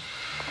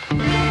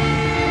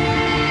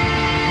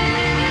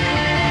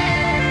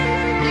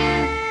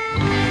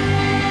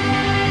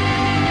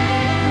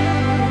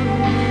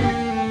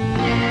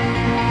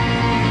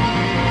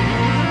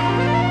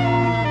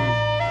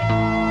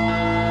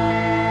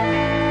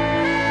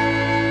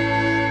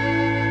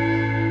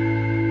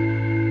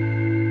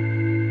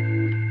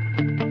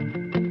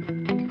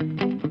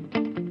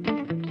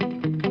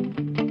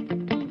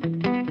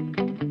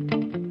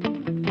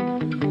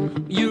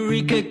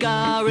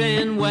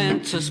 Gagarin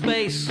went to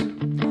space,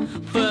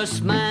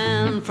 first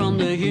man from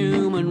the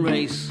human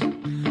race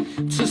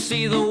to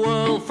see the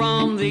world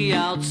from the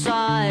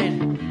outside.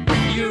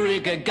 Yuri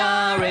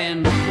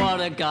Gagarin,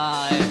 what a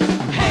guy.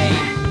 Hey,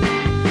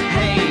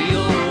 hey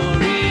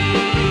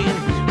Yuri,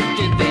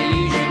 did they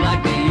use you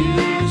like they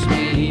used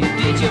me?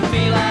 Did you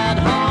feel at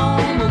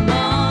home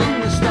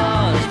among the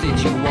stars? Did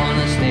you want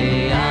to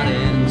stay out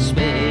in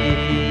space?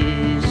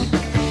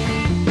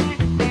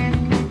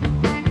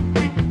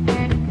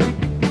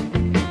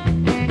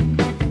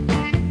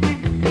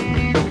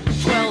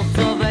 12th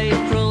of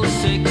April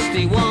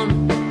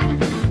 61,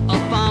 a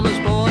farmer's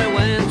boy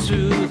went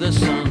to the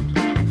sun.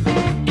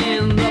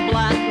 In the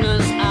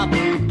blackness,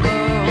 apple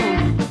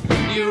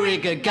pearl, Yuri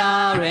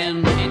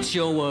Gagarin, it's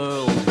your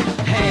world.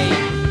 Hey,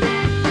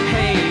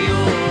 hey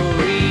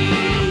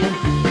Yuri,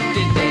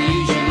 did they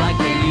use you like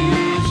they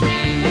used me?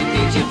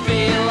 Did you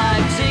feel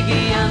like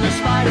Ziggy and the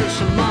spiders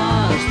from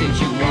Mars? Did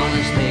you want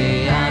to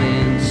stay out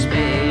in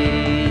space?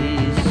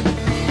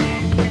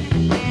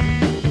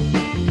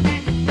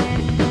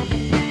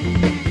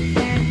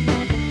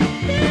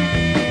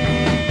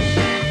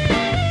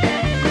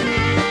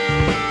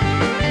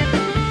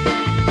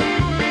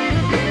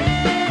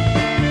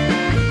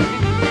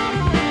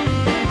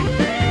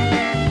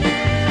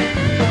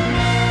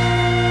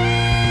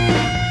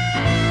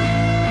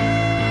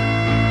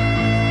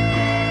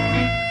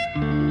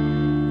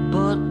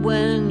 But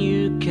when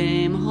you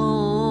came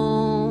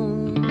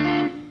home,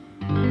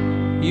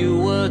 you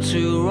were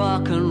to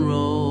rock and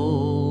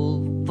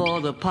roll.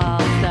 For the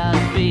powers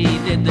that be,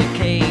 did the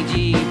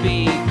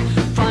KGB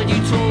find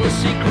you told a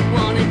secret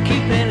one and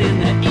keep it in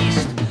the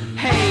East?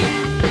 Hey,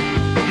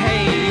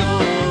 hey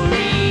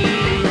Yuri,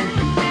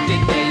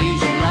 did they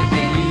use you like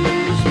they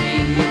used me?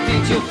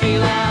 Did you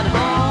feel at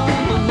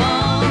home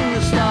among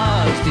the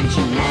stars? Did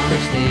you want to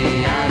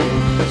stay out in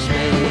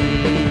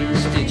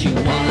space? Did you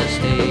want to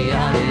stay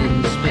out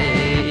in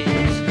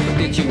space?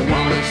 Did you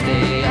want to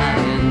stay out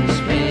in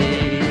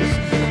space?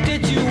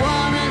 Did you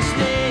want to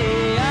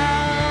stay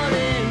out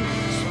in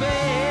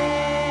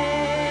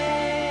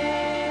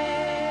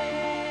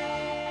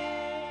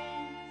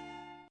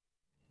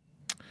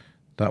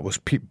That was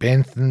Pete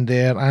Benton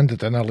there and the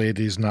Dinner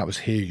Ladies, and that was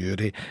Hey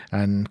Yuri,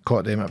 and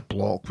caught them at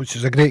Block, which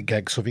is a great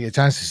gig. So if you get a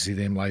chance to see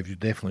them live, you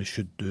definitely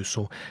should do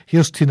so.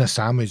 Here's Tina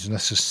Sandwich, and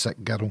this is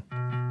Sick Girl.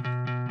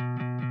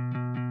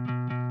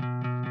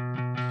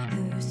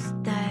 Who's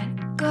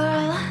that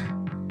girl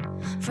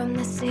from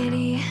the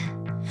city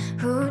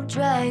who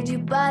dragged you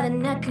by the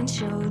neck and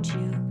showed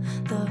you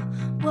the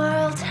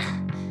world?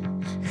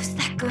 Who's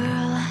that girl?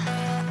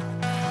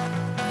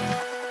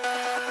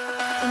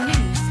 And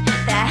who's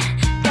that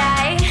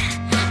guy?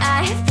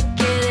 I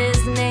forget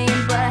his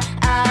name, but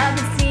I've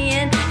been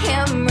seeing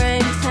him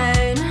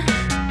return.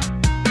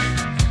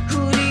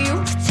 Who do you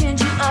pretend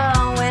you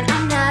are when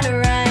I'm not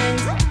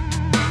around?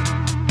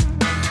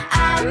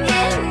 I'm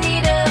in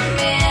need of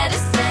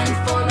medicine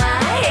for my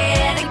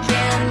head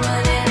again.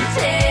 Run and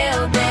tell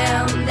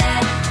them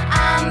that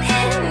I'm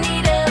in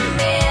need of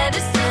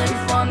medicine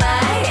for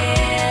my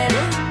head.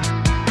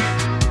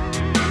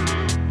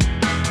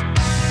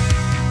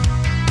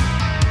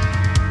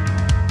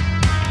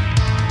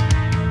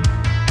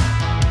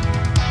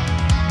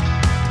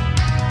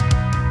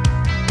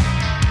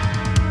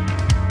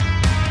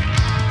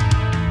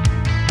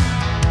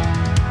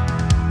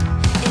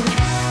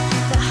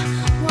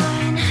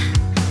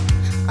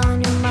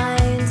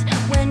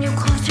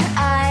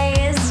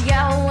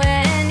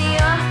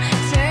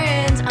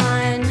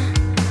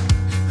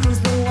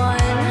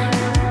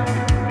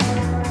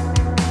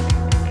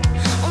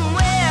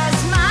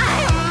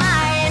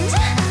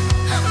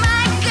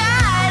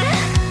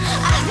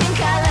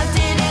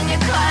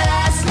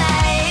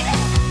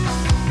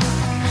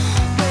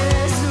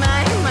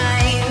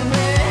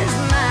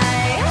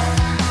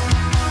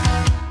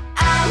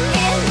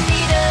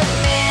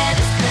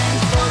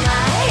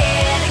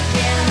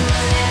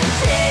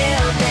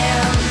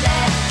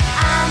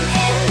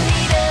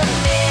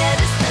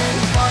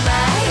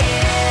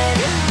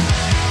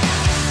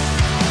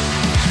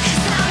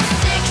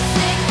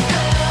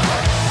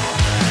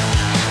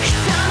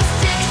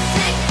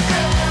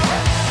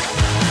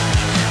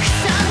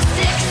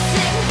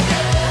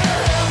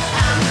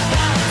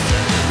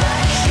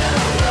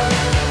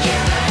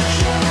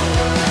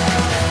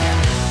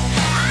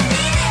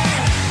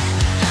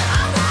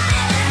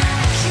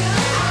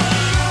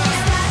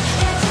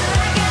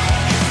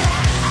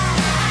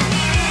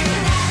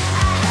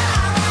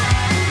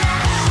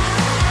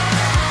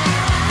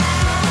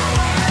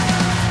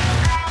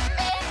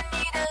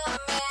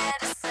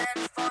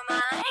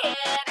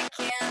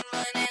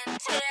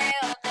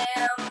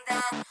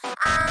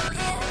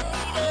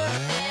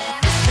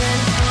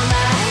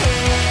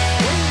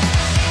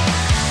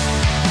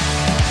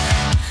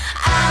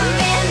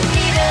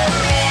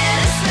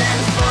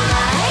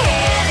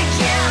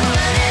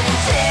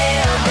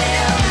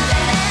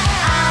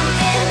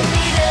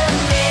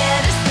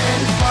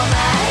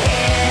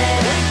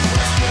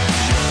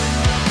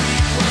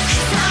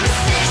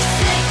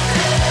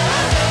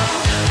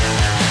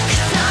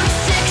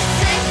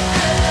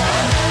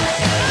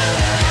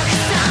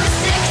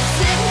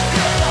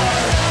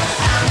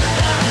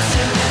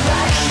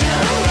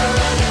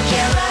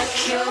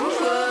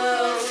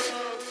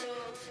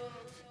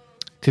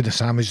 To the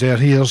Sammys there.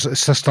 Here's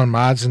Sister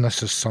Mads, and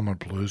this is Summer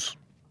Blues.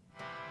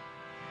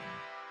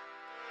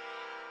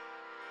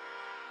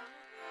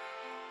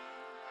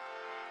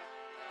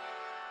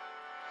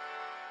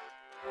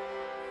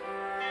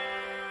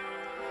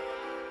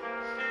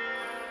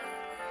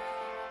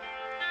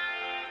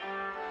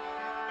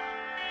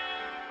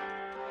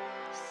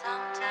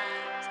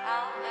 Sometimes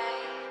I'll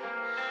wait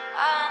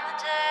on the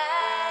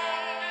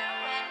day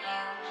when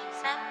you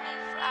send me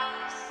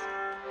flowers.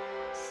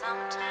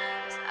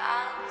 Sometimes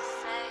I'll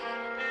say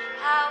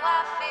how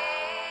I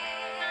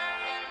feel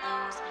in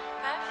those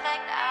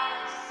perfect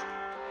hours.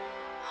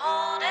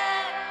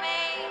 Holding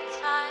me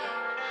tight,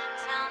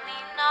 tell me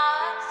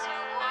not to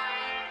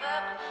worry,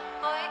 but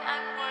boy,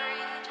 I'm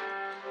worried.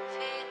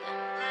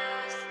 Feeling blue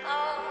as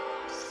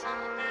though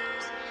summer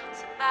blues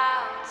is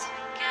about to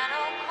get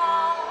all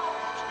cold.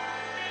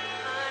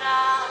 But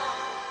I'll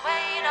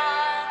wait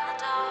on the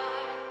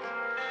dark,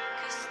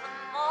 'cause the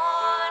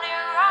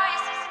morning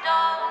rises,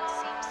 don't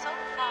seem so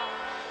far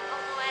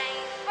away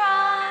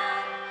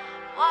from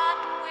what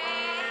we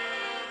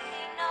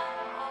know.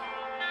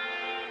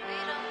 We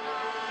don't know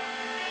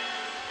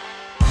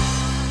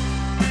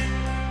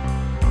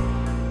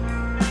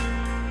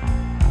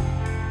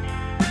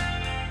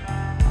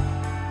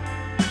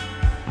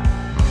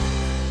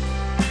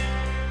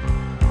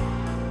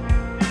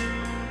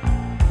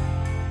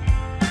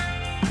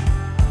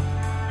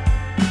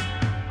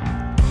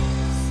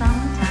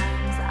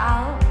Sometimes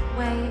I'll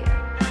wait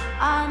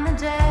on the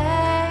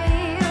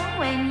day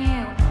when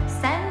you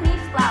send me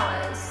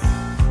flowers.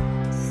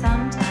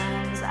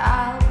 Sometimes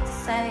I'll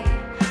say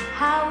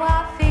how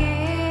I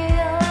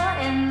feel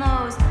in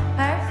those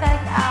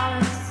perfect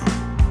hours.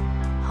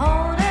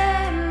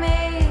 Holding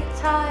me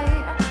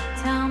tight,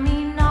 tell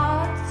me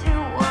not to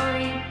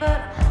worry,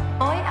 but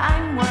boy,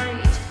 I'm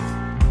worried.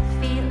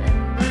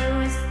 Feeling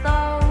blue as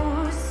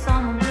though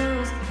summer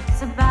blues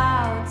is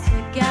about to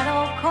get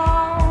all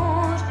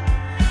cold.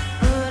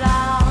 But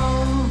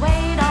I'll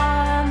wait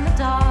on the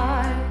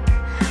dark,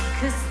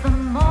 'cause the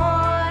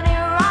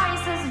morning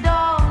rises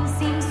don't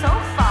seem so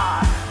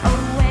far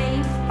away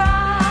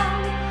from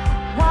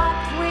what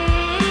we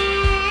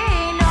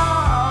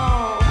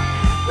know.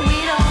 We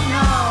don't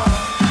know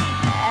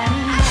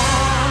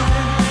anymore.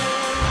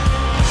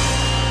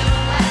 The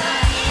weather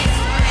is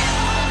real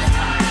all the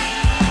time,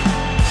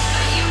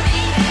 but you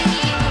make it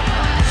even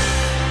worse.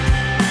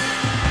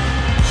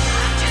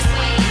 I'm just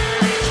waiting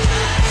for your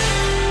turn,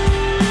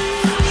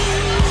 so you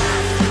don't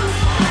have to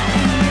avoid.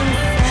 And you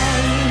say,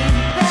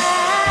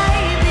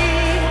 baby,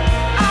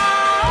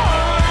 I'll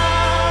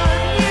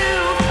love you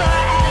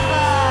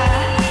forever.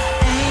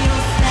 And you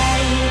say,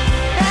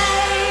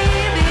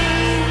 baby,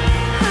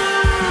 who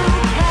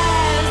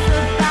cares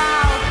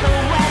about the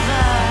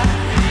weather?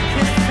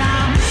 'Cause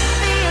I'm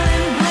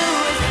feeling blue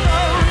as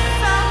though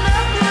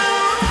summer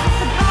blues is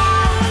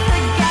about to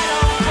get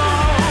all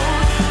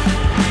cold.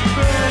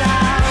 But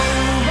I'll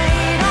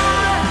wait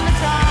on the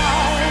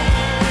dark,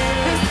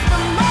 'cause the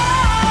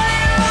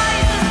morning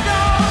rises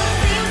don't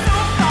seem so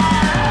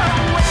far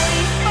away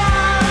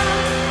from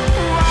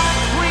what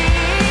we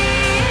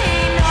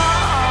know.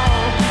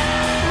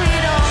 We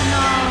don't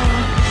know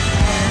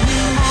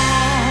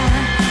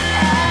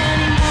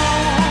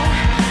anymore,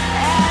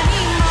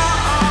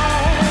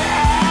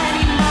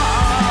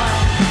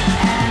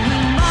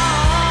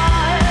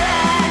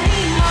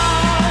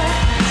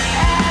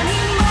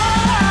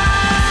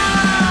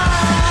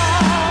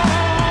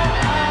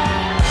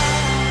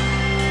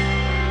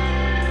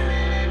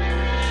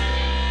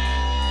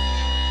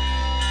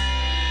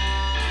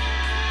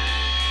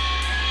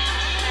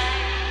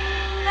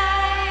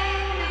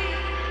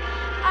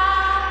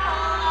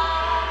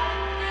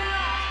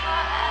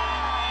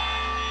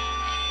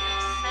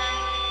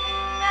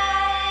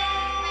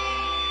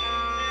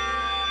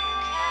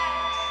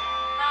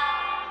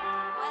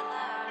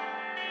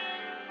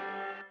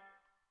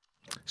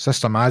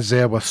 Sister Mads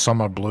there with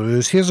Summer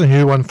Blues. Here's a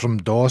new one from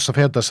DOS. I've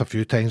heard this a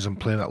few times and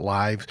playing it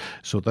live,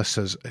 so this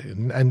is,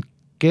 and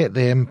get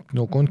them,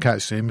 go and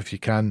catch them if you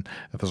can.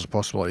 If there's a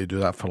possibility to do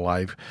that for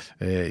live,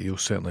 you'll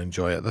certainly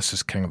enjoy it. This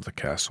is King of the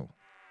Castle.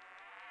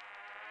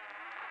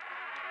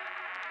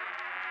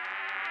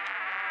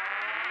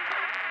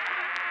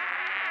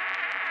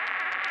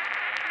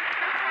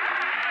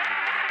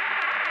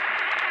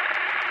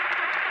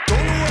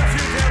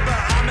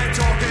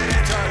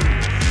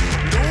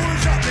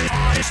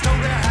 Still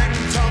their hang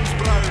tongues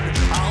brown.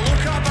 I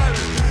look about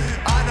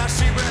and I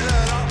see where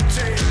they're up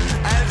to.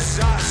 Is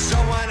that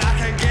someone I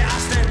can get a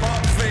step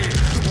up for?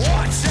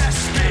 Watch this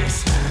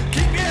space,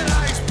 keep your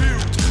eyes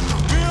peeled.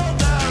 We're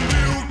the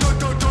real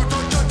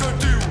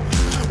do.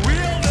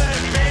 We're the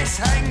best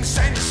hang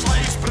since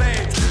sliced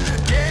bread.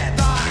 Get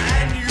that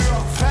in your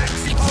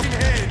fixed fucking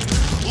head.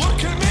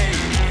 Look at me,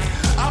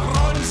 a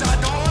bronze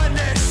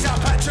Adonis, a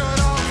picture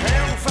of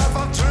health if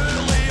I'm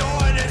truly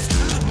honest.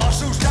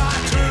 Muscles,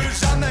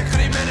 tattoos, and the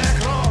cream in the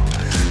crop.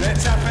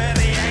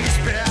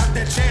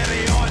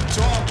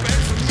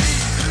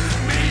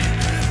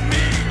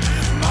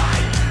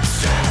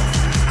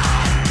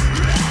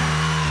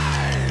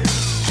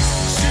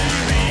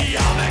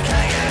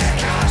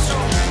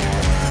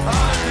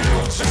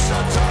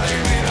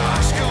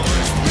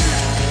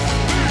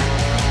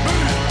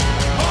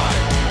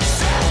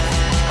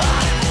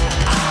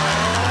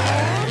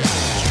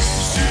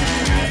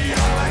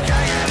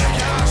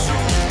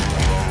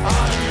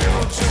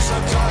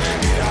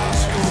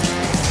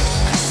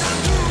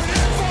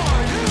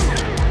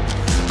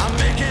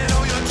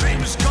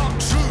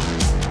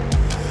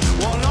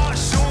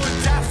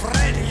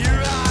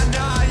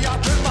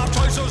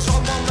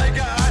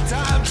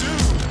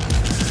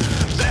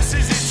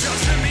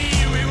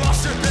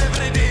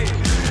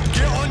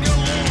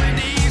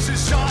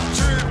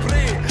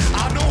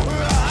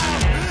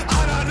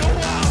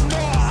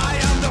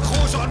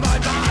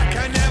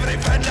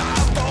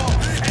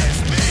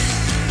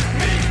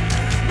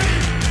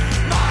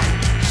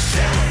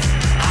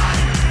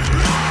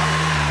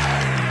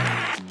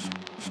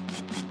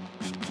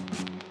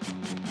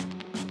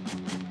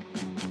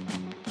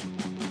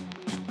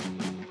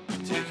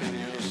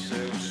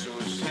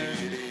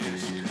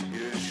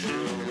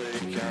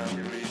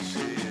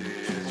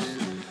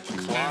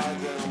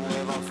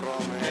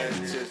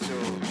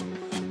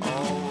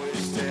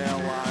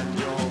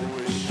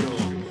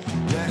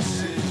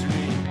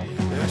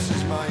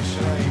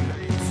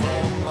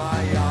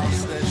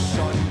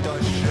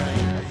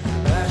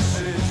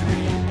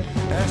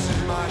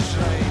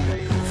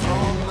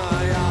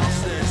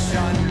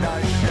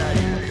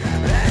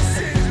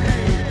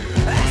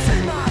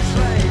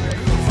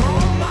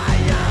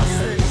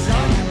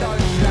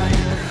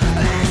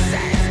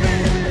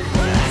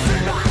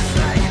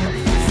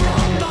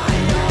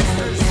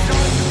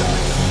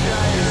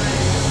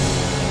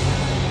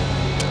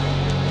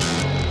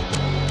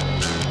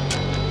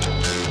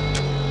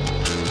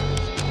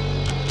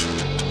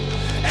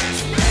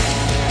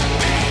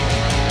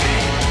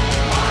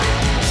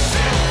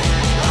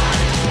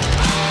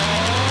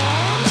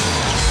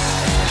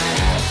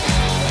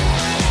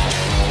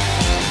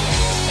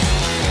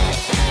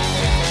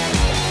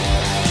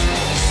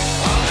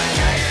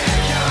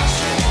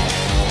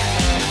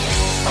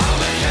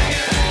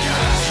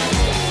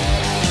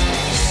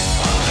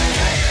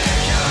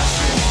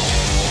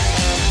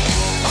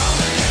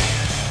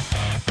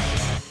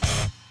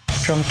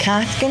 From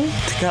Cathkin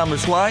to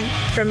Cambuslang,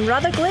 from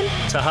Rutherglen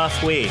to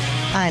halfway,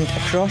 and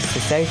across the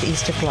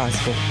southeast of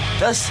Glasgow.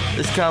 This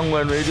is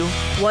Camglen Radio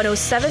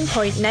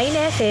 107.9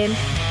 FM.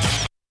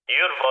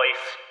 Your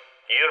voice,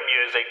 your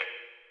music,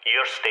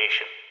 your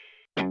station.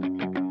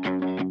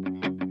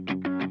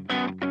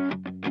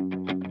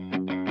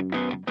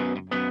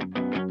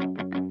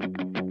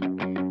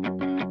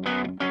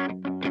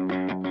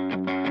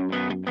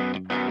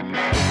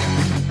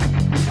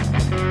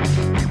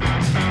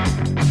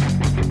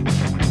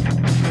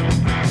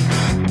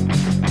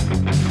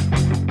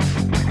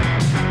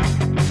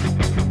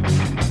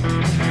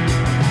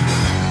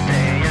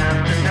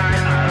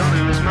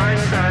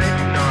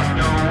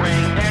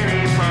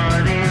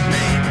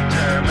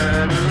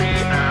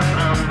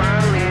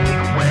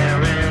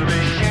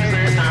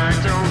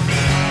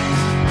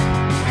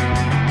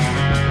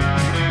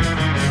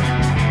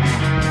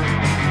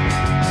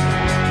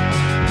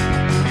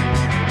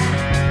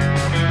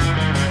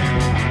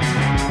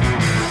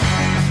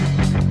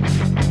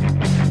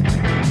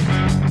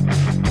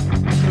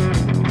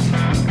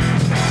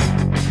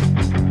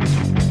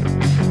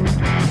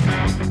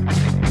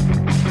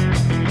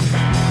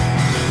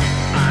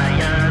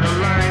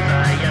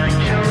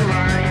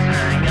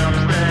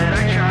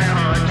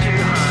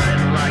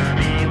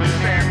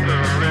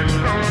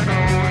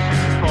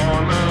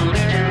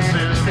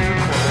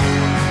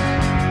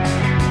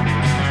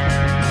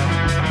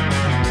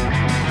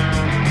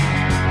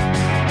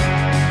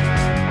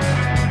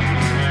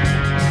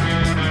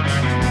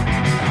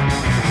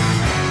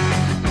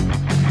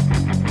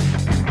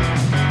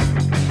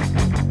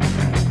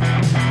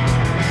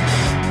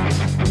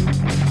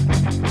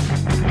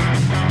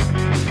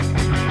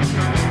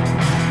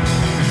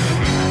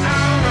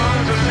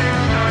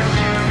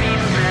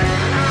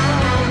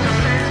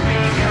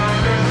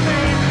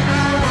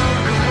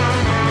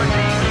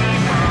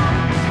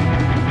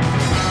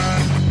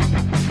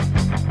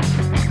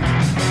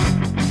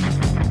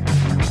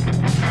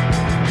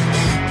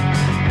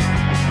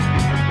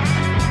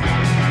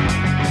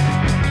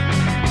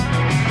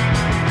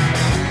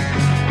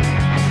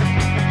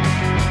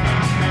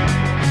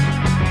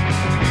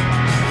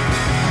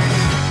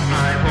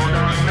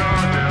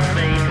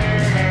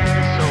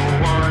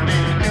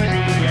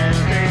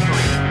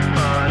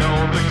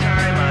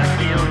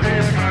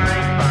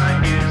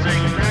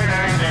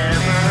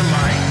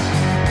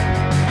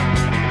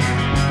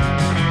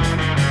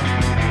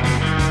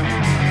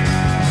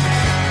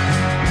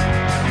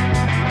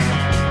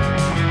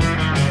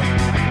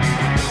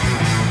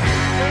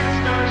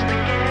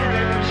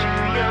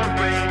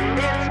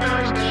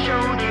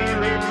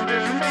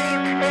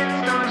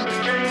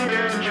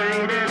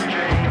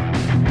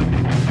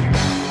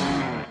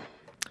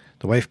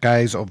 Wife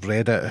guys of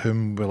Reddit,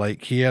 whom we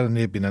like here, and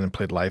they've been in and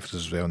played live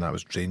as well, and that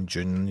was Drain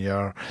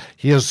Jr.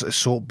 Here's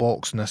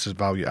Soapbox, and this is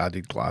Value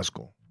Added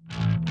Glasgow.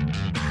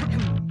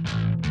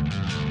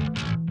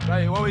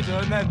 Right, what are we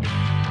doing then?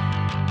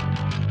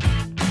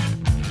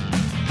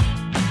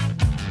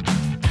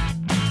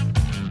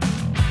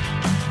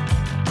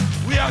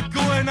 We are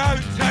going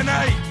out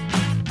tonight.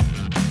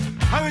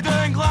 How we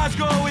doing,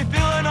 Glasgow? Are we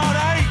feeling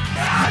alright?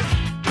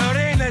 The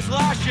rain is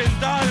lashing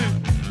down.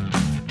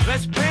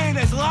 This pain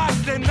is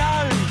lasting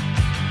now.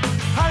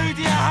 How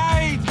do you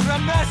hide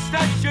from this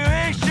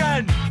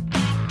situation?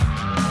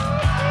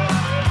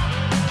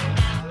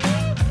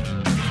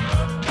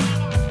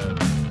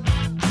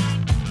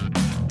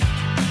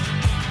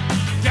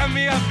 Give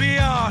me a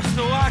beer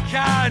so I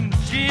can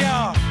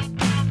cheer.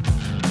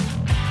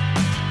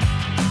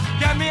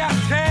 Give me a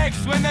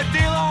text when the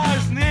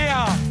dealer's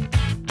near.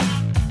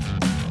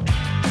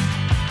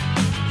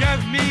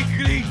 Give me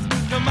grease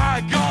till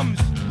my gums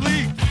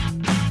bleed.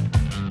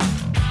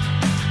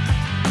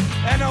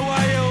 In a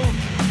while,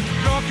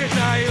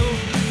 crocodile.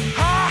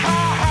 Ha ha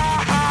ha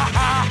ha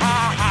ha ha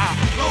ha.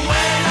 But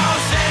when all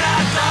said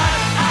and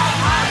done,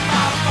 I've had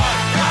my fun.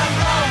 Run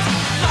roads,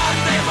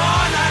 Sunday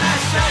morning,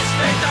 it sits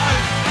me down,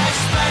 it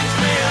spins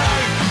me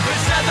round.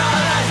 Consider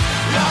this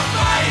your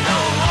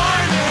final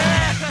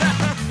warning.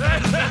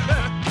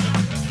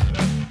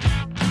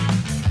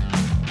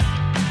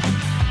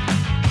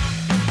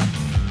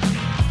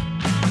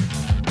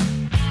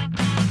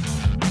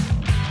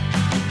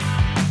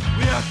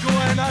 We are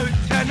going out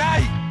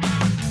tonight.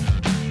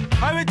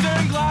 How we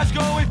doing,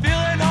 Glasgow? We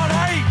feeling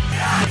alright?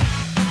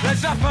 The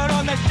zipper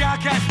on this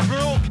jacket's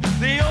broke.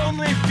 The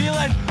only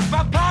feeling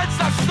my pants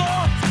are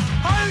soaked.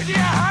 How do you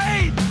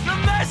hide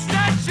from this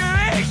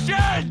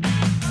situation?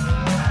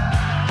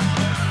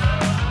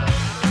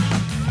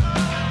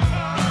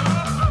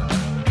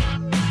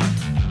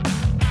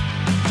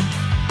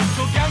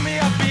 So give me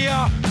a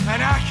beer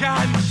and I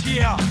can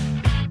cheer.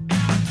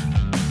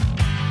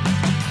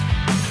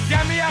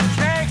 Give me a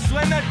text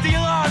when the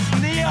dealer's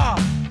near.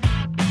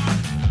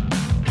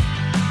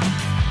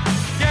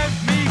 Give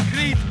me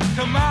greed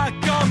till my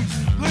gums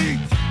bleed.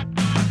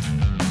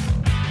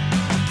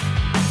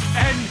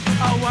 In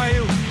a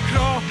while,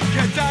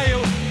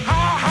 crocodile.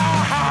 Ha ha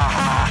ha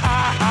ha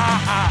ha ha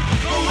ha.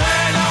 But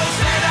when all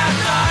said and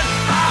done,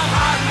 I've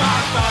had my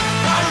fun.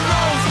 I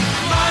rose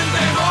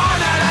Monday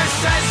morning.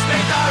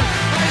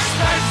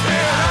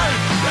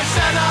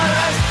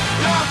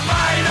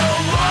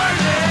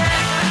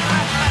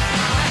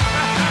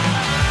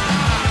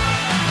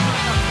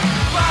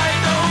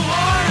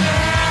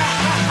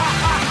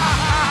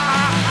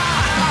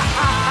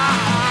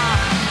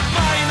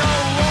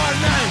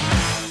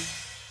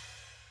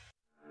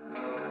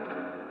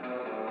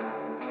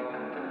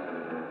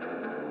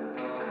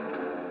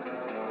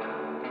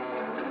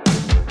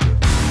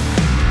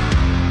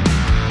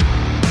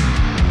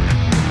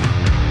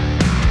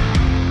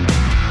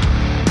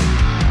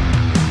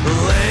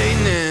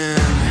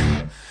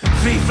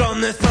 from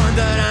the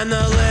thunder and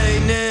the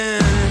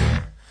lightning.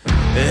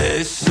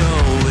 It's so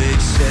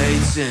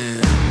exciting.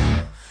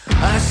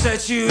 A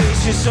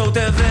situation so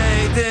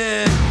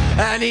divided,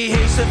 and he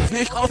hates the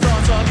flick of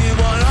thoughts of you.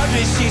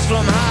 100 sheets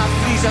from half,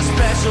 these are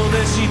special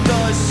that she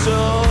does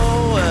so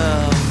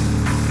well.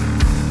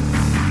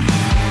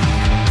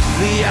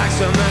 The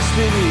actor must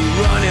be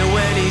running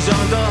when he's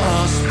under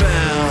her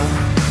spell,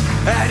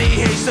 and he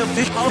hates the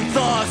flick of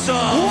thoughts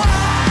of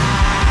why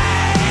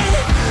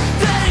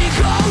did he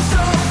go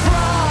so far?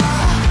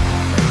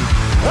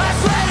 I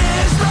swear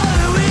it's not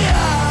who we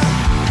are.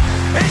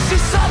 It's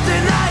just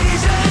something that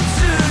he's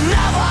into.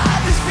 Never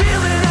had this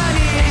feeling, and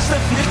he hates the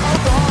flick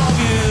of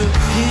you.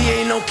 He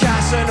ain't no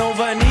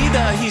Casanova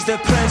neither, he's the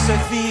prince of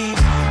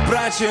thieves.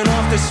 Branching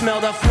off to smell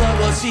the flood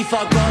while he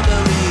forgot the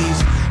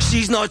leaves.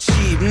 She's not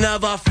cheap,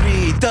 never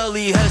free,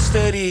 dully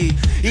history.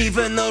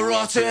 Even the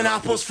rotten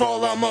apples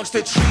fall amongst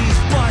the trees.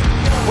 But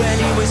when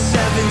he was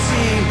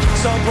 17,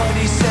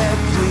 somebody said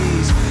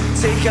please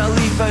take a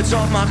leaf out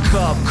of my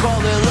cup,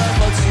 call it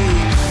liberty.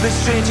 The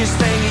strangest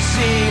thing he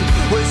seen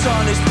was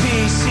on his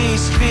PC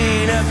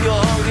screen. If you're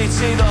hungry,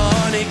 take the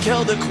honey,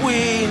 kill the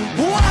queen.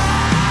 Why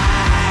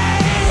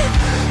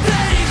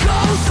did he go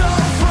so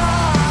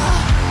far?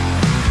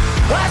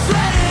 I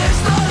swear it's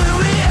not who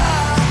we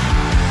are.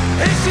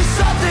 It's just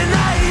something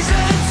that he's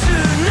into.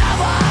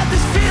 Never had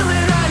this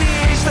feeling, and he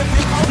hates the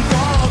feeling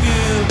of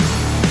you.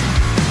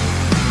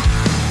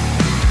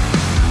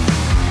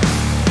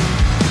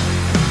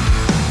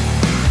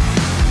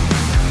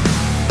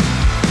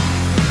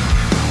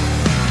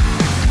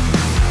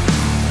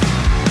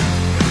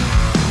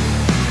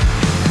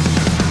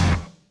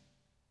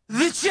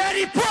 The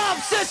cherry bomb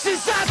sits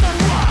inside the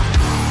rock.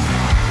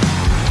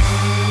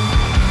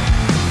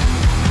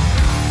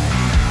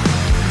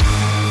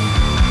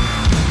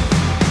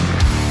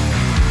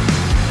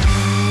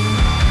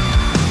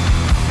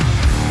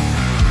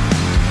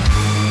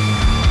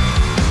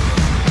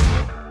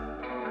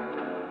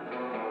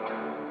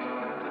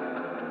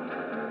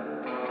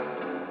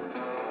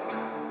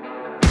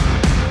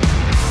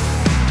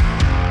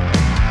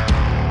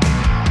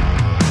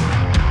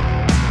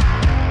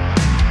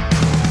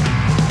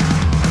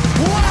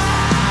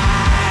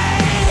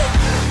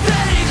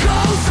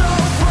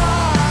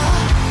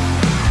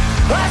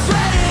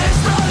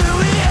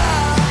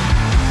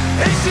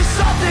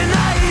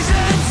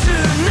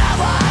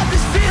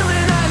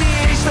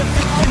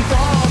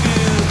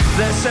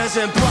 This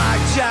isn't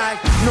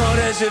blackjack, nor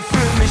is it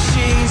fruit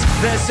machines.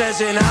 This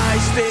isn't high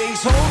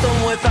stakes, hold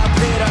them with a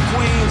pair of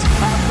queens.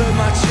 I put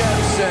my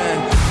chips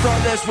in,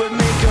 thought this would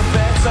make it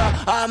better.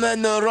 I'm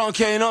in the wrong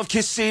kind of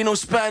casino,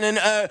 spinning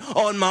out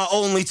on my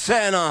only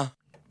tenner.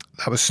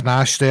 That was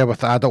Snash there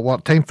with Adult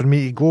Work. Time for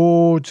me to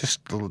go.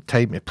 Just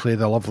time to play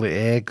the Lovely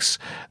Eggs.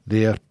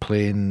 They're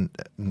playing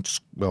in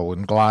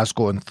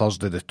Glasgow on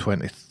Thursday the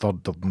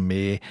 23rd of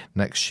May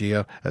next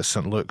year at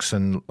St Luke's,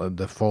 and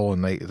the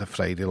following night the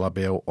Friday La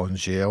Belle on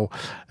Gel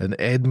in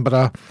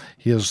Edinburgh.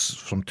 Here's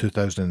from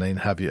 2009,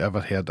 Have You Ever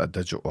Heard a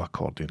Digital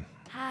Accordion?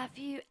 Have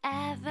you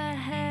ever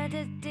heard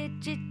a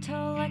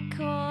digital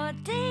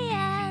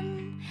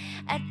accordion?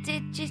 A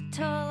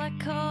digital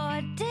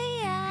accordion?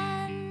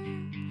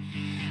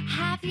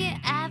 Have you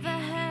ever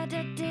heard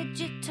a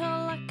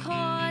digital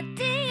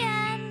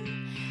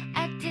accordion?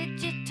 A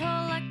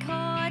digital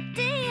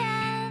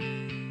accordion?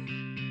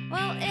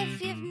 Well,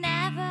 if you've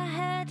never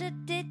heard a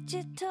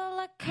digital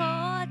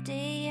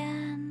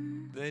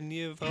accordion, then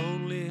you've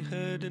only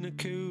heard an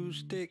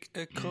acoustic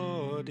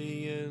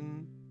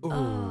accordion.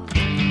 Oh.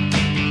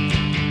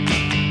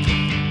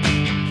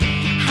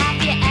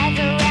 Have you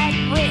ever read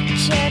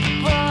Richard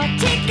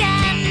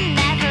Brautigan?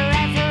 Never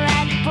ever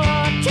read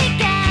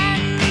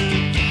Brautigan?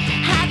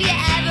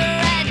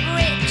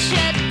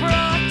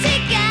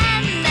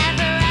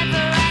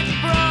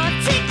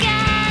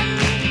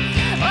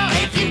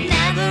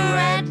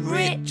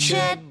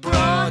 Richard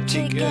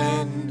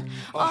Brautigan,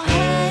 or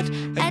heard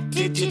a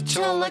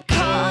digital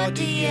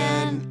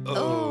accordion.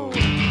 Oh.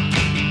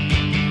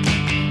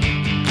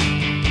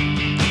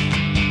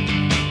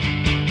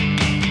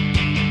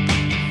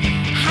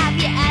 Have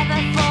you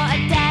ever fought a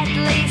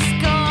deadly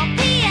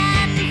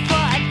scorpion?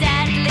 Fought a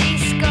deadly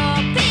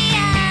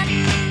scorpion?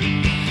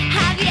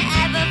 Have you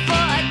ever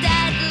fought a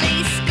deadly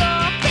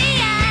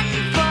scorpion?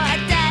 Fought a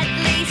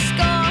deadly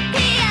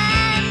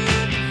scorpion?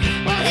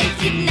 Well, if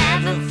you've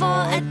never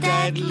fought a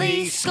deadly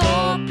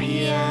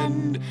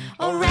scorpion,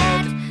 or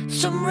read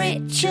some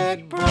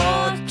Richard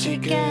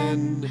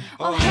Brautigan,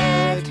 or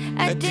heard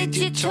a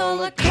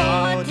digital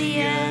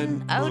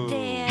accordion, oh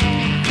dear.